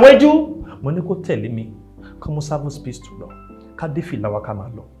Officer Weju mo ní kó tẹ̀lé mi kó mú service pistol lọ ká dé fìlà wa ká máa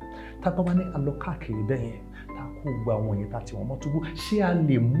lọ tá a bá wá ní alọ káàkiri bẹ́ẹ̀ yẹn tá a kó gba àwọn yẹn tá a ti wọ́n mọ́ túbú ṣé a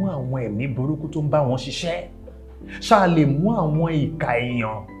lè mú àwọn ẹ̀mí burúkú tó ń bá wọn ṣiṣẹ́ ṣé a lè mú àwọn ìka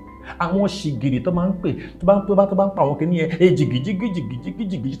èèyàn àwọn ṣìgìrì tó máa ń pè tó bá ń pa àwọn kìíní yẹn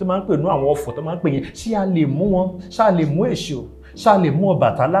jìgìjìgìjìgìjìgìjì tó máa ń pè ní àwọn ọ̀fọ̀ tó máa ń pè yẹn ṣé a lè mú wọn ṣé a lè mú Èṣù ṣé a lè mú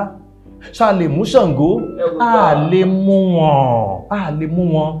Ọbàtálá ṣé a lè mú Ṣàngó a lè mú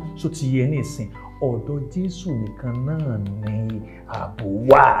wọn ṣó ti yẹ ní ìsìn ọ̀dọ̀ Jésù nìkan náà ni ààbò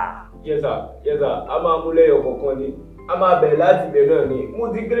wà. Yes sir, a máa mú lẹ́yọ̀ kọ̀ọ̀kan ni a máa bẹ̀rẹ̀ láti ibẹ̀ náà ni mo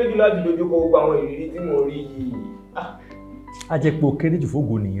ti kéré jù láti dojúkọ gbogbo àwọn ìrírí tí mo rí yìí. A jẹ́ pé o kéré jù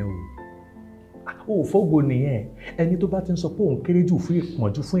fógo nìyẹn o fógo nìyẹn ẹni tó bá ti ń sọ pé òun kéré jù fún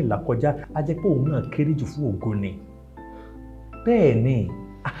ìpọ́njú fún ìlàkọjá a jẹ́ pé òun náà kéré jù fún ògo ni. Bẹ́ẹ̀ ni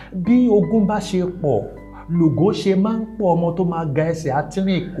bí ogun bá ṣe pọ̀ lògó ṣe máa ń pọ̀ ọmọ tó máa ga ẹsẹ̀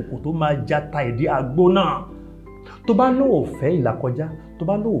àtìrìn ìkòkò tó máa jata ìdí àgbo náà tó bá lóò fẹ́ ìlàkọjá tó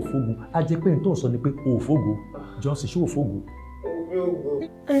bá lóò fógo a jẹ́ pé ní tó ń sọ ni pé o fógo Johnson ṣé o fógo.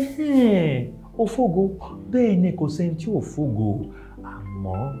 O fógo bẹ́ẹ̀ ni kò sẹ́ni tí ò fógo àmọ́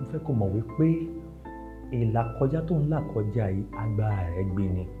mo fẹ́ kó mọ̀ wípé ìlàkọjá tó ń là kọjá yìí agbára rẹ̀ gbé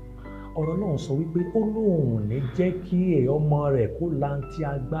ni ọ̀rọ̀ náà sọ wípé ó lóun ní jẹ́ kí ọmọ rẹ̀ kó láǹtí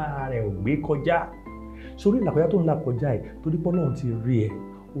agbára rẹ̀ ò gbé kọjá sórí ìlàkọjá tó ń là kọjá yìí torí pé Ọlọ́run ti rí ẹ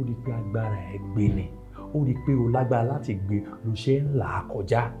ó rí pé agbára ẹ̀ gbé ni ó rí pé o lágbára láti gbé ló ṣe ń là á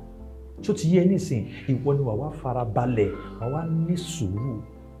kọjá tó ti yé nísìn ìwọ ni wà wá fara balẹ̀ wà wá ní sùúrù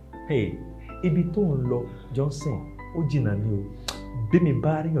ibi tó ń lọ Johnson ó jìnnà ni o bí mi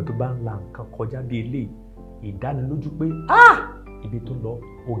bá ríyàn tó bá ń la nǹkan kọjá bí eléyìí ìdánilójú pé ibi tó lọ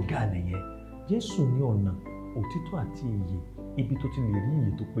ó ga nìyẹn Jésù ní ọ̀nà òtítọ́ àti ìyè ibi tó ti lè rí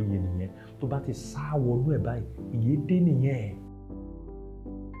ìyè tó péye nìyẹn tó bá ti sá wọnú ẹ̀ báyìí ìyè dé nìyẹn.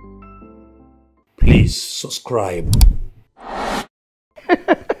 Please subscribe.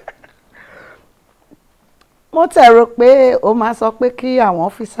 Mo tẹ̀rọ pé o máa sọ pé kí àwọn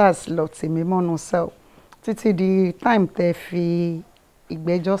officers lọ tì mí mọ́nú cell títí di time tẹ́ fi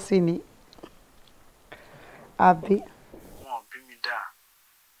ìgbẹ́jọ́ sí ni àbí. Wọn ò bí mi dáa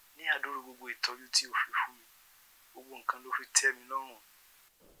ní àdúró gbogbo ìtọ́jú tí o fi fún mi gbogbo nǹkan ló fi tẹ́ mi lọ́rùn.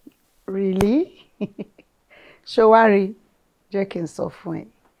 Really? Ṣé wá rí jẹ́ kí n sọ fún ẹ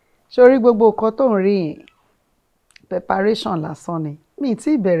sórí gbogbo nǹkan tó ń rí yẹn preparation lásán ni mi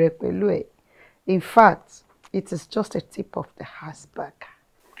ti bẹ̀rẹ̀ pẹ̀lú ẹ̀ in fact it is just a tip of the iceberg.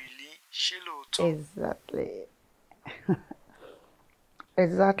 Really? Ṣé lóòótọ́?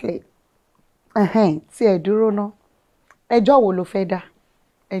 Exactly. Tí ẹ dúró ná ẹjọ́ wo ló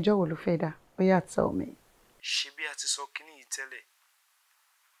fẹ́ dá ó yá tell me. Ṣé bí a ti sọ kínní yìí tẹ́lẹ̀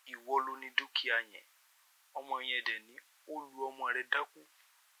ìwọ ló ní dúkìá yẹn ọmọ yẹn dẹ̀ ní ó lu ọmọ rẹ̀ dákú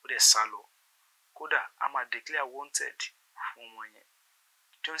ó dẹ̀ sá lọ kódà a máa declare wanted fún ọmọ yẹn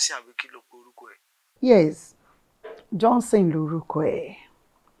Johnson àbí kí ló pe orúkọ ẹ̀. Yes, Johnson lorúkọ ẹ̀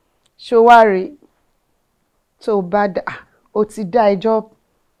ṣọwárí tó bá dá ó ti dá ẹjọ́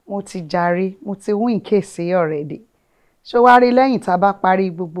mo ti jàre mo ti win case already ṣọwárí lẹ́yìn tá a bá parí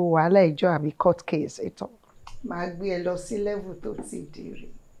gbogbo wàhálà ẹjọ́ àbí court case ètò máa gbé ẹ lọ sí level tó ti dìrì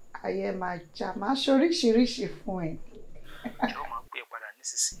ayé máa jà máa ṣoríṣiríṣi fún ẹ. ìjọ máa pè é padà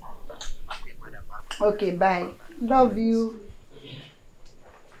nísinsìnyí máa pè é padà máa. Okay, bye. Love you.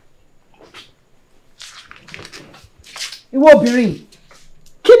 Ìwọ obìnrin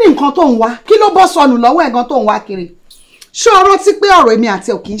kí ni nǹkan tó ń wá kí ló bọ́ sọnù lọ́wọ́ ẹ̀gan tó ń wá kiri ṣé o rántí pé ọ̀rọ̀ èmi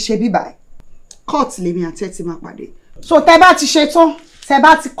àti ẹ̀ kì í ṣe bíbá court lèmi àti ẹ̀ ti máa pàdé so tẹ bá ti ṣe tán tẹ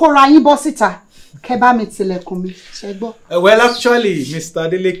bá ti kóra yín bọ́ síta kẹ bá mi tilẹ̀kùn mi ṣe gbọ́. Well, actually Mr.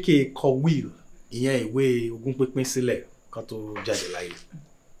 Adeleke kọ will ìyẹn ìwé ogún pínpín sílẹ̀ kan tó jáde láyé.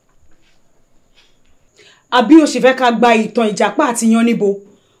 Àbí o sì fẹ́ ká gba ìtàn ìjàpá àti yan níbo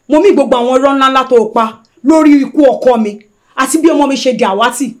mo mí gbogbo àwọn irọ́ ńláńlá tó pa lórí ikú ọkọ mi àti bí ọmọ mi ṣe di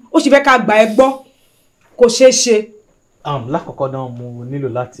àwátì ó sì fẹ́ ká gbà ẹ́ gbọ́ kò ṣeé ṣe. Lákọ̀ọ́kọ́ náà mo nílò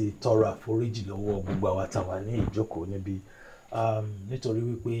láti tọrọ àforíjì lọ́wọ́ gbogbo àwa tá wà ní ìjókòó níbí nítorí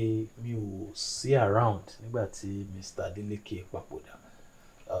wípé mi ò sí around nígbà tí Mr. Adeleke papòdà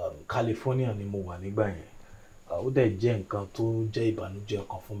California ni mo wà nígbà yẹn ó dẹ̀ jẹ́ nǹkan tó jẹ́ ìbànújẹ́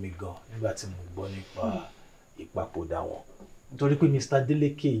ọkàn fún mi gan nígbà tí mo gbọ́ nípa ìpapòdà wọn nítorí pé Mr.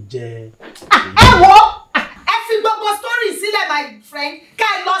 Adeleke jẹ́. Ẹ wo ẹ fi gbogbo story sílẹ̀ my friend ká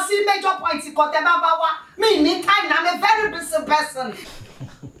ẹ lọ sí major point kan tẹ́ bá wá mi ní time na I'm a very busy person.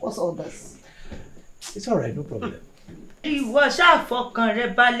 What's all this? It's all right, no problem. Ìwọ ṣáà fọkàn rẹ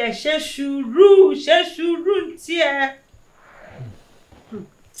balẹ̀ ṣe sùúrù tiẹ̀.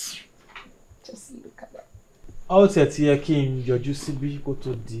 Just look at that. Ó tiẹ̀ ti yẹ kí n yọjú síbí kó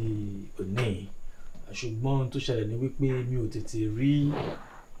tó di òní ṣùgbọ́n tó ṣẹlẹ̀ ní wípé mi ò tètè rí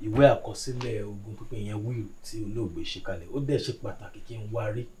ìwé àkọsílẹ̀ ogún pínpín yẹn will tí olóògbé ṣe kalẹ̀ ó dẹ̀ ṣe pàtàkì kí n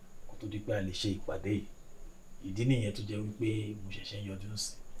wá rí kó tó di pé a lè ṣe ìpàdé yìí ìdí nìyẹn tó jẹ́ wípé mo ṣẹ̀ṣẹ̀ ń yọjú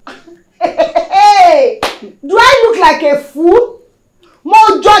sí. Do I look like a fool? Mo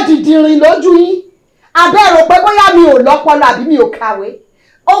jọ dìdìrìn lójú yín abẹ́ rò pé bóyá mi ò lọ́pọlọ àbí mi ò kàwé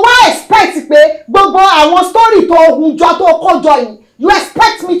o wá expect pé gbogbo àwọn story tó ohun jọ tó kó jọ yìí you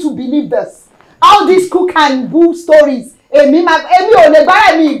expect me to believe this all these cook and boo stories èmi ò lè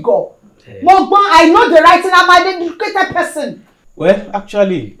gbára mi ìgọ̀ mo gbọ́n I know the writing I'm an educated person. Well,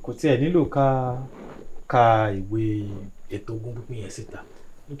 actually kò tiẹ̀ nílò ka ìwé ètò ogún pínpín yẹn síta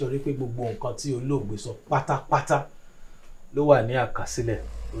nítorí pé gbogbo nǹkan tí olóògbé sọ pátápátá ló wà ní àkàsílẹ̀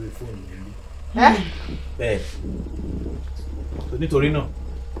lórí fóònù yẹn rí. Bẹ́ẹ̀ nítorí náà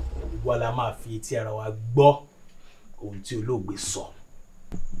gbogbo la máa fi etí ara wa gbọ́ ohun tí olóògbé sọ.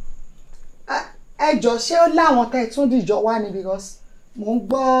 Ẹ jọ̀ọ́ ṣé ó láwọn tẹ́ ẹ tún dìjọ wá ni because mò ń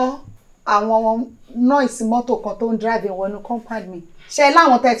gbọ́ àwọn noise mọ́tò kan tó ń drive wọnú compound mi ṣé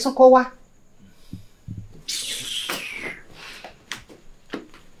láwọn tẹ́ ẹ tún kó wá.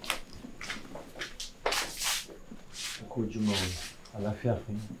 Àlàáfíà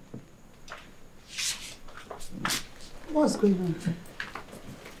fún yín. What's going on?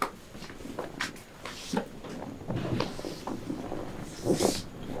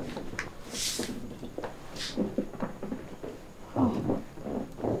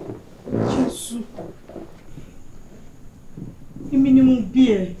 Jésù. Èmi ni mo bí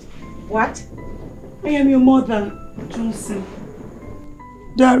ẹ. What? I am your mother, Johnson.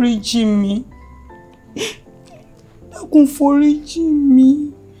 Dáríjì mi. Dákun foríjì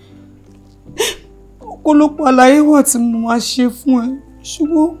mi. Ọ̀pọ̀lọpọ̀ àlàyé wà tí mo máa ṣe fún ẹ,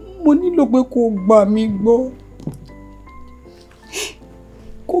 ṣùgbọ́n mo nílò pé kó gbà mí gbọ́.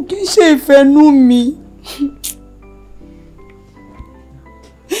 Kò kí ń ṣe ìfẹ́nú mi.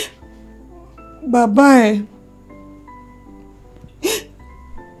 Bàbá ẹ̀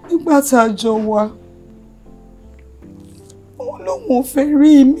nígbà tá a jọ wà, òun lòun ò fẹ́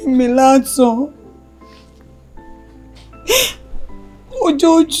rí mímí látàn.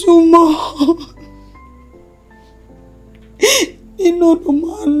 Ojoojúmọ́ iná ló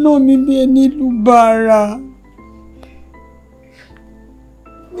máa ń ná mi bí ẹni lù bàrà.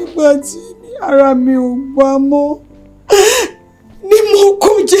 Nígbà tí ara mi ò gbà mọ́ ni mo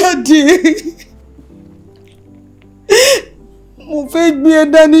kó jáde. Mo fẹ́ gbé ẹ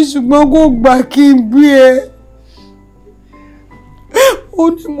dání ṣùgbọ́n kò gbà kí n gbé ẹ. Ó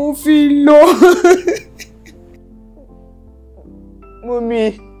ní mo fi lọ. Mọ́mí,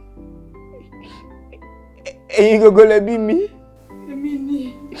 ẹ̀yin gógó lẹ bí mi. Èmi ni.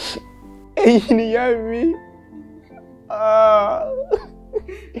 Ẹ̀yin nìyá mi.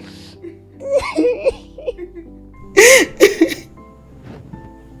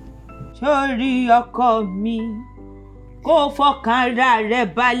 Sórí ọkọ mi kó fọkàn ara rẹ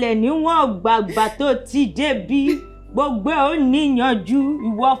balẹ̀ níwọ̀n gbàgbà tó ti débi gbogbo ò níyànjú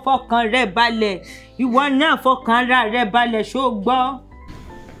ìwọ fọkàn rẹ balẹ̀ ìwọ náà fọkàn ara rẹ balẹ̀ ṣó gbọ́.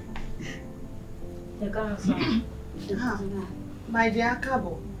 My dear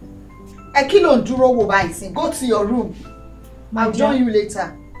káàbọ̀. Ẹ kí ló ń dúró wò báyìí sí? Go to your room. I'll join you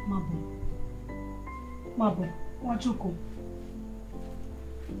later. Má bọ̀, wá jókòó.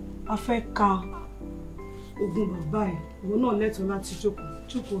 A fẹ́ ka ogún bàbá ẹ̀, ìwọ náà lẹ́tọ̀ọ́ láti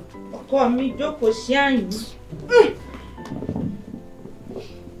jókòó. Ọkọ mi jókòó sí àyìn.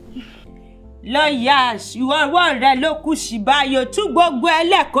 Lawyers, ìwọ̀wọ́ rẹ̀ ló kù sí báyò tú gbogbo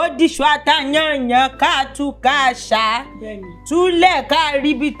ẹlẹ́kọ̀ọ́ dìṣọ́ àtàyànyàn ká tú ká ṣá. Túlẹ̀ ká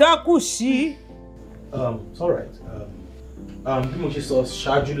ríbi tó kù sí. It's all right. Bí mo ṣe sọ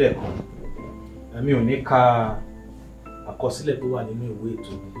ṣáájú lẹ́ẹ̀kan, mi ò ní ka àkọsílẹ̀ tó wà nínú ìwé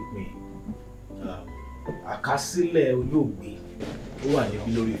ètò pínpín. Àkásílẹ̀ olóògbé tó wà níbí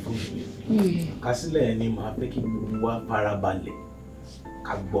lórí fóònù mi. Àkásílẹ̀ ẹni máa fẹ́ kí gbogbo wa farabalẹ̀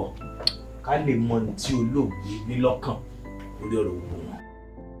ká gbọ́ ká lè mọ ní tí olóògbé ní lọ́kàn lórí ọ̀rọ̀ gbogbo wọn.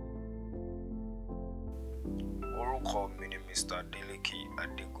 Orúkọ mi ni Mr. Adeleke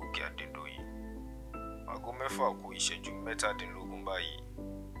Adégòkè Adédọ̀yìn. Aago 6 kù ìṣẹ́jú 17 báyìí.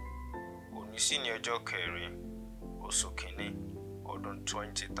 Òní sì ni ọjọ́ 4, oṣù kìíní ọdún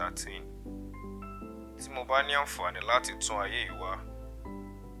 2013 tí mo bá ní àǹfààní láti tún ayé yìí wá.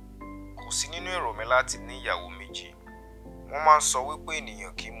 Kò sí nínú èrò mi láti ní ìyàwó méjì. Wọ́n máa ń sọ wípé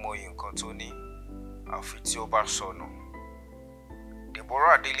ènìyàn kì í mọyì nǹkan tó ní àfi tí ó bá sọnù.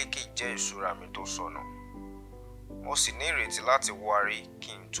 Deborah Adeleke jẹ́ ìṣúra mi tó sọnù. Mo sì ní ìrètí láti wárí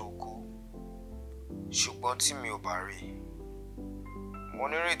kí n tó kú. Ṣùgbọ́n tí mi ò bá rí, mo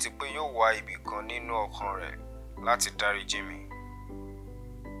nírètí pé yóò wá ibì kan nínú ọkàn rẹ̀ láti dáríjì mi.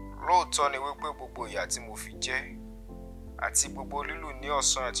 Lóòótọ́ ni wípé gbogbo ìyà tí mo fi jẹ àti gbogbo lílù ní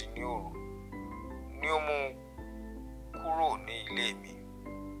ọ̀sán àti ní òru ni ó mú kúrò ní ilé mi.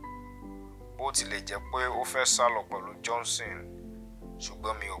 Bó tilẹ̀ jẹ́ pé ó fẹ́ sálọ pẹ̀lú Johnson,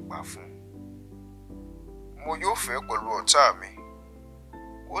 ṣùgbọ́n mi ò gbà fún. Mo yóò fẹ́ pẹ̀lú ọ̀tá mi.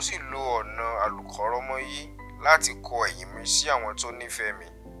 Ó sì lo ọ̀nà àlùkọ́rọ́mọ́ yìí láti kọ ẹ̀yìn mi sí àwọn tó nífẹ̀ẹ́ mi.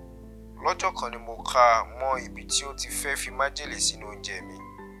 Lọ́jọ́ kan ni mo ká mọ́ ibi tí ó ti fẹ́ fi májèlé sínú oúnjẹ mi.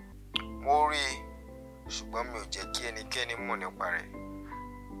 Mo rí i, ṣùgbọ́n mi ò jẹ́ kí ẹnikẹ́ni mọ̀ nípa rẹ̀.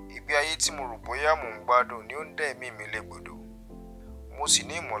 Ìgbé ayé tí mo rò bóyá mò ń gbádùn ni ó ń dá ẹ̀mí mi légbodò. Mo sì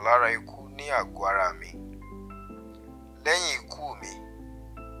ní ìmọ̀lára ikú ní àgọ́ ara mi. Lẹ́yìn ikú mi,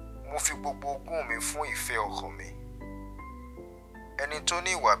 mo fi gbogbo ogún mi fún ìfẹ́ ọkàn mi. Ẹni tó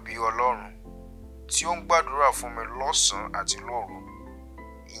ní ìwà bí Ọlọ́run, tí ó ń gbàdúrà fún mi lọ́sàn-án àti lóru,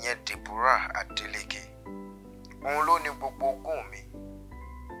 ìyẹn Deborah Adeleke. Òun ló ní gbogbo ogún mi.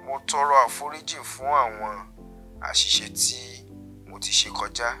 Mo tọrọ àforíjì fún àwọn àṣìṣe tí mo ti ṣe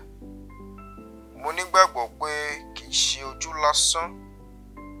kọjá. Mo nígbàgbọ́ pé kì í ṣe ojú lásán,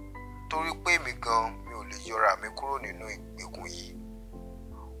 torí pé mi gan mi ò lè yọra mi kúrò nínú ìgbèkùn yìí.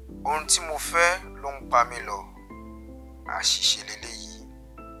 Ohun tí mo fẹ́ ló ń pa mí lọ. Àṣìṣe leléyìí.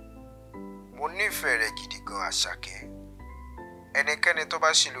 Mo nífẹ̀ẹ́ rẹ gidi gan, Àṣàkẹ́. Ẹnikẹ́ni tó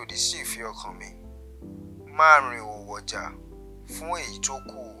bá ṣe lòdì sí ìfẹ́ ọkàn mi máa rìn òwò ọjà fún èyí tó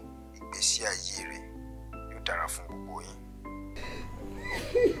kù ìgbésí ayé rẹ̀. Yóò dára fún gbogbo yín.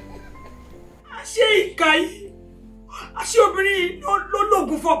 Àṣé ìkà yìí, àṣé obìnrin ló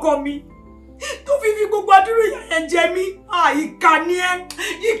lògùn fọ́kọ mi tó fi gbogbo àdúrà ìyà yẹn jẹ mí. Ìkà ni ẹ́,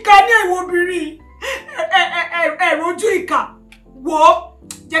 ìkà ni ìwọ obìnrin. Ẹ̀rọ ojú ìkà. Wò ó,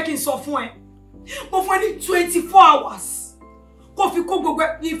 jẹ́ kí n sọ fún ẹ. Mo fún ẹ ní 24 hours kó fi kó gbogbo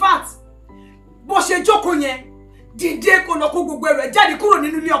ẹ̀. In fact, bó ṣe jókòó yẹn, dìde kó lọ kó gbogbo ẹrù ẹ̀ jáde kúrò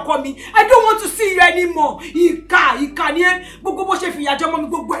nínú ilé ọkọ mi. I don't want to see you anymore. Ìkà ni ẹ́. Gbogbo bó ṣe fìyà jẹ ọmọ mi,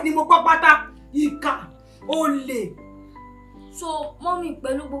 gbogbo ẹ̀ ni mo gbọ́ pátá. Ìkà, olè. So mọ́mí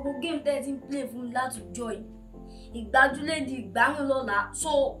pẹ̀lú gbogbo game tẹ́ ẹ ti ń play fún látòjọ́ yìí, ìgbájúlé di ìgbárùn lọ́la, so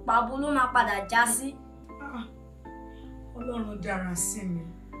pàbó ló máa padà já sí. Ọlọ́run dára sí mi.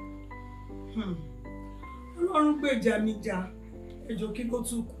 Ọlọ́run gbèjà mi jà. Ẹjọ́ kí ló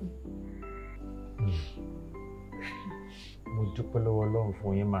tún kù? Mo dúpẹ́ lọ́wọ́ Ọlọ́run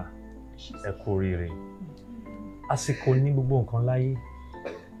fún yín mà. Ẹ kú oríire. Àsìkò ní gbogbo nǹkan láyé.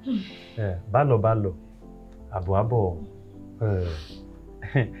 Bálọ̀, àbọ̀.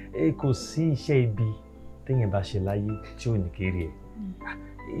 Kò sí iṣẹ́ ibi téèyàn bá ṣe láyé tí ò ní kéré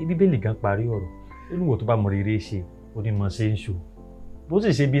ẹ̀. Bíbélì gan parí ọ̀rọ̀. Olúwo tó bá mọ rere ṣe, ó ní mọ̀ ṣe ń ṣo. Bó sì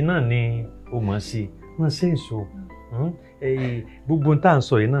ṣe ibi náà ni ó mọ̀ ṣe ń ṣo. Gbogbo tá à ń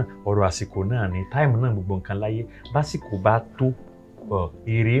sọ yìí náà, ọ̀rọ̀ àsìkò náà ni, táìmù náà gbogbo nǹkan láyé. Básìkò bá tó,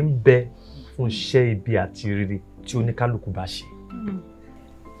 èrè ń bẹ fún iṣẹ́ ibi àti rere tí oníkálukú bá ṣe.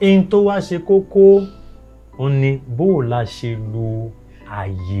 Ohun tó wá ṣe kókó ó ní bó la ṣe lo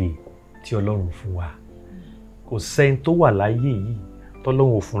ààyè tí Ọlọ́run fún wa. Kò sẹ́ni tó wà láyé yìí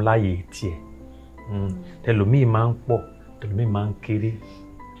tọ́lọ́run ò fún láyè tiẹ̀. Tẹlòmíì máa ń pọ̀, tẹlòmíì máa ń kéré.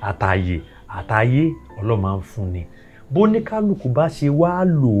 Àtàyè Ọlọ́run máa ń fún ni. Bó ní kálukú bá ṣe wá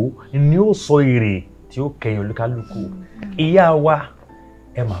lò ó ni ó sọ èrè tí ó kẹyìn olúkálukú. Ìyá wa,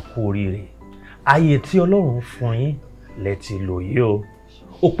 ẹ máa kú oríire. Ààyè tí Ọlọ́run fún yín lẹ ti lò yìí o.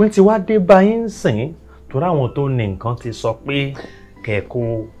 Òpin ti wá dé bá yín sìn, torí àwọn tó ní nǹkan ti sọ pé kẹ́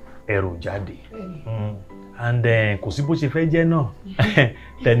kó ẹrù jáde. And kò sí bó ṣe fẹ́ jẹ́ náà.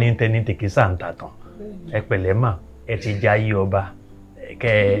 Tẹni tèkísà ń tàtàn. Ẹ pẹ̀lẹ́ mà, ẹ ti jayé ọba.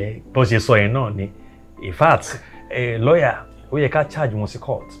 Kẹ́ bó ṣe sọ yẹn náà ni. In fact, lawyer, ó yẹ ká charge wọn sí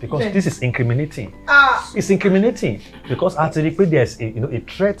court because this is incriminating. It's incriminating because a ti rí pé there's a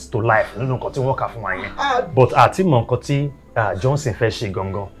threat to life nínú nǹkan tí wọ́n kà fún wa yẹn. But àti mọ̀ nǹkan tí Johnson fẹ́ ṣe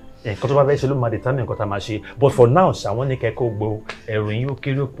gangan. Nǹkan tó bá fẹ́ ṣe ló máa determine nǹkan tá a máa ṣe. But for now, ṣàwọn ní kẹ́kọ̀ọ́ gbọ́ ẹ̀rù yín ó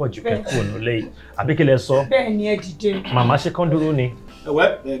kéré ó pọ̀ jù kẹ́kọ̀ọ́ ònú lẹ́yìn. Àbí kí lẹ sọ? Bẹ́ẹ̀ ni ẹ dìde. Màmá ṣe kán dúró ni.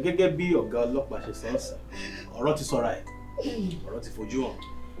 Ẹ̀wẹ́ gẹ́gẹ́ bí ọ̀gá ọlọ́pàá ṣe sọ ọ̀sán, ọ̀rọ̀ ti sọra ẹ̀, ọ̀rọ̀ ti fojú hàn.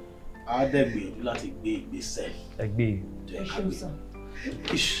 A dẹ̀ gbìyànjú láti gbé ìgbésẹ̀. Ẹ gbé. Ẹ ṣeun sà.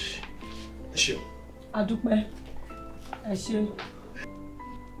 Ẹ ṣeun. A dúpẹ́. ẹ ṣe.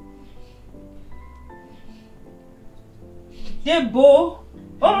 Débò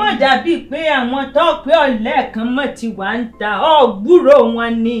ó mọ̀ dàbí pé àwọn tó pé ọ̀lẹ́ kan mọ̀ ti wà ń ta ọ̀gbúrò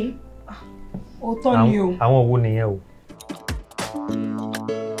wọn ni. Òótọ́ ni o. Àwọn wo nìyẹn o?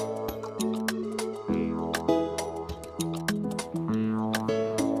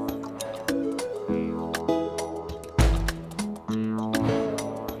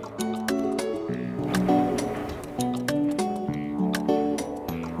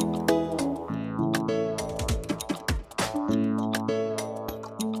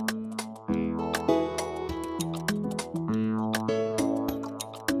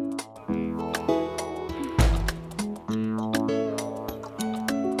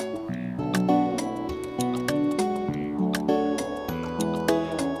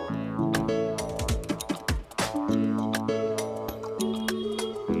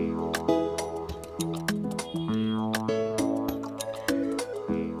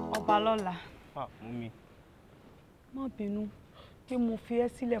 Lọ́la. Mummy. Má bínú pé mo fi ẹ́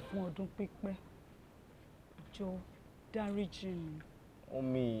sílẹ̀ fún ọdún pípẹ́. Jọ̀ọ́ dáríjì mi.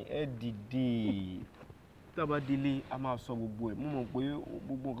 Mummy, ẹ dìde. Tá bá délé a máa sọ gbogbo ẹ̀. Mo mọ̀ pé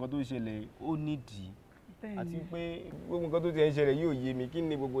gbogbo nǹkan tó ṣẹlẹ̀ ó nídìí. Àti pé gbogbo nǹkan tó ti ń ṣẹlẹ̀ yóò yé mi. Kí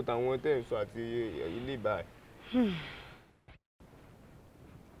ni gbogbo tàwọn tẹ́ ń sọ àti ilé báyìí?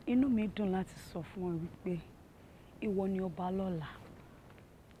 Inú mi dùn láti sọ fún ọ wípé ìwọ ni ọba lọ́la.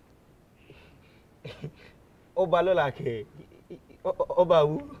 Ọba lọ́la kẹ̀, ọba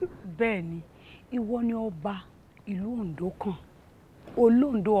wo? Bẹ́ẹ̀ ni, ìwọ ni ọba ìlú Ondo kan,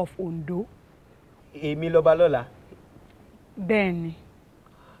 Olóńdó of Ondo. Èmi lọ́ba lọ́la. Bẹ́ẹ̀ ni.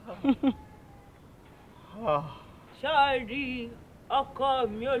 Sọ́ọ̀rì ọkọ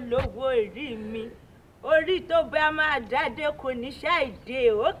mi olówó orí mi, orí tó bá máa dáadé kò ní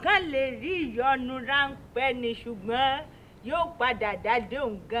ṣàìdè, ó kàn lè rí ìyọnu ráńpẹ́ ni ṣùgbọ́n yóò padà dáadé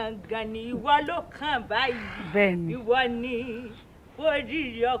òun gangan ni ìwọ ló kàn báyìí. Bẹ́ẹ̀ni. Ìwọ ni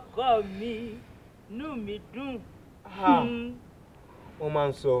oríire ọkọ mi, inú mi dùn. Wọ́n máa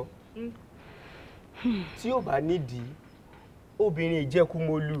ń sọ tí ò bá nídìí obìnrin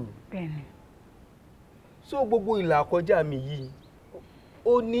ìjẹkùmọ́lù. Bẹ́ẹ̀ni. So gbogbo ìlà kọjá mi yìí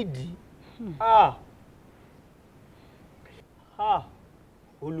ó nídìí.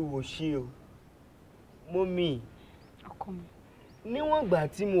 Olúwo ṣe o. Mọ́mì. Níwọ̀n ìgbà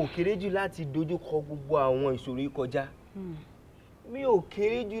tí mo kéré jù láti dojú kọ gbogbo àwọn ìṣòro kọjá, mi ò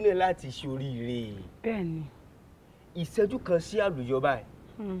kéré jù náà láti ṣoríire. Bẹ́ẹ̀ni. Ìṣẹ́jú kan sí àlùyọ báyìí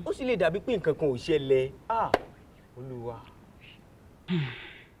ó sì lè dàbí pé nǹkan kan ò ṣẹlẹ̀. Olúwa.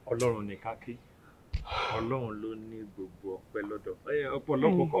 Ọlọ́run ní ká kí, Ọlọ́run ló ní gbogbo ọpẹ́ lọ́dọ̀.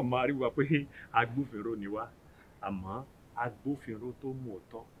 Ọ̀pọ̀lọpọ̀ kàn máa rí wa pé agbófinró ni wá, àmọ́ agbófinró tó mú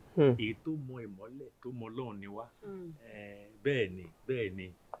òótọ́, èyí tó mọ ìmọ́lẹ̀ tó mọ Ọlọ́run ni wá. Bẹ́ẹ̀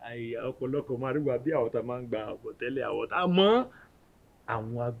ni ọ̀pọ̀lọpọ̀ máa rí wa bí àwọn tá a máa ń gba àbọ̀tẹ́lẹ̀ àwọn tá a mọ̀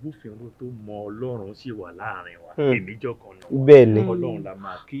àwọn agbófinró tó mọ Ọlọ́run sì wà láàrin wa. Èmi jọ̀kan náà. Bẹ́ẹ̀ ni. Ọlọ́run la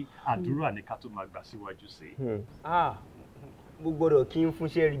máa kí, àdúrà ní ká tó máa gbà síwájú sí i. Mo gbọ́dọ̀ kí n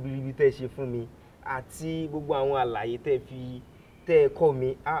fúnṣẹ́ ribiribi tẹ́ ṣe fún mi àti gbogbo àwọn àlàyé tẹ́ kọ́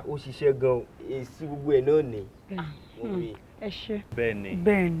mi. Ó ṣiṣẹ́ gan-an, èsì gbogbo ẹ̀ náà ni. Ẹ ṣé.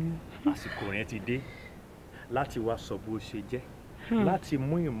 Bẹ́ẹ̀ni. Àsìkò yẹn ti dé láti wá sọ bó ṣe jẹ́, láti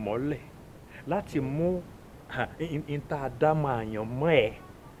mú ìmọ́lẹ̀, láti mú ìta àdámọ̀ àyàn mọ́ ẹ̀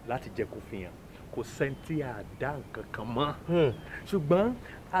láti jẹ́ kó fi hàn. Kò sẹ́ńtì àdá nǹkan kan mọ́. Ṣùgbọ́n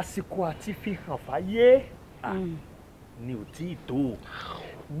àsìkò àti fi hàn fáyé ni ò tí ì tó.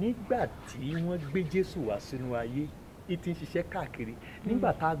 Nígbà tí wọ́n gbé Jésù wá sínú ayé, ti ń ṣiṣẹ́ káàkiri,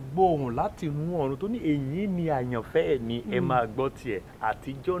 nígbà tá a gbọ́ ohùn láti inú ọ̀run tó ní èyí ni àyànfẹ́ ẹ̀ ni ẹ máa gbọ́ tiẹ̀,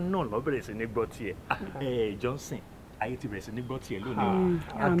 àtijọ́ náà ló bẹ̀rẹ̀ sí ní gbọ́ tiẹ̀. Johnson, ayé ti bẹ̀rẹ̀ sí ní gbọ́ tiẹ̀ lónìí.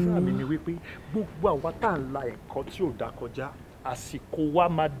 Àdúrà mi ni wípé gbogbo àwa tá à ń la ẹ̀kọ́ tí ò dá kọjá, àsìkò wa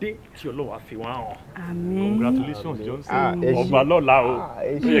máa dé tí Ọlọ́run á fi wá hàn. Àmín. Congratulations Johnson, ọba lọ́la o.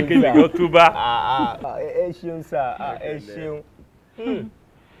 Ó yẹ kí èmi gan túbá. Ẹ ṣeun sà, ẹ ṣeun.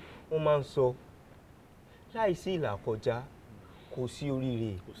 Wọ́n máa ń sọ láìsí ìlàkọjá kò sí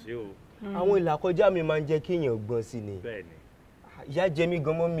oríire. Kò sí o. Àwọn ìlàkọjá mi máa ń jẹ́ kí èèyàn gbọ́n sí ni. Bẹ́ẹ̀ni. Ìyà jẹ mí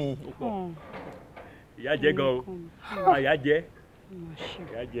gan mọ́ mi. Ìyà jẹ gan o. Ìyà jẹ.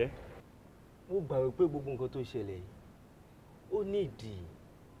 Ìyà jẹ. Mo gbà wípé gbogbo nǹkan tó ṣẹlẹ̀ yìí ó ní ìdí.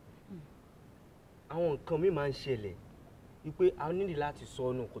 Àwọn nǹkan mi máa ń ṣẹlẹ̀ wípé a nílò láti sọ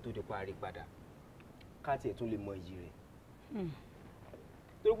ọ́nà kó tó di parí padà ká tiẹ̀ tún lè mọ iyì rẹ̀.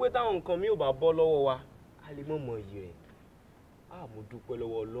 Torí pé táwọn nǹkan mi ò bá bọ́ lọ́wọ́ wa a lè mọ̀ iyì rẹ̀. Mo dúpẹ́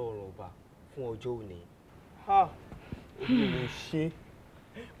lọ́wọ́ Ọlọ́run ọba fún ọjọ́ òní. Olúwo ṣé,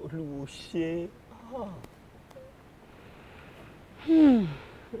 Olúwo ṣé.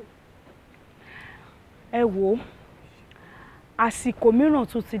 Ẹ wò, àsìkò mìíràn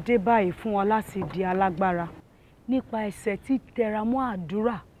tún ti dé báyìí fún wa láti di alágbára nípa ẹsẹ̀ tí tẹra mọ́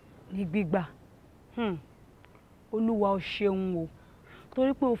àdúrà ní gbígbà. Olúwa ó ṣeun o,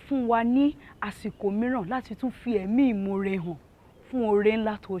 torí pé o fún wa ní àsìkò mìíràn láti tún fi ẹ̀mí ìmoore hàn fún oore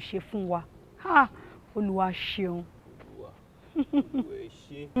ńlá tó ṣe fún wa. Olúwa ṣeun.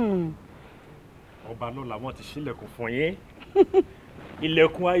 Ọba lọ́la wọ́n ti ṣílẹ̀kùn fún yín.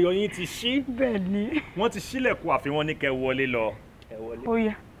 Ilẹ̀kùn ayọ̀ yín ti ṣí. Bẹ́ẹ̀ ni. Wọ́n ti ṣílẹ̀kùn àfi wọ́n ní kẹ́ wọlé lọ. Ó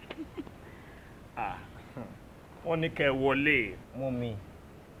yá. Wọ́n ní kẹ́ wọlé. Mummy,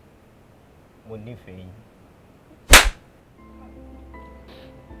 mo nífẹ̀ẹ́ yín.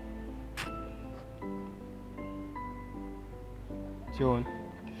 John.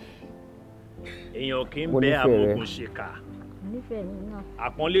 Èèyàn kì í bẹ amògùn ṣèkà. Nífẹ̀ẹ́ mi náà.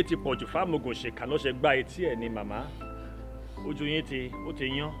 Àpọ́nlé ti pọ̀jù fámògùn ṣèkà ló ṣe gbá etí ẹ̀ ní màmá. Ojú yín ó ti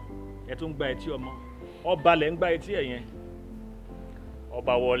yán, ẹ tún gba etí ọmọ. Ọba lẹ̀ ń gba etí ẹ̀ yẹn.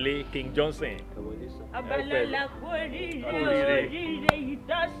 Ọba wọlé King Johnson. Abalala kú oríire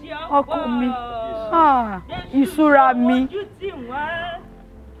ìtọ́sí Ọkọ mi. Isura mi. Ojú tí wọ́n.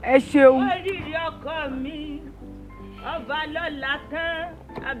 Ẹ ṣeun. Oríire ọkọ mi. Ọba lọ́la tán,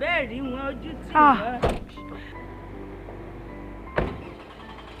 abẹ́rí wọn ojú tí wọ́n.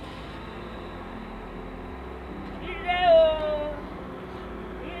 Ire o,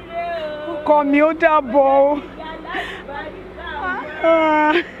 ire o. Ọkọ mi ó dàbọ̀ o.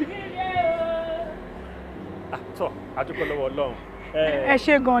 Tọ́, adúpẹ́ lọ́wọ́ Ọlọ́run. Ẹ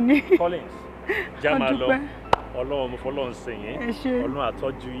ṣé gan ni. Collins, já máa lọ. Ọlọ́run mo fọlọ́run sìn yín. Ọlọ́run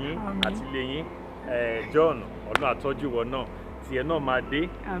àtọ́jú yín àti ilé yín. John, Ọlọ́run àtọ́jú wọ náà. Tiẹ̀ náà máa dé.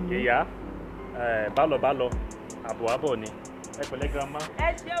 Ìyá, bálọ̀, àbọ̀ ni. Ẹ pẹ̀lẹ́ grandma. Ẹ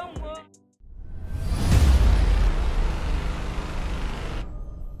ṣeun o.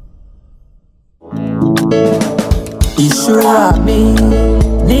 Ìṣúra mi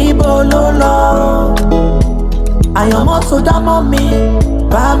níbo ló lọ? Àyànmọ́ tó dámọ́ mi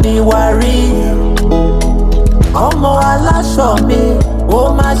bá mi wá rí. Ọmọ aláṣọ mi ó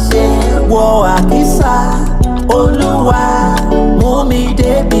má ṣe wọ àkísà. Olúwa mú mi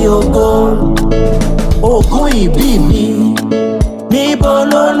débi ògo. Ògún ìbí mi níbo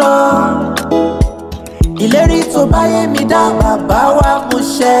ló lọ? Ìlérí tó báyé mi dá bàbá wa mú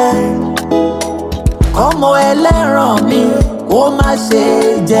ṣẹ. Ọmọ ẹlẹ́ran mi ó má ṣe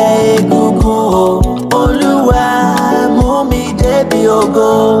jẹ egungun o. Olúwa mú mi débi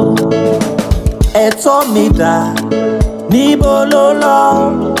ògo. Ẹ̀tọ́ mi dà níbo ló lọ?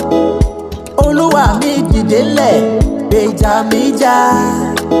 Olúwa mi dìde lẹ̀ gbèjà mi jà.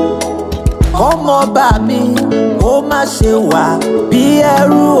 Ọmọọba mi ó má ṣe wà bí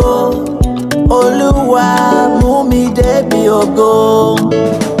ẹrú o. Olúwa mú mi débi ògo.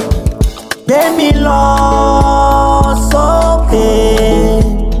 Gbé mi lọ sókè,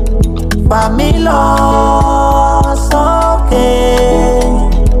 fà mí lọ sókè.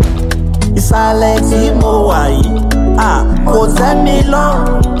 Ìsàlẹ̀ tí mo wà yìí, kò tẹ́ mi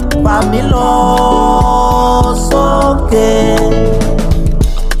lọ́rùn, fà mí lọ sókè.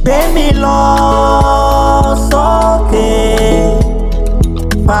 Gbé mi lọ sókè,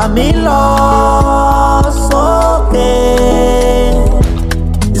 fà mí lọ sókè.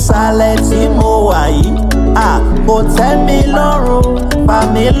 Ìsàlẹ̀ tí mo wà yìí, kò tẹ́ mi lọ́rùn, fà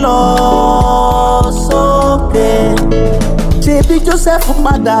mí lọ sókè. Ṣebí Joseph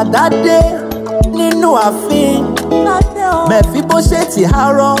padà dádé nínú ààfin. Mẹ̀fíbóṣẹ́tì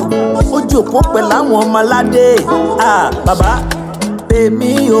hárọ́, ojú òpó pẹ̀lú àwọn ọmọ aládé. Bàbá,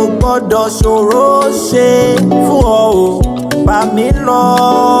 èmi ò gbọ́dọ̀ ṣòro ṣe fún ọ o. Fà mí lọ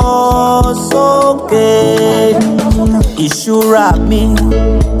sókè. Ìṣúra mi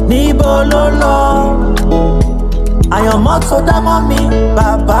níbo ló lọ? Àyànmọ́ tó dámọ́ mi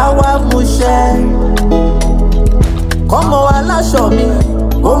bàbá wa mú ṣẹ. Kọ́mọ aláṣọ mi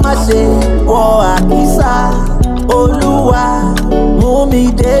kó má ṣe wọ àkísà. Olúwa mú mi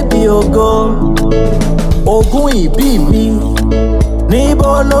débi ògo. Ògún ìbí mi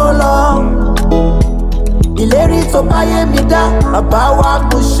níbo ló lọ? Ìlérí tó báyé mi dá bàbá wa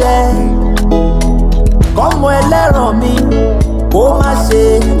mú ṣẹ. Kọ́mọ ẹlẹ́ran mi kó má ṣe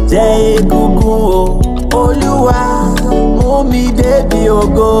jẹ egungun o. Olúwa mú mi débi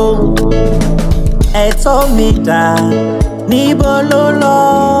ògo. Ẹ̀tọ́ mi dà níbo ló lọ?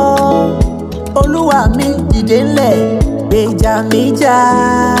 Olúwa mi dìde ńlẹ̀ gbèjà mi jà.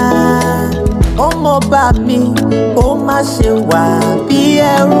 Ọmọọba mi ó má ṣe wà bí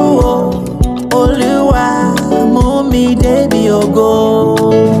ẹrú o. Olúwa mú mi débi ògo.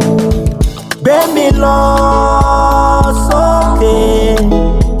 gbé mi lọ sókè,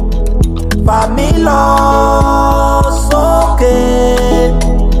 fà mí lọ sókè.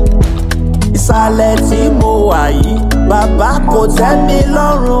 Ìsàlẹ̀ tí mo wà yìí, bàbá kò tẹ́ mi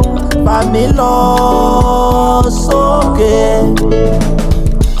lọ́rùn, fà mí lọ sókè.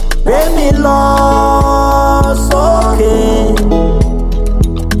 Gbé mi lọ sókè,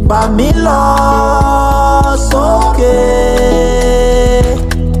 fà mí lọ sókè.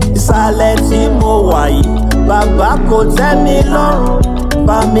 Ìsàlẹ̀ tí mo wà yìí, bàbá kò tẹ́ mi lọ́rùn,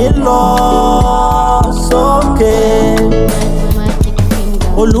 fà mí lọ sókè.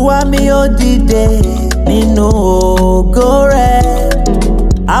 Olúwa mi ó dìde nínú ògo rẹ̀,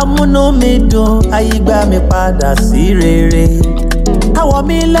 amúnú mi dùn, àyígbà mi padà sí rere. Àwọ̀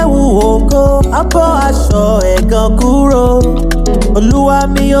mi lẹ́wù ògo, abọ́ aṣọ ẹ̀gàn kúrò. Olúwa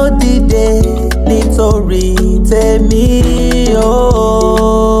mi ó dìde nítorí tèmi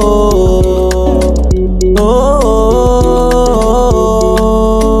o.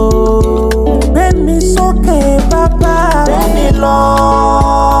 Gbé mi sókè bàbá, gbé mi lọ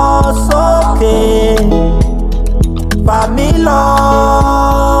sókè, fà mí lọ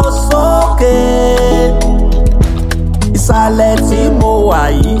sókè. Ìsàlẹ̀ tí mo wà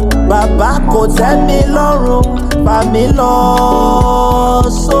yìí, bàbá kò tẹ́ mi lọ́rùn, fà mí lọ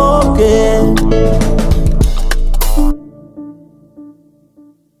sókè.